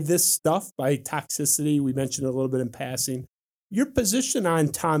by this stuff, by toxicity. We mentioned it a little bit in passing. Your position on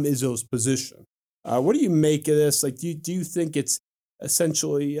Tom Izzo's position, what do you make of this? Like, do you think it's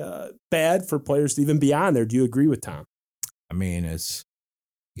essentially bad for players to even be on there? Do you agree with Tom? I mean, it's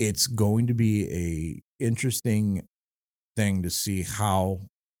going to be a interesting thing to see how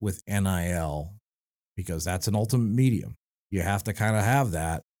with NIL, because that's an ultimate medium. You have to kind of have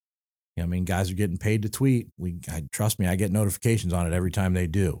that. I mean, guys are getting paid to tweet. Trust me, I get notifications on it every time they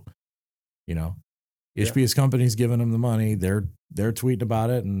do. Ishbia's company's giving them the money. They're tweeting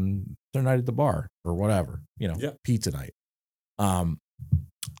about it, and their night at the bar or whatever. Pizza night. I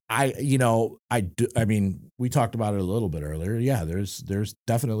mean, we talked about it a little bit earlier. Yeah, there's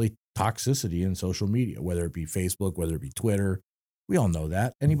definitely toxicity in social media, whether it be Facebook, whether it be Twitter. We all know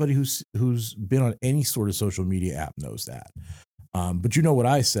that. Anybody who's been on any sort of social media app knows that. But what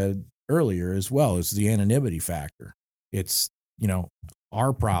I said earlier as well is the anonymity factor. It's,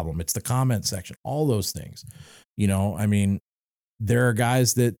 our problem. It's the comment section, all those things. I mean, there are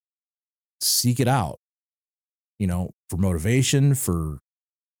guys that seek it out, for motivation, for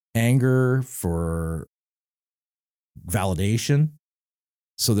anger, for validation.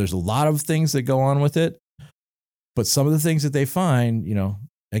 So there's a lot of things that go on with it. But some of the things that they find,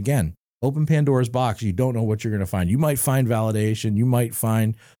 again, open Pandora's box. You don't know what you're going to find. You might find validation. You might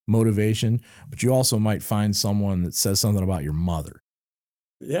find motivation, but you also might find someone that says something about your mother.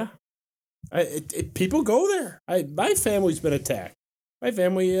 Yeah. People go there. My family's been attacked. My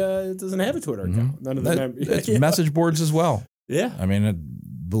family doesn't have a Twitter account. None of them. It's message boards as well. Yeah. I mean,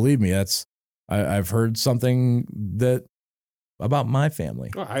 believe me, I've heard something that about my family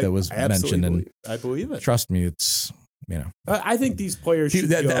that was mentioned, and I believe it. Trust me, it's I think these players should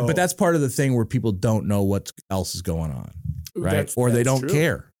but that's part of the thing where people don't know what else is going on, right? Or they don't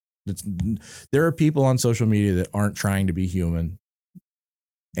care. There are people on social media that aren't trying to be human,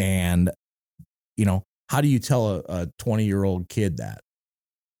 and how do you tell a 20-year-old kid that?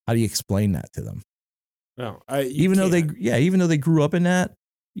 How do you explain that to them? No, even though they grew up in that,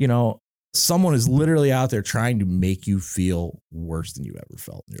 someone is literally out there trying to make you feel worse than you ever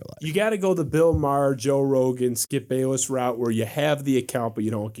felt in your life. You got to go the Bill Maher, Joe Rogan, Skip Bayless route where you have the account, but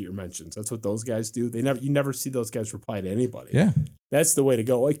you don't look at your mentions. That's what those guys do. You never see those guys reply to anybody. Yeah. That's the way to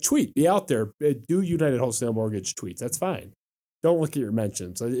go. Like, tweet, be out there, do United Wholesale Mortgage tweets. That's fine. Don't look at your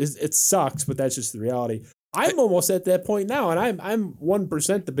mentions. It sucks, but that's just the reality. I'm almost at that point now, and I'm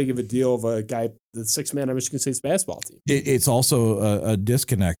 1% the big of a deal of a guy, the sixth man on Michigan State's basketball team. It's also a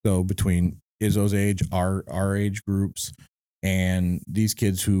disconnect though between Izzo's age, our age groups, and these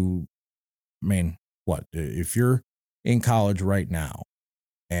kids who, I mean, if you're in college right now,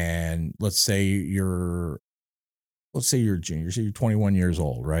 and let's say you're let's say you're a junior, say you're 21 years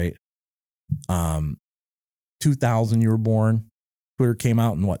old, right? 2000 you were born. Twitter came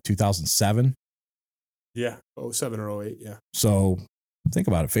out in what, 2007? Yeah, 07 or 08, yeah. So think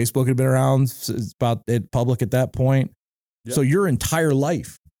about it. Facebook had been around, about it public at that point. Yep. So your entire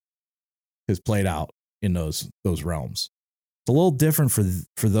life has played out in those realms. It's a little different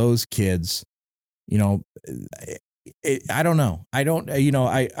for those kids. You know, I don't know.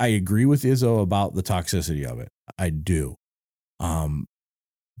 I agree with Izzo about the toxicity of it. I do.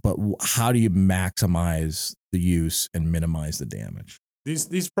 But how do you maximize the use and minimize the damage?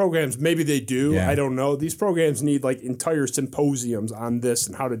 These programs, maybe they do. Yeah. I don't know. These programs need like entire symposiums on this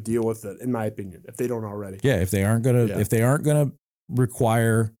and how to deal with it, in my opinion, if they don't already. Yeah, if they aren't gonna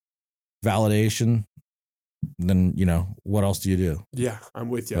require validation, then what else do you do? Yeah, I'm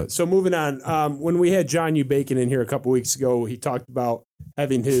with you. So moving on, when we had John U. Bacon in here a couple weeks ago, he talked about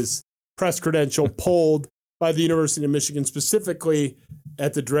having his press credential pulled by the University of Michigan, specifically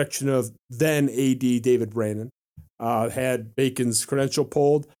at the direction of then AD David Brandon. Had Bacon's credential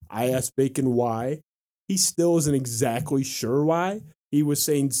pulled. I asked Bacon why. He still isn't exactly sure why. He was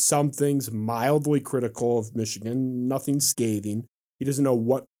saying some things mildly critical of Michigan, nothing scathing. He doesn't know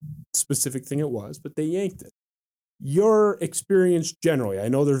what specific thing it was, but they yanked it. Your experience generally, I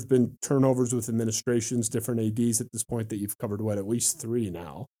know there's been turnovers with administrations, different ADs at this point that you've covered, at least 3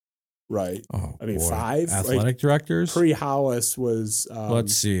 now, right? Oh, I mean, boy. 5? Athletic directors? Pre-Hollis was...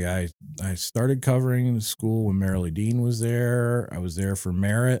 Let's see. I started covering the school when Marilee Dean was there. I was there for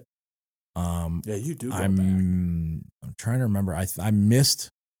Merritt. Yeah, you do go back. I'm trying to remember. I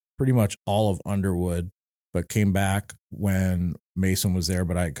missed pretty much all of Underwood, but came back when Mason was there,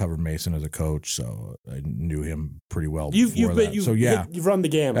 but I had covered Mason as a coach, so I knew him pretty well before that. You've run the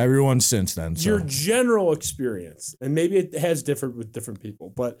gamut. Everyone since then. So. Your general experience, and maybe it has differed with different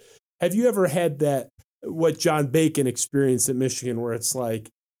people, but have you ever had that, what John Bacon experienced at Michigan, where it's like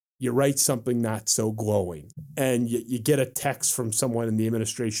you write something not so glowing and you get a text from someone in the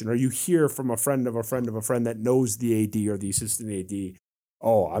administration, or you hear from a friend of a friend of a friend that knows the AD or the assistant AD,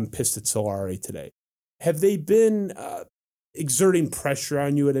 oh, I'm pissed at Solari today. Have they been exerting pressure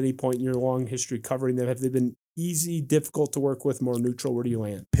on you at any point in your long history covering them? Have they been easy, difficult to work with, more neutral? Where do you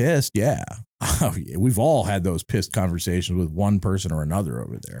land? Pissed, yeah. We've all had those pissed conversations with one person or another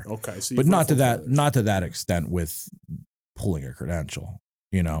over there. Okay, so but not to that extent with pulling a credential.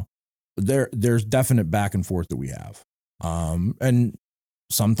 There's definite back and forth that we have, and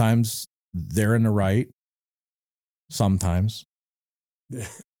sometimes they're in the right. Sometimes,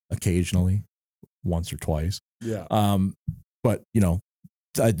 occasionally. Once or twice. Yeah. But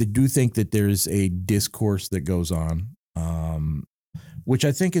I do think that there's a discourse that goes on, which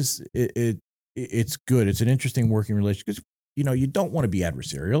I think is it's good. It's an interesting working relationship because you don't want to be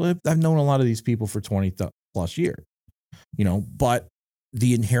adversarial. I've known a lot of these people for 20 plus years, but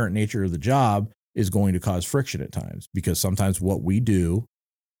the inherent nature of the job is going to cause friction at times because sometimes what we do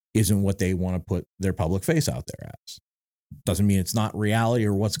isn't what they want to put their public face out there as. Doesn't mean it's not reality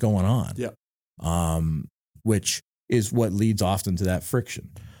or what's going on. Yeah. Which is what leads often to that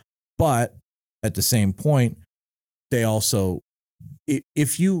friction. But at the same point, they also,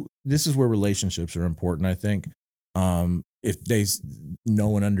 this is where relationships are important, I think. If they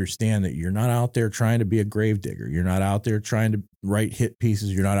know and understand that you're not out there trying to be a gravedigger, you're not out there trying to write hit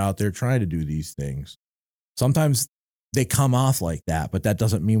pieces, you're not out there trying to do these things. Sometimes they come off like that, but that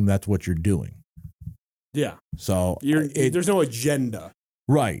doesn't mean that's what you're doing. Yeah. So there's no agenda.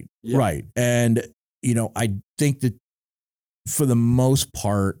 Right. Yeah. Right. And, I think that for the most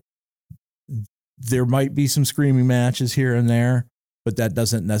part, there might be some screaming matches here and there, but that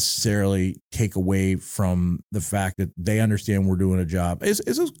doesn't necessarily take away from the fact that they understand we're doing a job.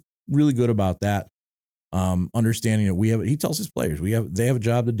 Is really good about that. Understanding that he tells his players, they have a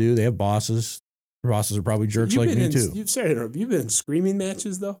job to do. They have bosses. Their bosses are probably jerks like me too. Have you been in screaming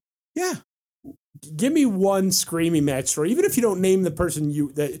matches though? Yeah. Give me one screaming match story, even if you don't name the person.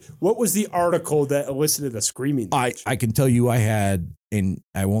 What was the article that elicited a screaming match? I can tell you I had, and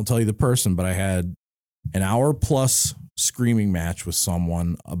I won't tell you the person, but I had an hour plus screaming match with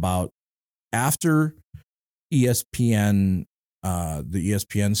someone about after ESPN, the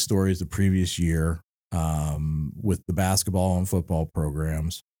ESPN stories the previous year with the basketball and football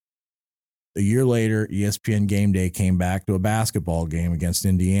programs. A year later, ESPN Game Day came back to a basketball game against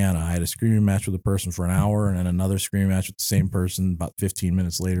Indiana. I had a screaming match with a person for an hour and then another screaming match with the same person about 15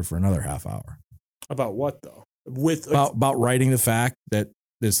 minutes later for another half hour. About what, though? About writing the fact that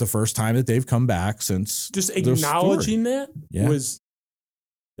it's the first time that they've come back since. Just acknowledging that yeah. was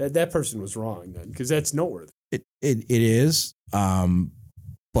that person was wrong then, because that's noteworthy. It is.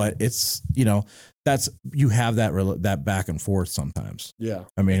 but it's, you have that back and forth sometimes. Yeah.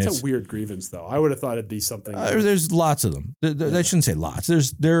 I mean, it's a weird grievance though. I would have thought it'd be something. There's lots of them. I shouldn't say lots.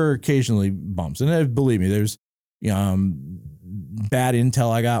 There are occasionally bumps, and believe me, there's, bad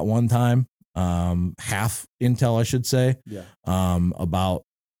intel I got one time, half intel, I should say, about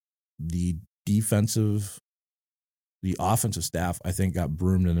the offensive staff. I think got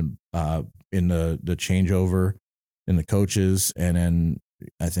broomed in the changeover in the coaches, and then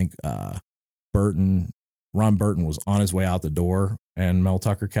I think Ron Burton was on his way out the door, and Mel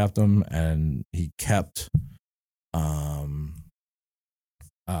Tucker kept him, and he kept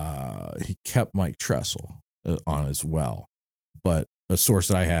Mike Tressel on as well. But a source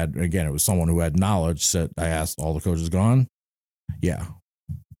that I had, again, it was someone who had knowledge, said, I asked, all the coaches gone? Yeah.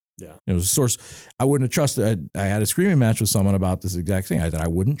 It was a source. I wouldn't have trusted. I had a screaming match with someone about this exact thing. I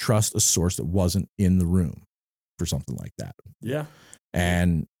wouldn't trust a source that wasn't in the room for something like that. Yeah.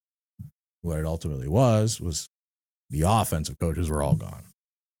 And what it ultimately was the offensive coaches were all gone.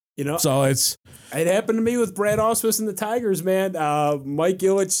 So it happened to me with Brad Ausmus and the Tigers, man. Mike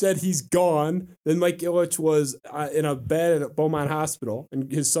Ilitch said he's gone. Then Mike Ilitch was in a bed at Beaumont Hospital,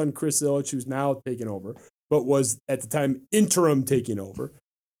 and his son Chris Ilitch, who's now taken over, but was at the time interim taking over,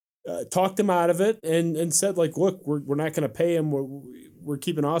 talked him out of it and said, like, look, we're not going to pay him. We're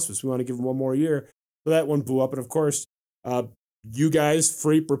keeping Ausmus. We want to give him one more year. So that one blew up, and of course, you guys,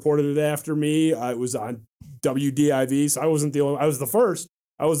 Freep reported it after me. It was on WDIV, so I wasn't the only. I was the first.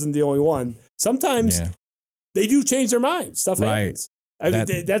 I wasn't the only one. Sometimes they do change their minds. Stuff happens.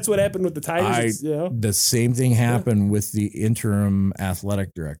 That's what happened with the Tigers. The same thing happened with the interim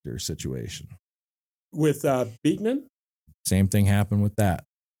athletic director situation. With Beekman? Same thing happened with that.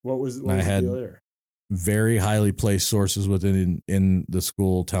 What was I had the deal there? Very highly placed sources within in the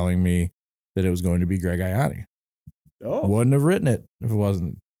school telling me that it was going to be Greg Ianni. Oh. Wouldn't have written it if it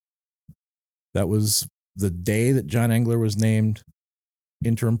wasn't. That was the day that John Engler was named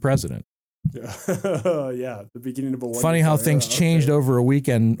interim president. The beginning of a funny how things changed over a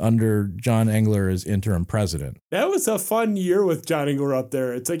weekend under John Engler as interim president. That was a fun year with John Engler up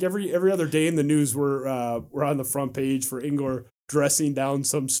there. It's like every other day in the news we're on the front page for Engler dressing down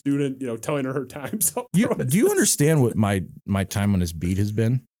some student, telling her time's up. Do you understand what my time on this beat has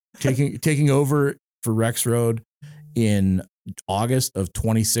been? Taking over for Rex Road in August of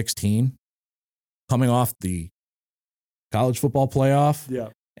 2016, coming off the college football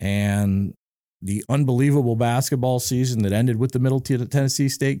playoff, and the unbelievable basketball season that ended with the Middle Tennessee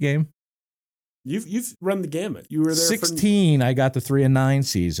State game. You've run the gamut. You were there. 16. I got the 3-9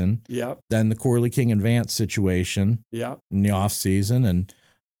 season. Yeah. Then the Corley King and Vance situation. Yeah. In the off season, and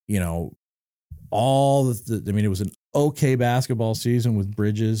all the. I mean, it was an okay basketball season with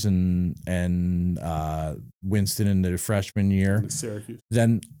Bridges and Winston in the freshman year. Syracuse.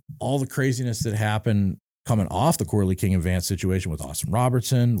 Then all the craziness that happened coming off the Corley King and Vance situation with Austin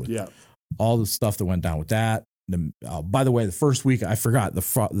Robertson, with all the stuff that went down with that. By the way, the first week, I forgot, the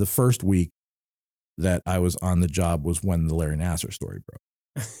first week that I was on the job was when the Larry Nassar story broke.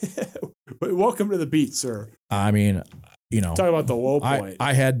 Welcome to the beat, sir. I mean, talk about the low point.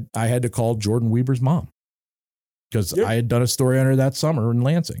 I had to call Jordan Weber's mom because I had done a story on her that summer in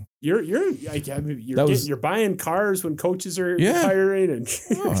Lansing. You're buying cars when coaches are retiring, and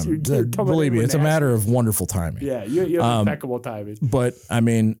you're believe me, it's a matter of wonderful timing. Yeah, you have impeccable timing. But I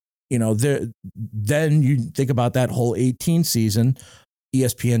mean, then you think about that whole 18 season,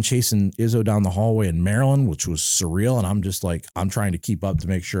 ESPN chasing Izzo down the hallway in Maryland, which was surreal, and I'm just like, I'm trying to keep up to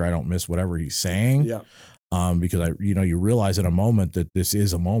make sure I don't miss whatever he's saying. Yeah. Because you realize in a moment that this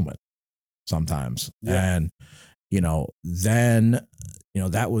is a moment sometimes, and then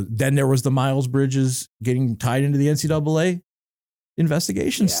there was the Miles Bridges getting tied into the NCAA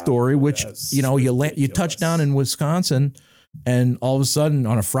investigation story, which you touch down in Wisconsin, and all of a sudden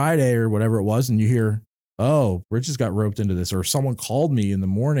on a Friday or whatever it was, and you hear, oh, Bridges got roped into this, or someone called me in the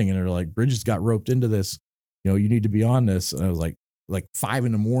morning and they're like, Bridges got roped into this, you need to be on this, and I was like 5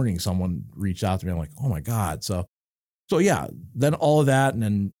 a.m, someone reached out to me. I'm like, oh my God. So yeah, then all of that, and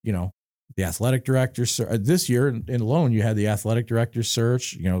then the athletic director this year and alone, you had the athletic director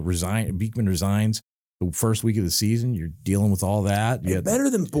search, Beekman resigns the first week of the season. You're dealing with all that. Better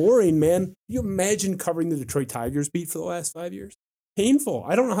than boring, man. You imagine covering the Detroit Tigers beat for the last 5 years? Painful.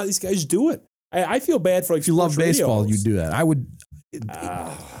 I don't know how these guys do it. I feel bad for if you love baseball, you do that. I would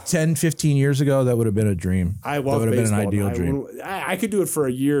 10, 15 years ago, that would have been a dream. That would have been an ideal dream. I could do it for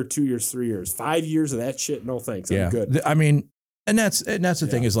a year, 2 years, 3 years, 5 years of that shit. No thanks. I'm good. I mean, and that's the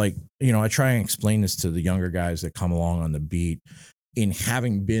thing is, like, I try and explain this to the younger guys that come along on the beat, in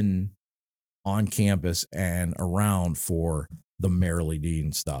having been on campus and around for the Marilee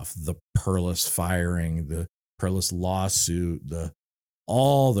Dean stuff, the Perlis firing, the Perlis lawsuit,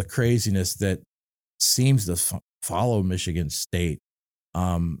 all the craziness that seems to follow Michigan State.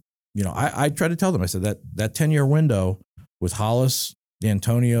 I try to tell them, I said that 10-year window with Hollis,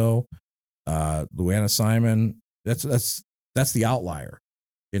 D'Antonio, Luana Simon, that's the outlier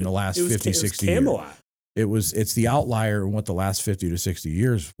in the last 50, 60 years. It's the outlier in what the last 50 to 60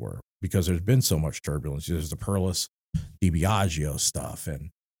 years were, because there's been so much turbulence. There's the Perlis DiBiagio stuff, and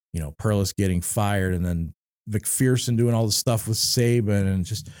Perlis getting fired, and then McPherson doing all the stuff with Saban, and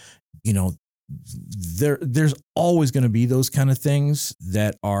just there's always going to be those kind of things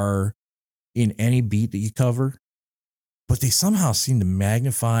that are in any beat that you cover, but they somehow seem to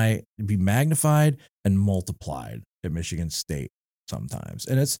be magnified and multiplied at Michigan State sometimes,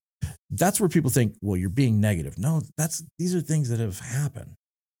 and that's where people think, well, you're being negative. No, these are things that have happened.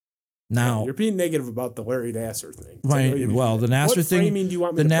 Now you're being negative about the Larry Nassar thing. The Nassar thing. Do you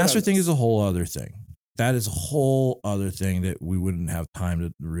want me the Nassar thing is a whole other thing. That is a whole other thing that we wouldn't have time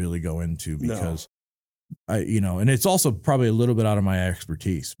to really go into, because and it's also probably a little bit out of my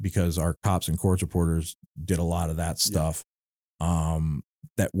expertise, because our cops and courts reporters did a lot of that stuff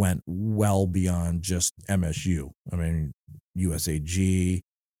that went well beyond just MSU. I mean, USAG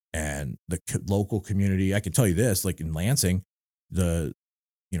and the local community. I can tell you this, like in Lansing, the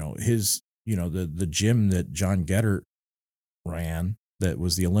gym that John Geddert ran, that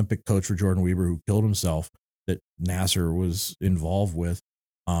was the Olympic coach for Jordan Weber, who killed himself, that Nassar was involved with.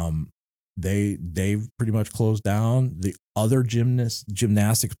 They've pretty much closed down. The other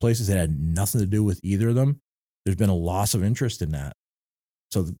gymnastics places that had nothing to do with either of them, there's been a loss of interest in that.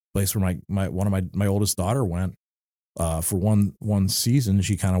 So the place where my oldest daughter went for one season,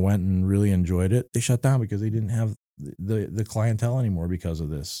 she kind of went and really enjoyed it. They shut down because they didn't have the clientele anymore because of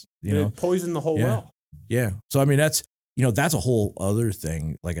this. They poisoned the whole well. Yeah. So I mean, that's a whole other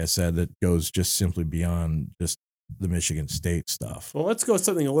thing, like I said, that goes just simply beyond just the Michigan State stuff. Well, let's go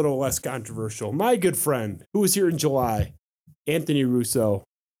something a little less controversial. My good friend, who was here in July, Anthony Russo.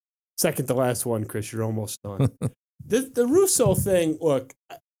 Second to last one, Chris, you're almost done. The Russo thing, look,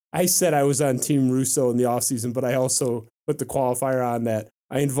 I said I was on Team Russo in the offseason, but I also put the qualifier on that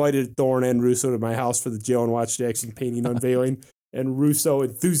I invited Thorne and Russo to my house for the Jail and Watch Jackson painting unveiling, and Russo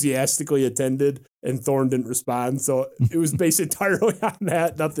enthusiastically attended, and Thorne didn't respond. So it was based entirely on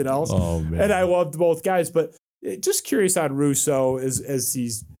that, nothing else. Oh, man. And I loved both guys, but just curious on Russo as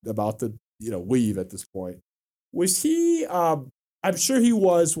he's about to leave at this point. Was he? I'm sure he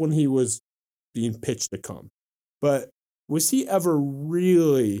was when he was being pitched to come, but was he ever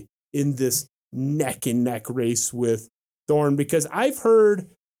really in this neck and neck race with Thorne? Because I've heard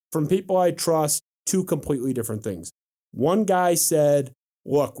from people I trust two completely different things. One guy said,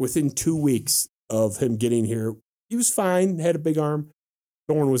 look, within 2 weeks of him getting here, he was fine, had a big arm.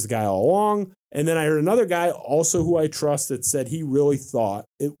 Thorne was the guy all along. And then I heard another guy, also who I trust, that said he really thought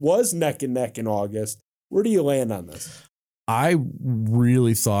it was neck and neck in August. Where do you land on this? I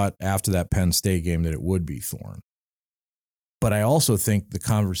really thought after that Penn State game that it would be Thorne. But I also think the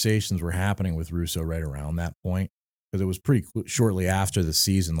conversations were happening with Russo right around that point, because it was pretty shortly after the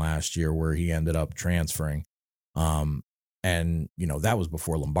season last year where he ended up transferring. And, that was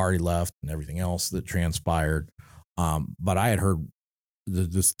before Lombardi left and everything else that transpired. But I had heard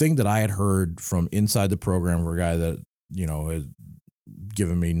this thing that I had heard from inside the program for a guy that, had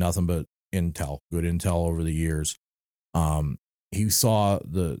given me nothing but good intel over the years. He saw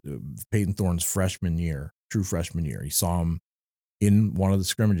the Peyton Thorne's true freshman year. He saw him in one of the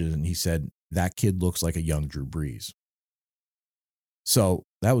scrimmages, and he said, that kid looks like a young Drew Brees. So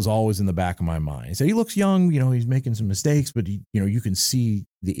that was always in the back of my mind. He said, he looks young, he's making some mistakes, but you can see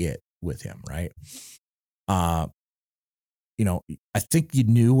the it with him, right? I think you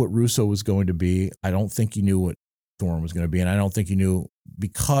knew what Russo was going to be. I don't think you knew what Thorne was going to be, and I don't think you knew,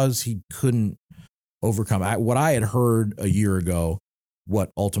 because he couldn't overcome what I had heard a year ago.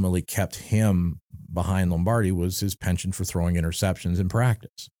 What ultimately kept him behind Lombardi was his penchant for throwing interceptions in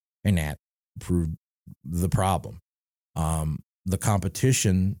practice, and that proved the problem. The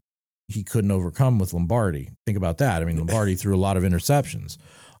competition he couldn't overcome with Lombardi. Think about that. I mean, Lombardi threw a lot of interceptions,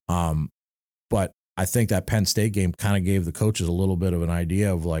 but I think that Penn State game kind of gave the coaches a little bit of an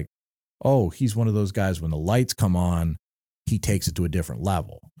idea of like, oh, he's one of those guys, when the lights come on, he takes it to a different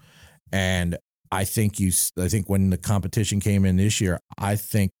level. And I think when the competition came in this year, I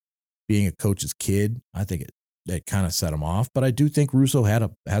think being a coach's kid, I think it kind of set him off. But I do think Russo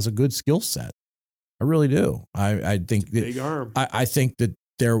has a good skill set. I really do. I think that, big arm. I think that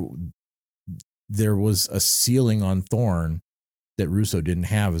there was a ceiling on Thorne that Russo didn't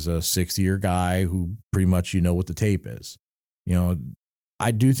have as a 6-year guy who pretty much what the tape is.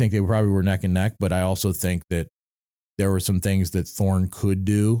 I do think they probably were neck and neck, but I also think that there were some things that Thorne could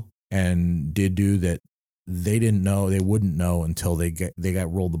do and did do that they wouldn't know until they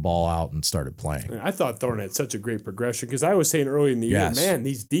got rolled the ball out and started playing. I thought Thorne had such a great progression because I was saying early in the year, man,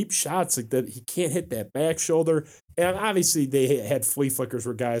 these deep shots like that, he can't hit that back shoulder. And obviously they had flea flickers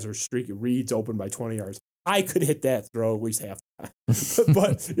where guys are streaking reads open by 20 yards. I could hit that throw at least half the time.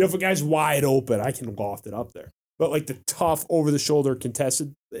 But if a guy's wide open, I can loft it up there. But like the tough over the shoulder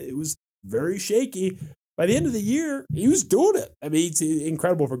contested, it was very shaky. By the end of the year, he was doing it. I mean, it's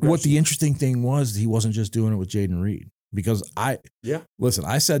incredible progression. What the interesting thing was, he wasn't just doing it with Jaden Reed. Because listen,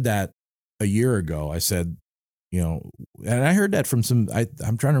 I said that a year ago. I said, and I heard that from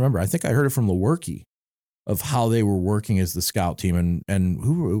I'm trying to remember. I think I heard it from Lewerke of how they were working as the scout team.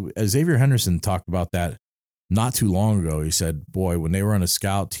 And Xavier Henderson talked about that not too long ago. He said, boy, when they were on a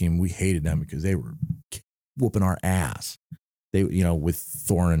scout team, we hated them because they were whooping our ass. They, with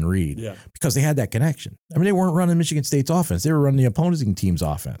Thorne and Reed, because they had that connection. I mean, they weren't running Michigan State's offense; they were running the opposing team's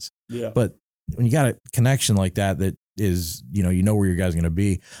offense. Yeah. But when you got a connection like that is, you know where your guy's going to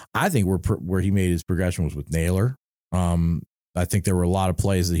be. I think where he made his progression was with Naylor. I think there were a lot of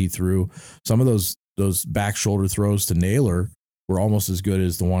plays that he threw. Some of those back shoulder throws to Naylor were almost as good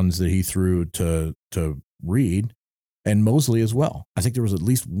as the ones that he threw to Reed and Mosley as well. I think there was at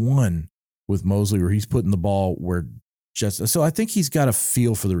least one with Mosley where he's putting the ball where. So I think he's got a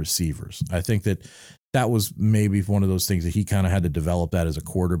feel for the receivers. I think that was maybe one of those things that he kind of had to develop that as a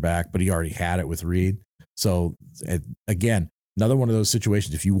quarterback, but he already had it with Reed. So again, another one of those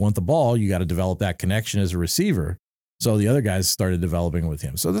situations. If you want the ball, you got to develop that connection as a receiver. So the other guys started developing with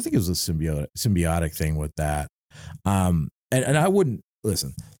him. So I think it was a symbiotic thing with that. And I wouldn't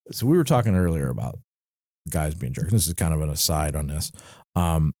listen. So we were talking earlier about guys being jerks. This is kind of an aside on this.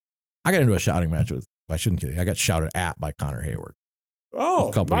 I got into a shouting match with. I shouldn't kid you. I got shouted at by Connor Hayward.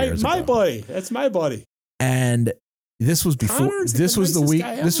 Oh, my buddy. That's my buddy. And this was before. This was the week.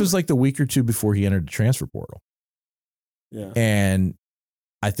 This was like the week or two before he entered the transfer portal. Yeah. And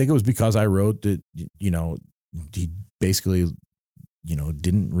I think it was because I wrote that he basically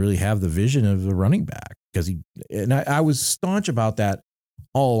didn't really have the vision of a running back because I was staunch about that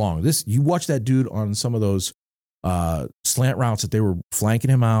all along. You watch that dude on some of those slant routes that they were flanking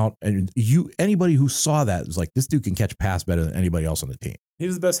him out, and anybody who saw that was like, this dude can catch a pass better than anybody else on the team. He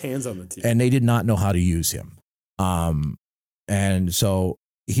was the best hands on the team, and they did not know how to use him. And so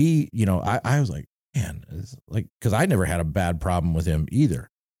he, I was like, man, because I never had a bad problem with him either,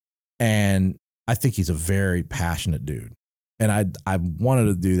 and I think he's a very passionate dude, and I wanted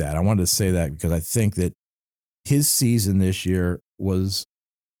to do that. I wanted to say that because I think that his season this year was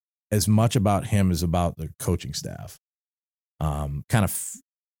as much about him as about the coaching staff. Kind of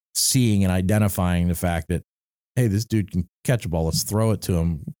seeing and identifying the fact that, hey, this dude can catch a ball. Let's throw it to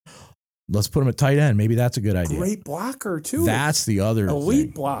him. Let's put him at tight end. Maybe that's a good idea. Great blocker, too. That's the other elite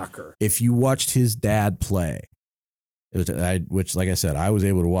thing. Blocker. If you watched his dad play, which, like I said, I was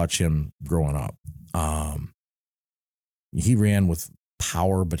able to watch him growing up. He ran with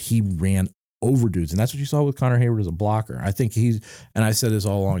power, but he ran over dudes. And that's what you saw with Connor Hayward as a blocker. I think and I said this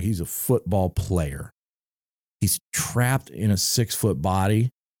all along, he's a football player. He's trapped in a 6-foot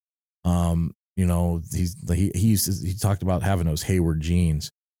body. He talked about having those Hayward genes.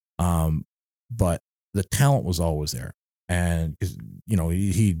 But the talent was always there. And,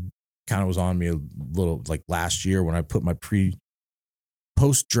 he kind of was on me a little like last year when I put my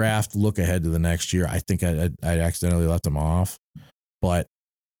post-draft look ahead to the next year. I think I accidentally left him off. But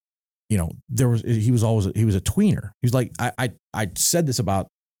he was a tweener. He was like, I said this about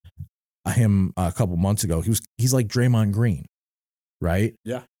him a couple months ago. He's like Draymond Green, right?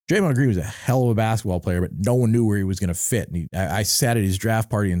 Yeah. Draymond Green was a hell of a basketball player, but no one knew where he was going to fit. And I sat at his draft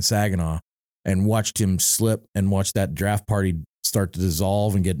party in Saginaw and watched him slip and watched that draft party start to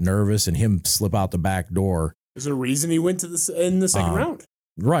dissolve and get nervous and him slip out the back door. There's a reason he went in the second round.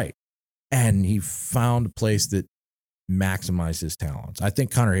 Right. And he found a place that maximize his talents. I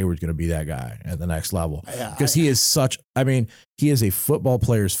think Connor Hayward's going to be that guy at the next level because he is he is a football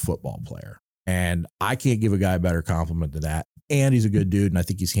player's football player. And I can't give a guy a better compliment than that. And he's a good dude. And I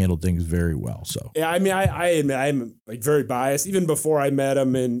think he's handled things very well. So, yeah, I mean, I admit I'm like very biased even before I met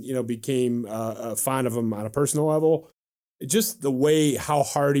him and, became a fan of him on a personal level. Just the way how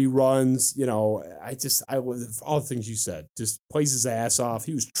hard he runs, I was all the things you said, just plays his ass off.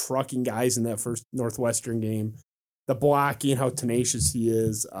 He was trucking guys in that first Northwestern game. The blocking, how tenacious he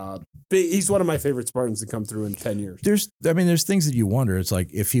is. He's one of my favorite Spartans to come through in 10 years. There's things that you wonder. It's like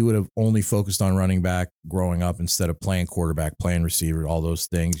if he would have only focused on running back growing up instead of playing quarterback, playing receiver, all those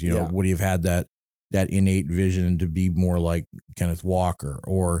things, would he have had that that innate vision to be more like Kenneth Walker,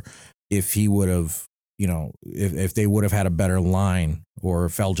 or if he would have, if they would have had a better line, or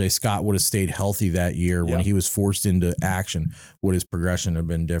if LJ Scott would have stayed healthy that year when he was forced into action, would his progression have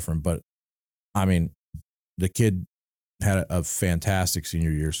been different? But I mean, the kid had a fantastic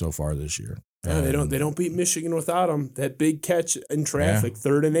senior year so far this year. Yeah, they don't beat Michigan without him. That big catch in traffic,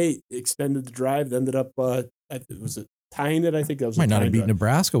 3rd and 8, extended the drive, ended up was it tying it? I think that was might not have beat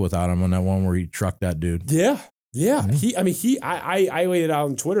Nebraska without him on that one where he trucked that dude. Yeah. I laid it out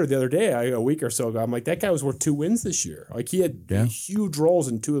on Twitter the other day, a week or so ago. I'm like, that guy was worth 2 wins this year. Like, he had huge roles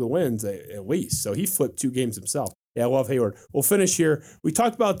in 2 of the wins at least. So he flipped 2 games himself. Yeah, I love Hayward. We'll finish here. We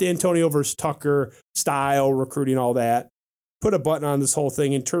talked about D'Antonio versus Tucker, style, recruiting, all that. Put a button on this whole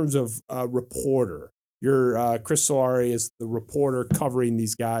thing in terms of reporter. Your Chris Solari is the reporter covering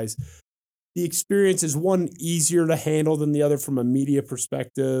these guys. The experience, is one easier to handle than the other from a media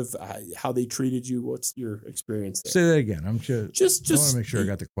perspective? How they treated you? What's your experience there? Say that again. I'm just I want to make sure I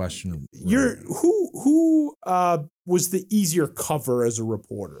got the question. Who was the easier cover as a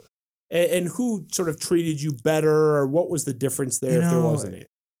reporter, and who sort of treated you better, or what was the difference there if there wasn't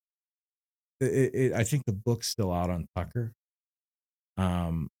any? I think the book's still out on Tucker.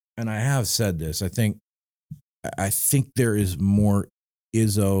 And I have said this. I think there is more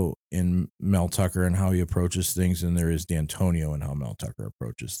Izzo in Mel Tucker and how he approaches things than there is D'Antonio and how Mel Tucker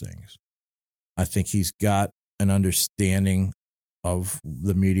approaches things. I think he's got an understanding of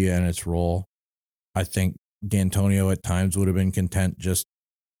the media and its role. I think D'Antonio at times would have been content just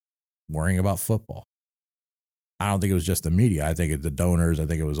worrying about football. I don't think it was just the media. I think it's the donors. I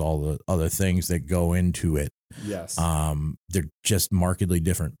think it was all the other things that go into it. Yes. They're just markedly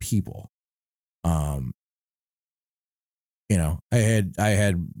different people. I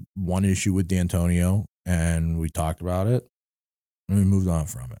had one issue with D'Antonio, and we talked about it, and we moved on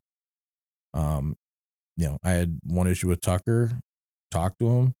from it. I had one issue with Tucker, talked to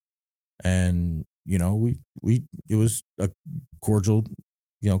him, and it was a cordial,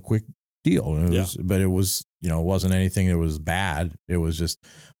 quick deal. And but it was, it wasn't anything that was bad. It was just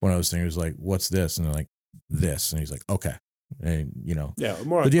one of those things. Like, what's this? And they're like, this, and he's like, okay, and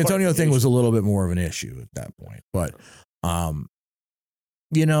more. The D'Antonio thing was a little bit more of an issue at that point, but.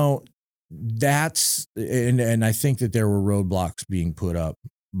 That's and I think that there were roadblocks being put up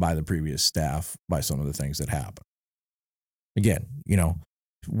by the previous staff by some of the things that happened. Again,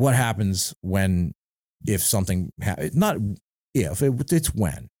 what happens if something not if it's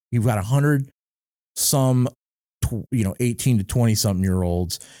when you've got 100 some 18 to 20 something year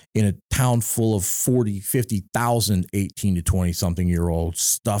olds in a town full of 50,000 18 to 20 something year olds.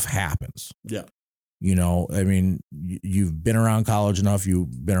 Stuff happens. Yeah. I mean, you've been around college enough.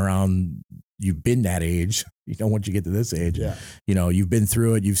 You've been that age. Once you get to this age, you've been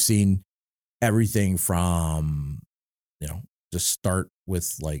through it. You've seen everything from, just start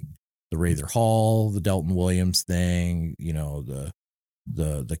with like the Rather Hall, the Delton Williams thing, the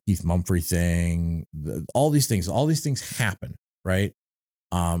Keith Mumphrey thing, all these things happen. Right.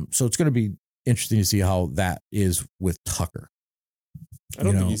 So it's going to be interesting to see how that is with Tucker. I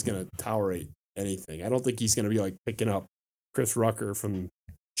don't think he's going to tolerate anything. I don't think he's going to be like picking up Chris Rucker from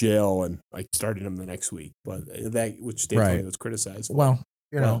jail and like starting him the next week. But that, which D'Antonio was criticized. Well,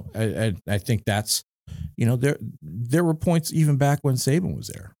 I think that's, there were points even back when Saban was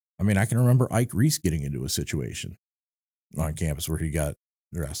there. I mean, I can remember Ike Reese getting into a situation on campus where he got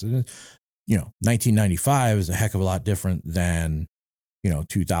arrested. And, 1995 is a heck of a lot different than,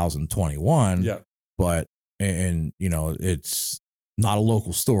 2021. Yeah. But, it's not a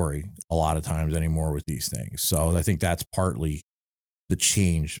local story a lot of times anymore with these things. So I think that's partly the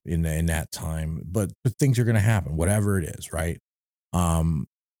change in that time, but things are going to happen, whatever it is. Right.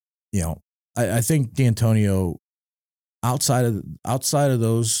 I think D'Antonio outside of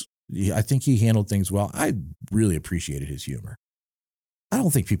those, I think he handled things well. I really appreciated his humor. I don't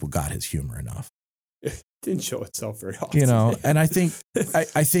think people got his humor enough. It didn't show itself very often. And I think,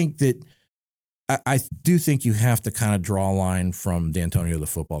 I think that, I do think you have to kind of draw a line from D'Antonio, the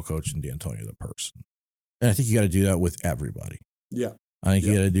football coach, and D'Antonio, the person. And I think you got to do that with everybody. Yeah. I think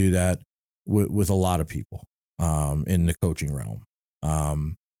you got to do that with a lot of people in the coaching realm.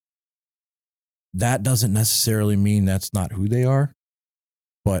 That doesn't necessarily mean that's not who they are,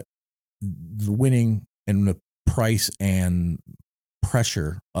 but the winning and the price and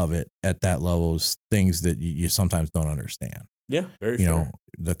pressure of it at that level is things that you sometimes don't understand. Yeah, very fair.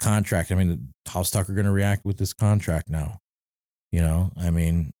 The contract. I mean, how's Tucker going to react with this contract now? I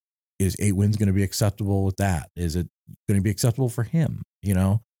mean, is 8 wins going to be acceptable with that? Is it going to be acceptable for him?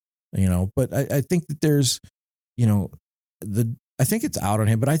 But I think that there's, think it's out on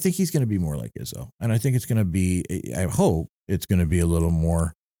him, but I think he's going to be more like Izzo. And I think it's going to be, I hope it's going to be a little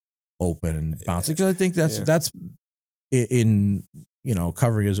more open and bouncy. Because I think that's in,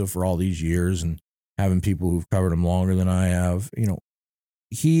 covering Izzo for all these years and having people who've covered him longer than I have,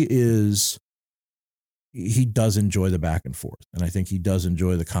 he does enjoy the back and forth. And I think he does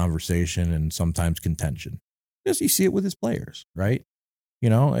enjoy the conversation and sometimes contention. Because you see it with his players, right?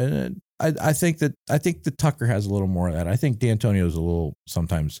 And I think that Tucker has a little more of that. I think D'Antonio's a little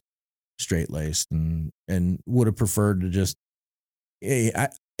sometimes straight-laced and would have preferred to just, I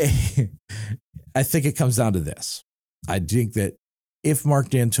think it comes down to this. I think that if Mark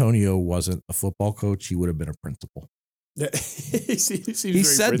D'Antonio wasn't a football coach, he would have been a principal. he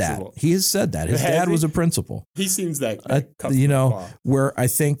said that. He has said that. His dad was a principal. He seems that where I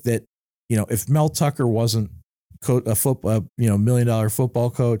think that, if Mel Tucker wasn't a football, $1 million football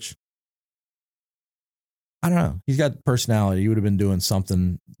coach, I don't know. He's got personality. He would have been doing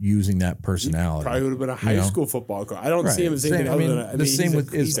something using that personality. He probably would have been a high school football coach. I don't see him as anything other than the same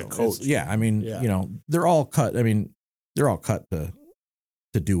with he's a coach. They're all cut. They're all cut to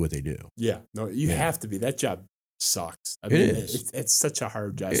do what they do. Yeah. No, you have to be. That job sucks. It's such a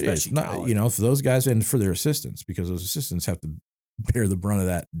hard job, especially college. For those guys and for their assistants, because those assistants have to bear the brunt of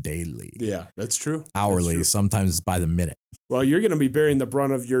that daily. Yeah, that's true. Hourly, that's true. Sometimes by the minute. Well, you're going to be bearing the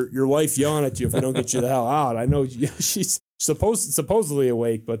brunt of your wife yelling at you if we don't get you the hell out. I know she's supposedly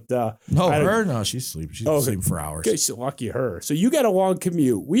awake, but she's sleeping. She's sleeping for hours. Okay, so lucky her. So you got a long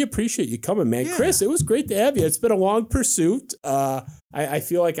commute. We appreciate you coming, man. Yeah. Chris, it was great to have you. It's been a long pursuit. I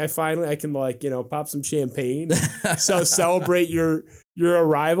feel like I can pop some champagne, so celebrate your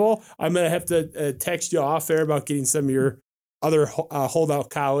arrival. I'm gonna have to text you off air about getting some of your other holdout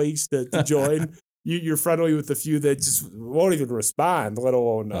colleagues to join. You're friendly with a few that just won't even respond, let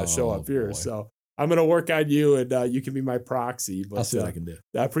alone show up here. Boy. So I'm going to work on you, and you can be my proxy. But, I'll see what I can do.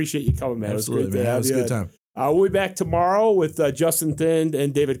 I appreciate you coming, man. Absolutely, it was great to have you. It was a good time. We'll be back tomorrow with Justin Thind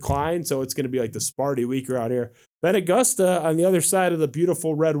and David Klein, so it's going to be like the Sparty week around here. Ben Augusta on the other side of the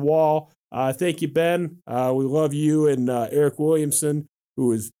beautiful red wall. Thank you, Ben. We love you and Eric Williamson,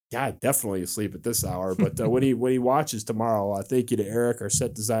 who is definitely asleep at this hour. But when he watches tomorrow, thank you to Eric, our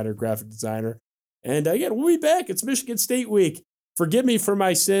set designer, graphic designer. And again, we'll be back. It's Michigan State week. Forgive me for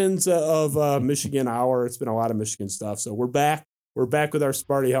my sins of Michigan Hour. It's been a lot of Michigan stuff. So we're back. We're back with our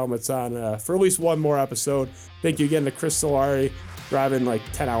Sparty helmets on for at least one more episode. Thank you again to Chris Solari, driving like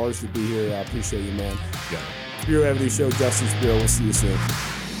 10 hours to be here. I appreciate you, man. Yeah. Spiro Avenue Show, Justin Spiro. We'll see you soon.